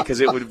away because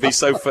it would be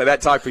so.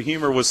 That type of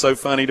humor was so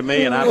funny to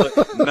me, and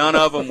none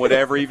of them would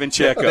ever even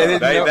check up.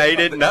 They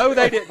didn't know.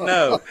 They didn't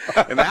know,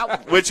 and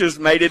which has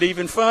made it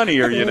even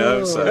funnier,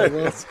 So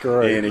that's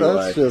great. Anyway.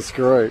 That's just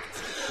great.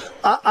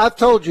 I've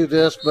told you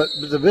this, but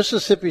the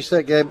Mississippi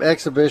State game,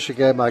 exhibition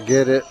game, I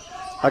get it.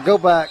 I go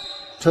back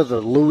to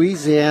the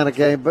Louisiana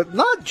game, but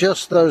not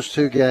just those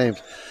two games.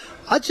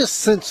 I just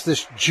sense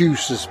this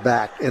juice is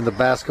back in the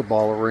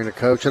basketball arena,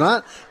 Coach, and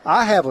I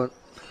haven't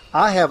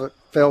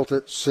felt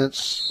it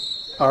since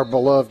our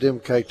beloved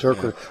M.K.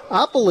 Turker. Yeah.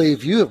 I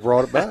believe you have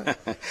brought it back.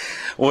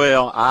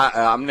 Well,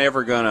 I'm never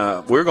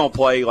we're going to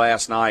play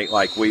last night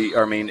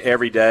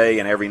every day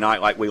and every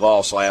night like we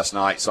lost last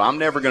night. So I'm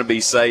never going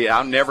to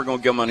I'm never going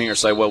to come on here and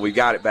say, well, we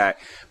got it back.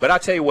 But I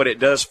tell you what, it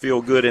does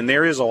feel good, and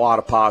there is a lot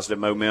of positive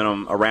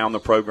momentum around the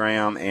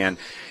program and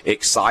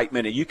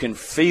excitement, and you can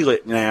feel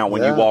it now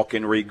when you walk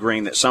in Reed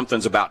Green that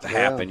something's about to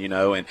happen,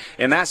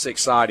 and that's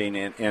exciting.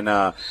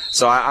 And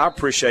so I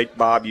appreciate,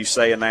 Bob, you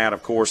saying that.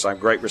 Of course, I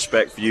have great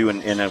respect for you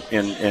and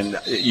and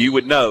you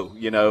would know,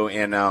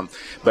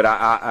 but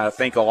I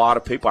think a lot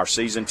of people, our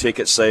season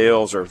ticket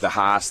sales are the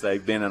highest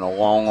they've been in a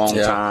long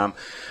time.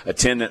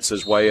 Attendance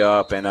is way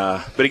up,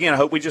 but again, I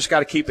hope we just got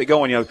to keep it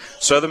going.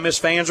 Southern Miss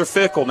fans are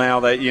fickle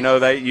now.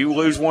 You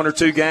lose 1 or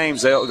 2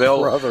 games,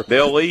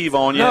 they'll leave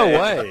on you. No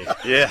way.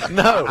 Yeah.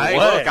 No way.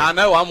 Look, I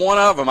know I'm one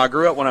of them. I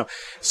grew up one of them.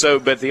 So,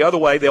 but the other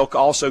way, they'll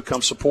also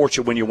come support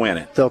you when you win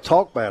it. They'll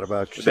talk bad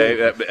about you.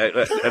 I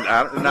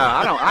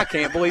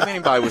can't believe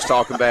anybody was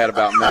talking bad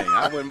about me.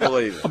 I wouldn't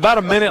believe it. About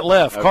a minute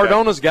left. Okay.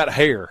 Cardona's got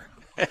hair.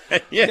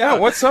 Yeah,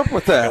 what's up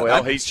with that?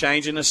 Well, he's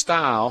changing his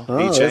style.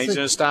 He's changing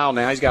his style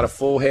now. He's got a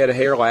full head of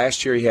hair.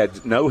 Last year he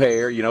had no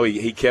hair.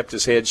 He kept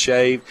his head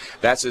shaved.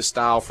 That's his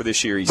style for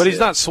this year. He's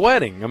not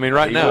sweating. I mean,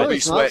 right now he'll be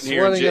sweating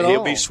here.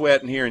 He'll be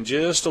sweating here in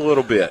just a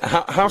little bit.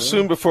 How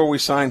soon before we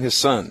sign his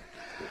son?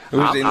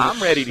 I'm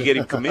ready to get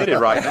him committed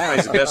right now.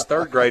 He's the best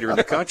third grader in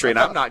the country, and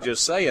I'm not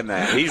just saying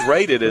that. He's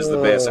rated as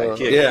the best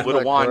kid. Yeah,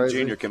 Little Juan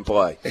Jr. can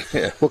play.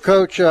 Well,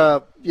 Coach,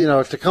 to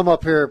come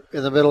up here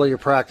in the middle of your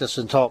practice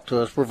and talk to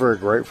us, we're very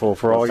grateful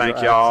for all your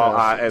access. Thank y'all.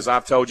 As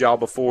I've told y'all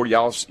before,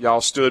 y'all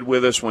stood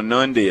with us when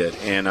none did,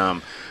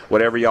 and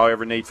whatever y'all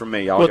ever need from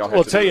me, y'all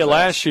have to tell you,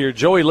 last year,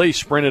 Joey Lee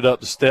sprinted up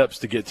the steps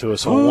to get to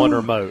us on one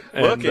remote.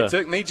 Look, it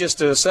took me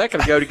just a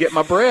second ago to get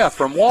my breath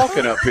from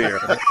walking up here.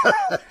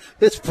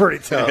 It's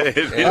pretty tough.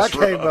 I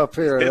came up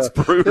here. It's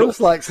brutal. It was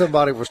like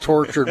somebody was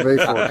torturing me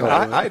for a couple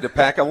of I had to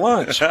pack a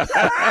lunch.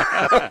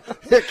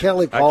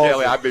 Kelly Paul.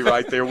 Kelly, I'd be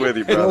right there with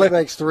you, brother. He only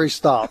makes 3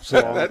 stops.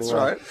 That's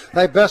right.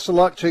 Hey, best of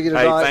luck to you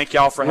tonight. Hey, thank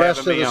y'all for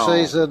having me on.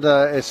 Rest of the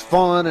season, it's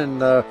fun, and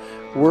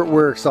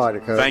we're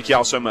excited, Coach. Thank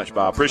y'all so much,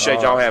 Bob.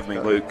 Appreciate y'all having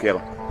me, Luke,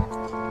 Kelly.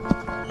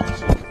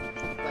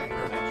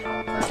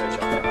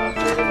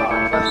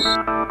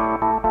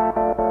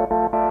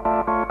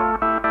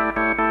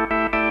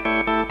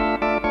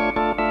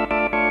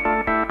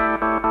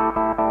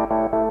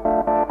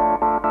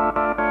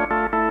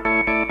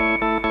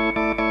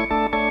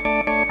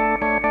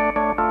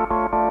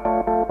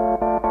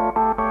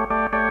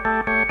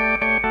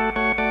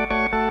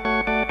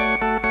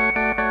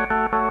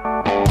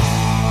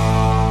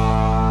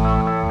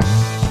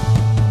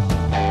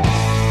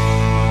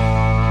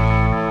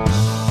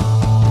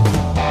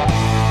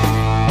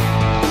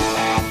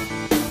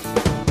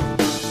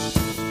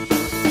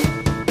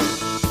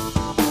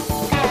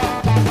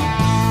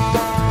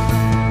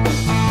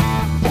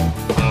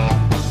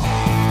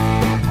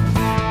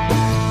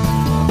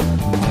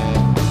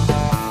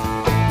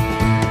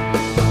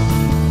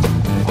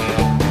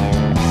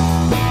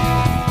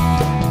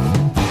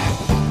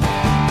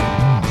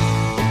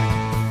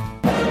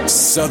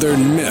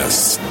 Southern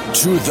Miss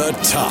to the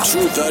top. To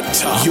the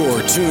top.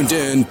 You're tuned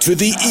in to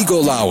the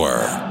Eagle Hour.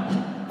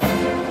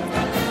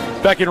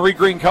 Back in Reed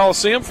Green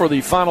Coliseum for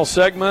the final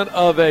segment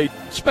of a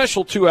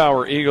special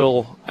 2-hour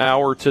Eagle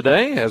Hour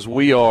today, as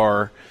we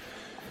are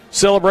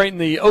celebrating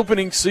the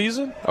opening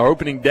season, or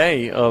opening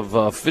day of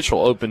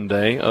official open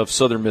day of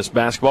Southern Miss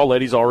basketball.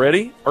 Ladies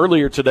already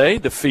earlier today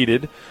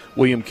defeated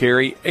William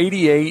Carey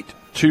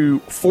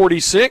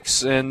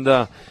 88-46, and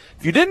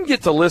if you didn't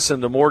get to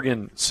listen to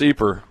Morgan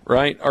Siefer,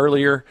 right,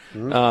 earlier,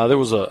 there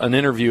was an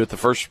interview at the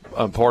first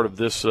part of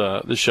this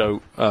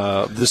show,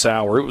 this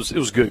hour. It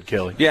was good,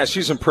 Kelly. Yeah,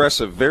 she's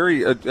impressive.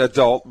 Very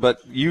adult, but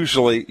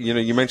usually,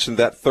 you mentioned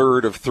that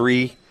third of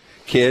 3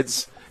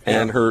 kids,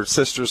 and her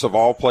sisters have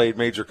all played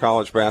major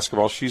college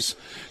basketball. She's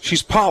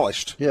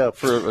polished. Yeah,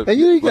 for and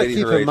you got to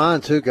keep in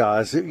mind too,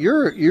 guys.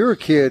 You're a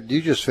kid.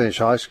 You just finished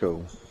high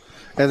school,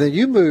 and then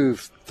you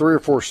move 3 or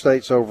 4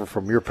 states over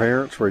from your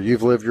parents, where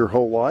you've lived your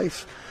whole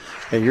life.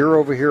 And you're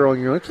over here on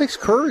your own. It takes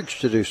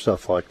courage to do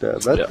stuff like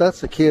that.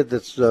 That's a kid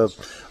that's,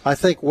 I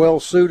think, well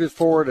suited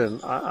for it,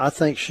 and I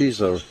think she's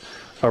a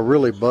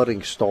really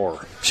budding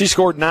star. She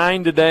scored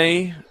 9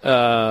 today.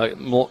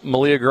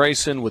 Malia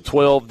Grayson with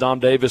 12.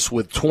 Dom Davis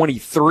with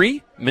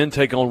 23. Men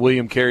take on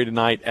William Carey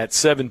tonight at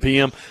 7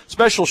 p.m.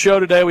 Special show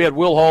today. We had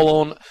Will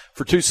Hall on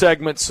for 2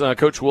 segments.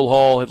 Coach Will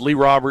Hall, had Lee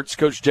Roberts,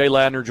 Coach Jay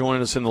Ladner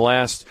joining us in the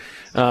last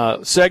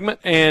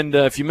segment. And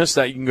if you missed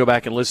that, you can go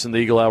back and listen to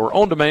the Eagle Hour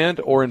on demand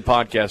or in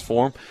podcast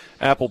form.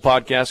 Apple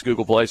Podcasts,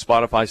 Google Play,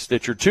 Spotify,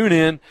 Stitcher,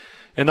 TuneIn,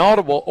 and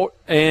Audible.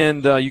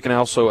 And you can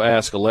also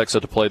ask Alexa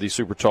to play the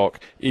SuperTalk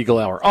Eagle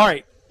Hour. All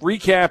right,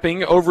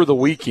 recapping over the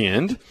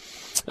weekend.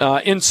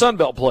 In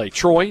Sunbelt play,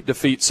 Troy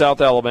defeats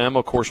South Alabama,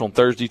 of course, on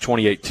Thursday,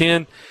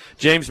 28-10.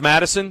 James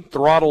Madison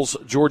throttles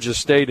Georgia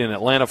State in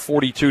Atlanta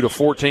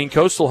 42-14.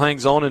 Coastal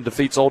hangs on and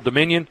defeats Old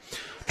Dominion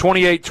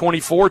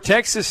 28-24.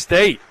 Texas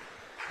State,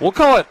 we'll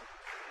call it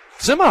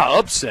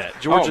semi-upset.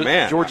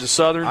 Georgia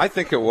Southern. I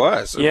think it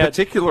was,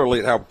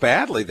 particularly how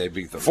badly they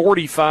beat them.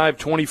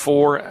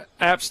 45-24.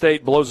 App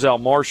State blows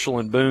out Marshall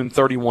and Boone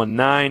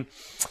 31-9.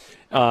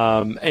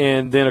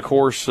 And then, of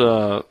course,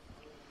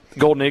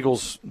 Golden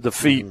Eagles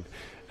defeat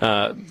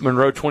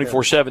Monroe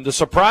 24-7. The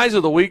surprise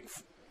of the week,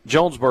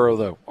 Jonesboro,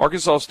 though.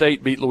 Arkansas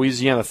State beat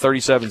Louisiana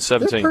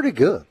 37-17. They're pretty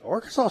good.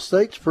 Arkansas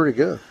State's pretty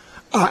good.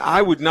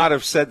 I would not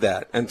have said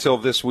that until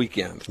this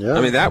weekend. Yeah.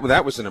 I mean,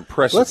 that was an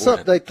impressive Let's win.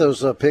 update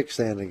those pick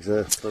standings.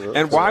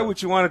 And why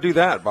would you want to do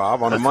that,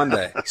 Bob, on a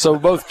Monday? So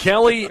both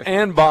Kelly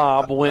and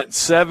Bob went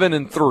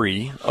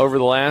 7-3 over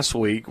the last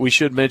week. We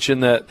should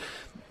mention that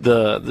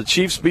the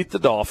Chiefs beat the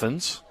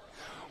Dolphins.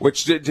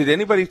 Which did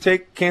anybody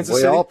take Kansas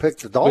City? We all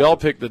picked the Dolphins. We all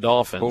picked the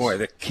Dolphins. Boy,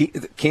 the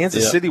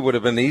Kansas City would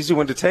have been the easy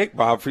one to take,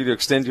 Bob, for you to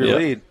extend your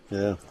lead.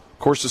 Yeah. Of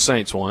course, the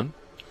Saints won.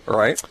 All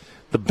right.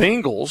 The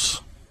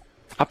Bengals,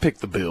 I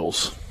picked the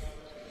Bills.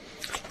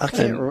 I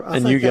can't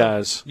and you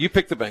guys. You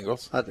picked the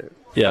Bengals. I do.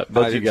 Yeah,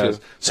 both you guys.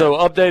 Too. So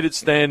updated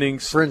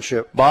standings.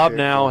 Friendship. Bob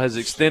now has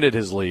extended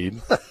his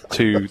lead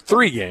to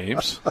 3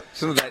 games.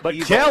 But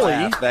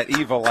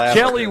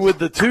Kelly with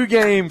the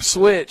 2-game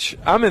switch,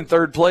 I'm in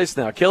 3rd place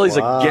now. Kelly's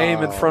a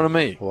game in front of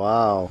me.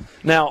 Wow.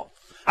 Now,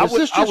 is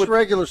this just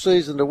regular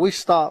season? Do we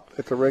stop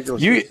at the regular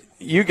season?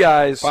 You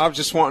guys. Bob's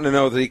just wanting to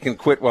know that he can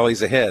quit while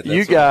he's ahead.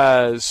 You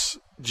guys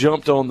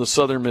jumped on the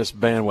Southern Miss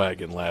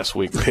bandwagon last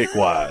week,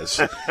 pick-wise.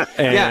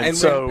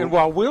 And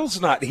while Will's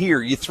not here,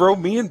 you throw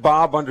me and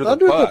Bob under the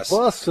bus. The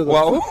bus to the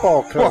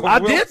football coach. I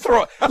did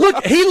throw –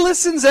 look, he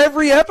listens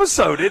every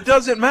episode. It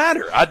doesn't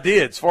matter. I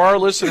did. For our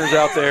listeners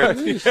out there,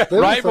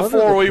 right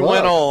before we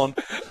went on.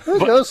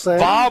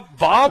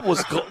 Bob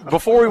was –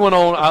 before we went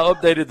on, I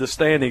updated the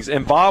standings,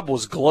 and Bob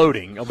was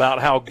gloating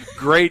about how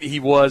great he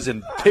was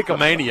in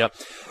Pick-a-Mania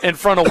in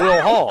front of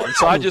Will Hall. And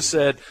so I just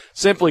said,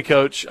 simply,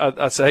 Coach,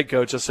 I said, hey,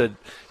 Coach, I said,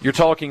 you're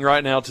talking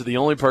right now to the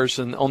only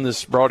person on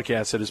this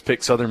broadcast that has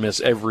picked Southern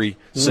Miss every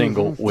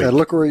single week. And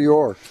look where you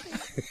are.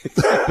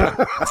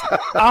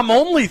 I'm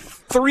only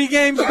 3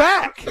 games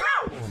back.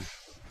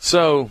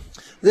 So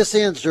this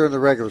ends during the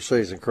regular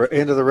season.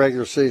 End of the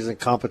regular season,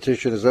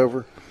 competition is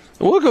over?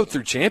 We'll go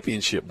through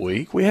championship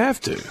week. We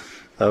have to.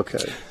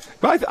 Okay.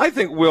 But I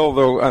think Will,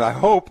 though, and I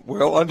hope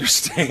Will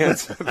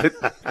understands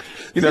that,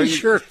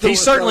 he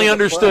certainly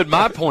understood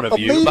my point of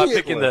view by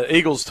picking the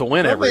Eagles to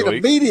win every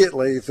week.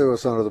 Immediately threw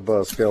us under the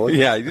bus, Kelly.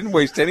 Yeah, he didn't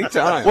waste any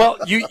time. Well,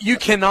 you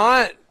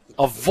cannot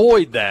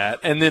avoid that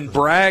and then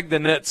brag the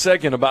next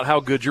second about how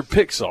good your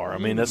picks are. I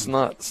mean, that's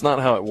not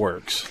how it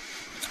works.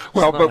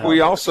 Well, but we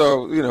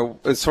also,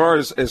 as far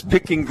as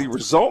picking the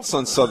results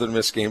on Southern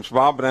Miss games,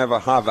 Bob and I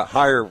have a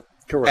higher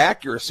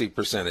accuracy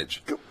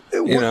percentage.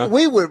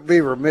 We would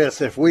be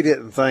remiss if we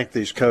didn't thank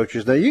these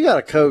coaches. Now, you got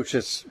a coach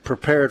that's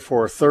prepared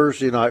for a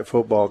Thursday night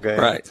football game.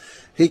 Right.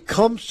 He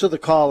comes to the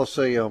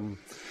Coliseum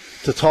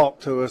to talk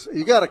to us.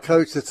 You got a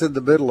coach that's in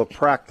the middle of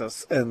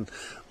practice and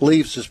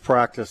leaves his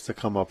practice to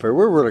come up here.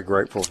 We're really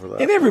grateful for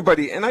that.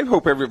 And I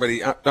hope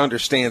everybody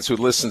understands who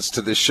listens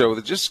to this show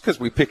that just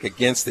because we pick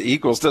against the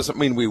Eagles doesn't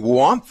mean we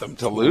want them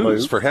to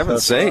lose, for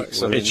heaven's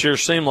sakes. Right. It sure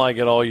seemed like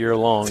it all year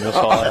long. That's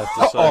all I have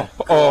to say.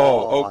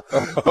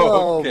 Okay.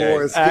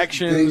 Boy,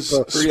 actions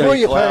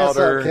speak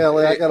louder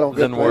Kelly. I got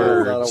than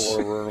words.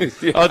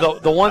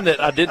 The one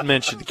that I didn't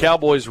mention, the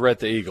Cowboys were at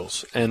the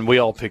Eagles, and we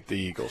all picked the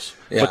Eagles.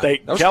 Yeah,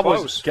 but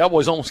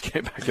Cowboys almost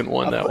came back and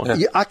won that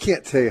one. I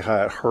can't tell you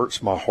how it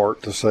hurts my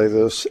heart to say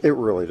this. It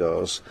really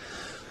does.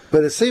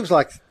 But it seems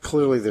like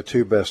clearly the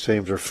 2 best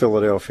teams are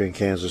Philadelphia and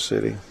Kansas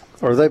City.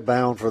 Are they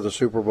bound for the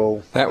Super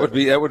Bowl? That would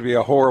be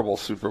a horrible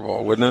Super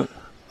Bowl, wouldn't it?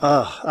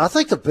 I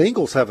think the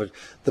Bengals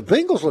the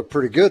Bengals look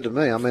pretty good to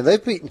me. I mean,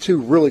 they've beaten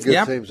 2 really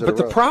good teams in a row.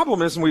 But the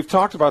problem is, and we've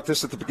talked about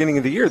this at the beginning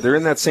of the year, they're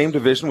in that same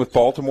division with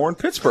Baltimore and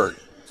Pittsburgh.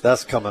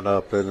 That's coming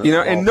up, isn't it?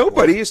 And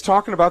nobody is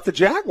talking about the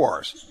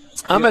Jaguars.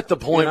 I'm at the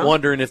point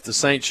wondering if the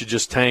Saints should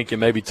just tank and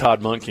maybe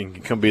Todd Monken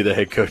can come be the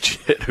head coach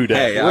at Who Dat.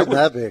 Hey, wouldn't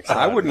that be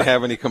exciting? I wouldn't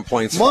have any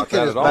complaints about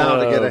that at all. Monken is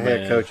bound to get a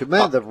head coach.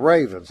 Man, the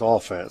Ravens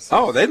offense.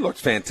 Oh, they looked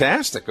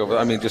fantastic.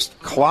 Just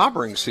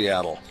clobbering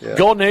Seattle. Yeah.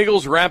 Golden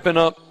Eagles wrapping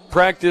up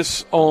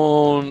practice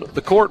on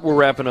the court. We're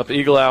wrapping up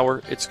Eagle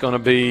Hour. It's going to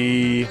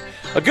be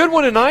a good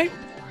one tonight.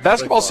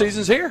 Basketball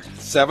season's here.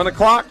 7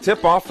 o'clock,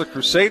 tip off the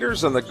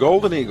Crusaders and the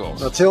Golden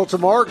Eagles. Until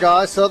tomorrow,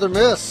 guys, Southern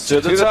Miss.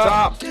 To the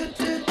top.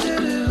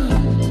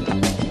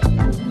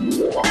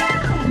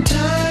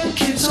 Time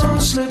keeps on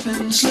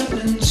slipping,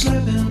 slipping,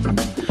 slipping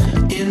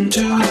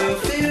into the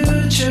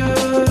future.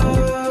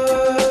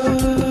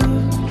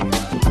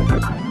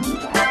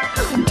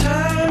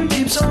 Time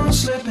keeps on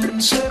slipping,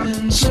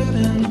 slipping,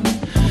 slipping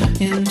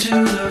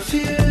into the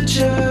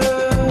future.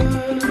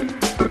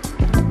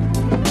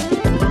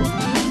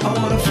 I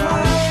wanna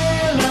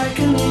fly like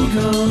an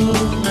eagle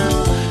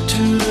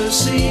to the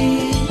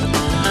sea.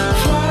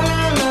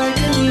 Fly like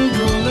an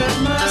eagle, let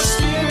my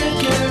spirit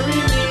carry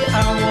me. I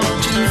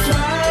want to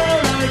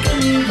fly like an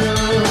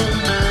eagle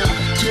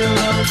till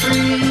I'm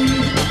free.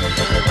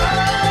 I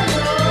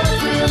go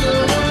through the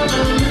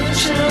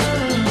revolution.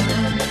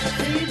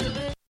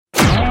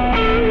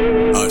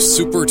 A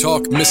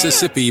SuperTalk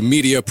Mississippi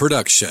Media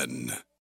production.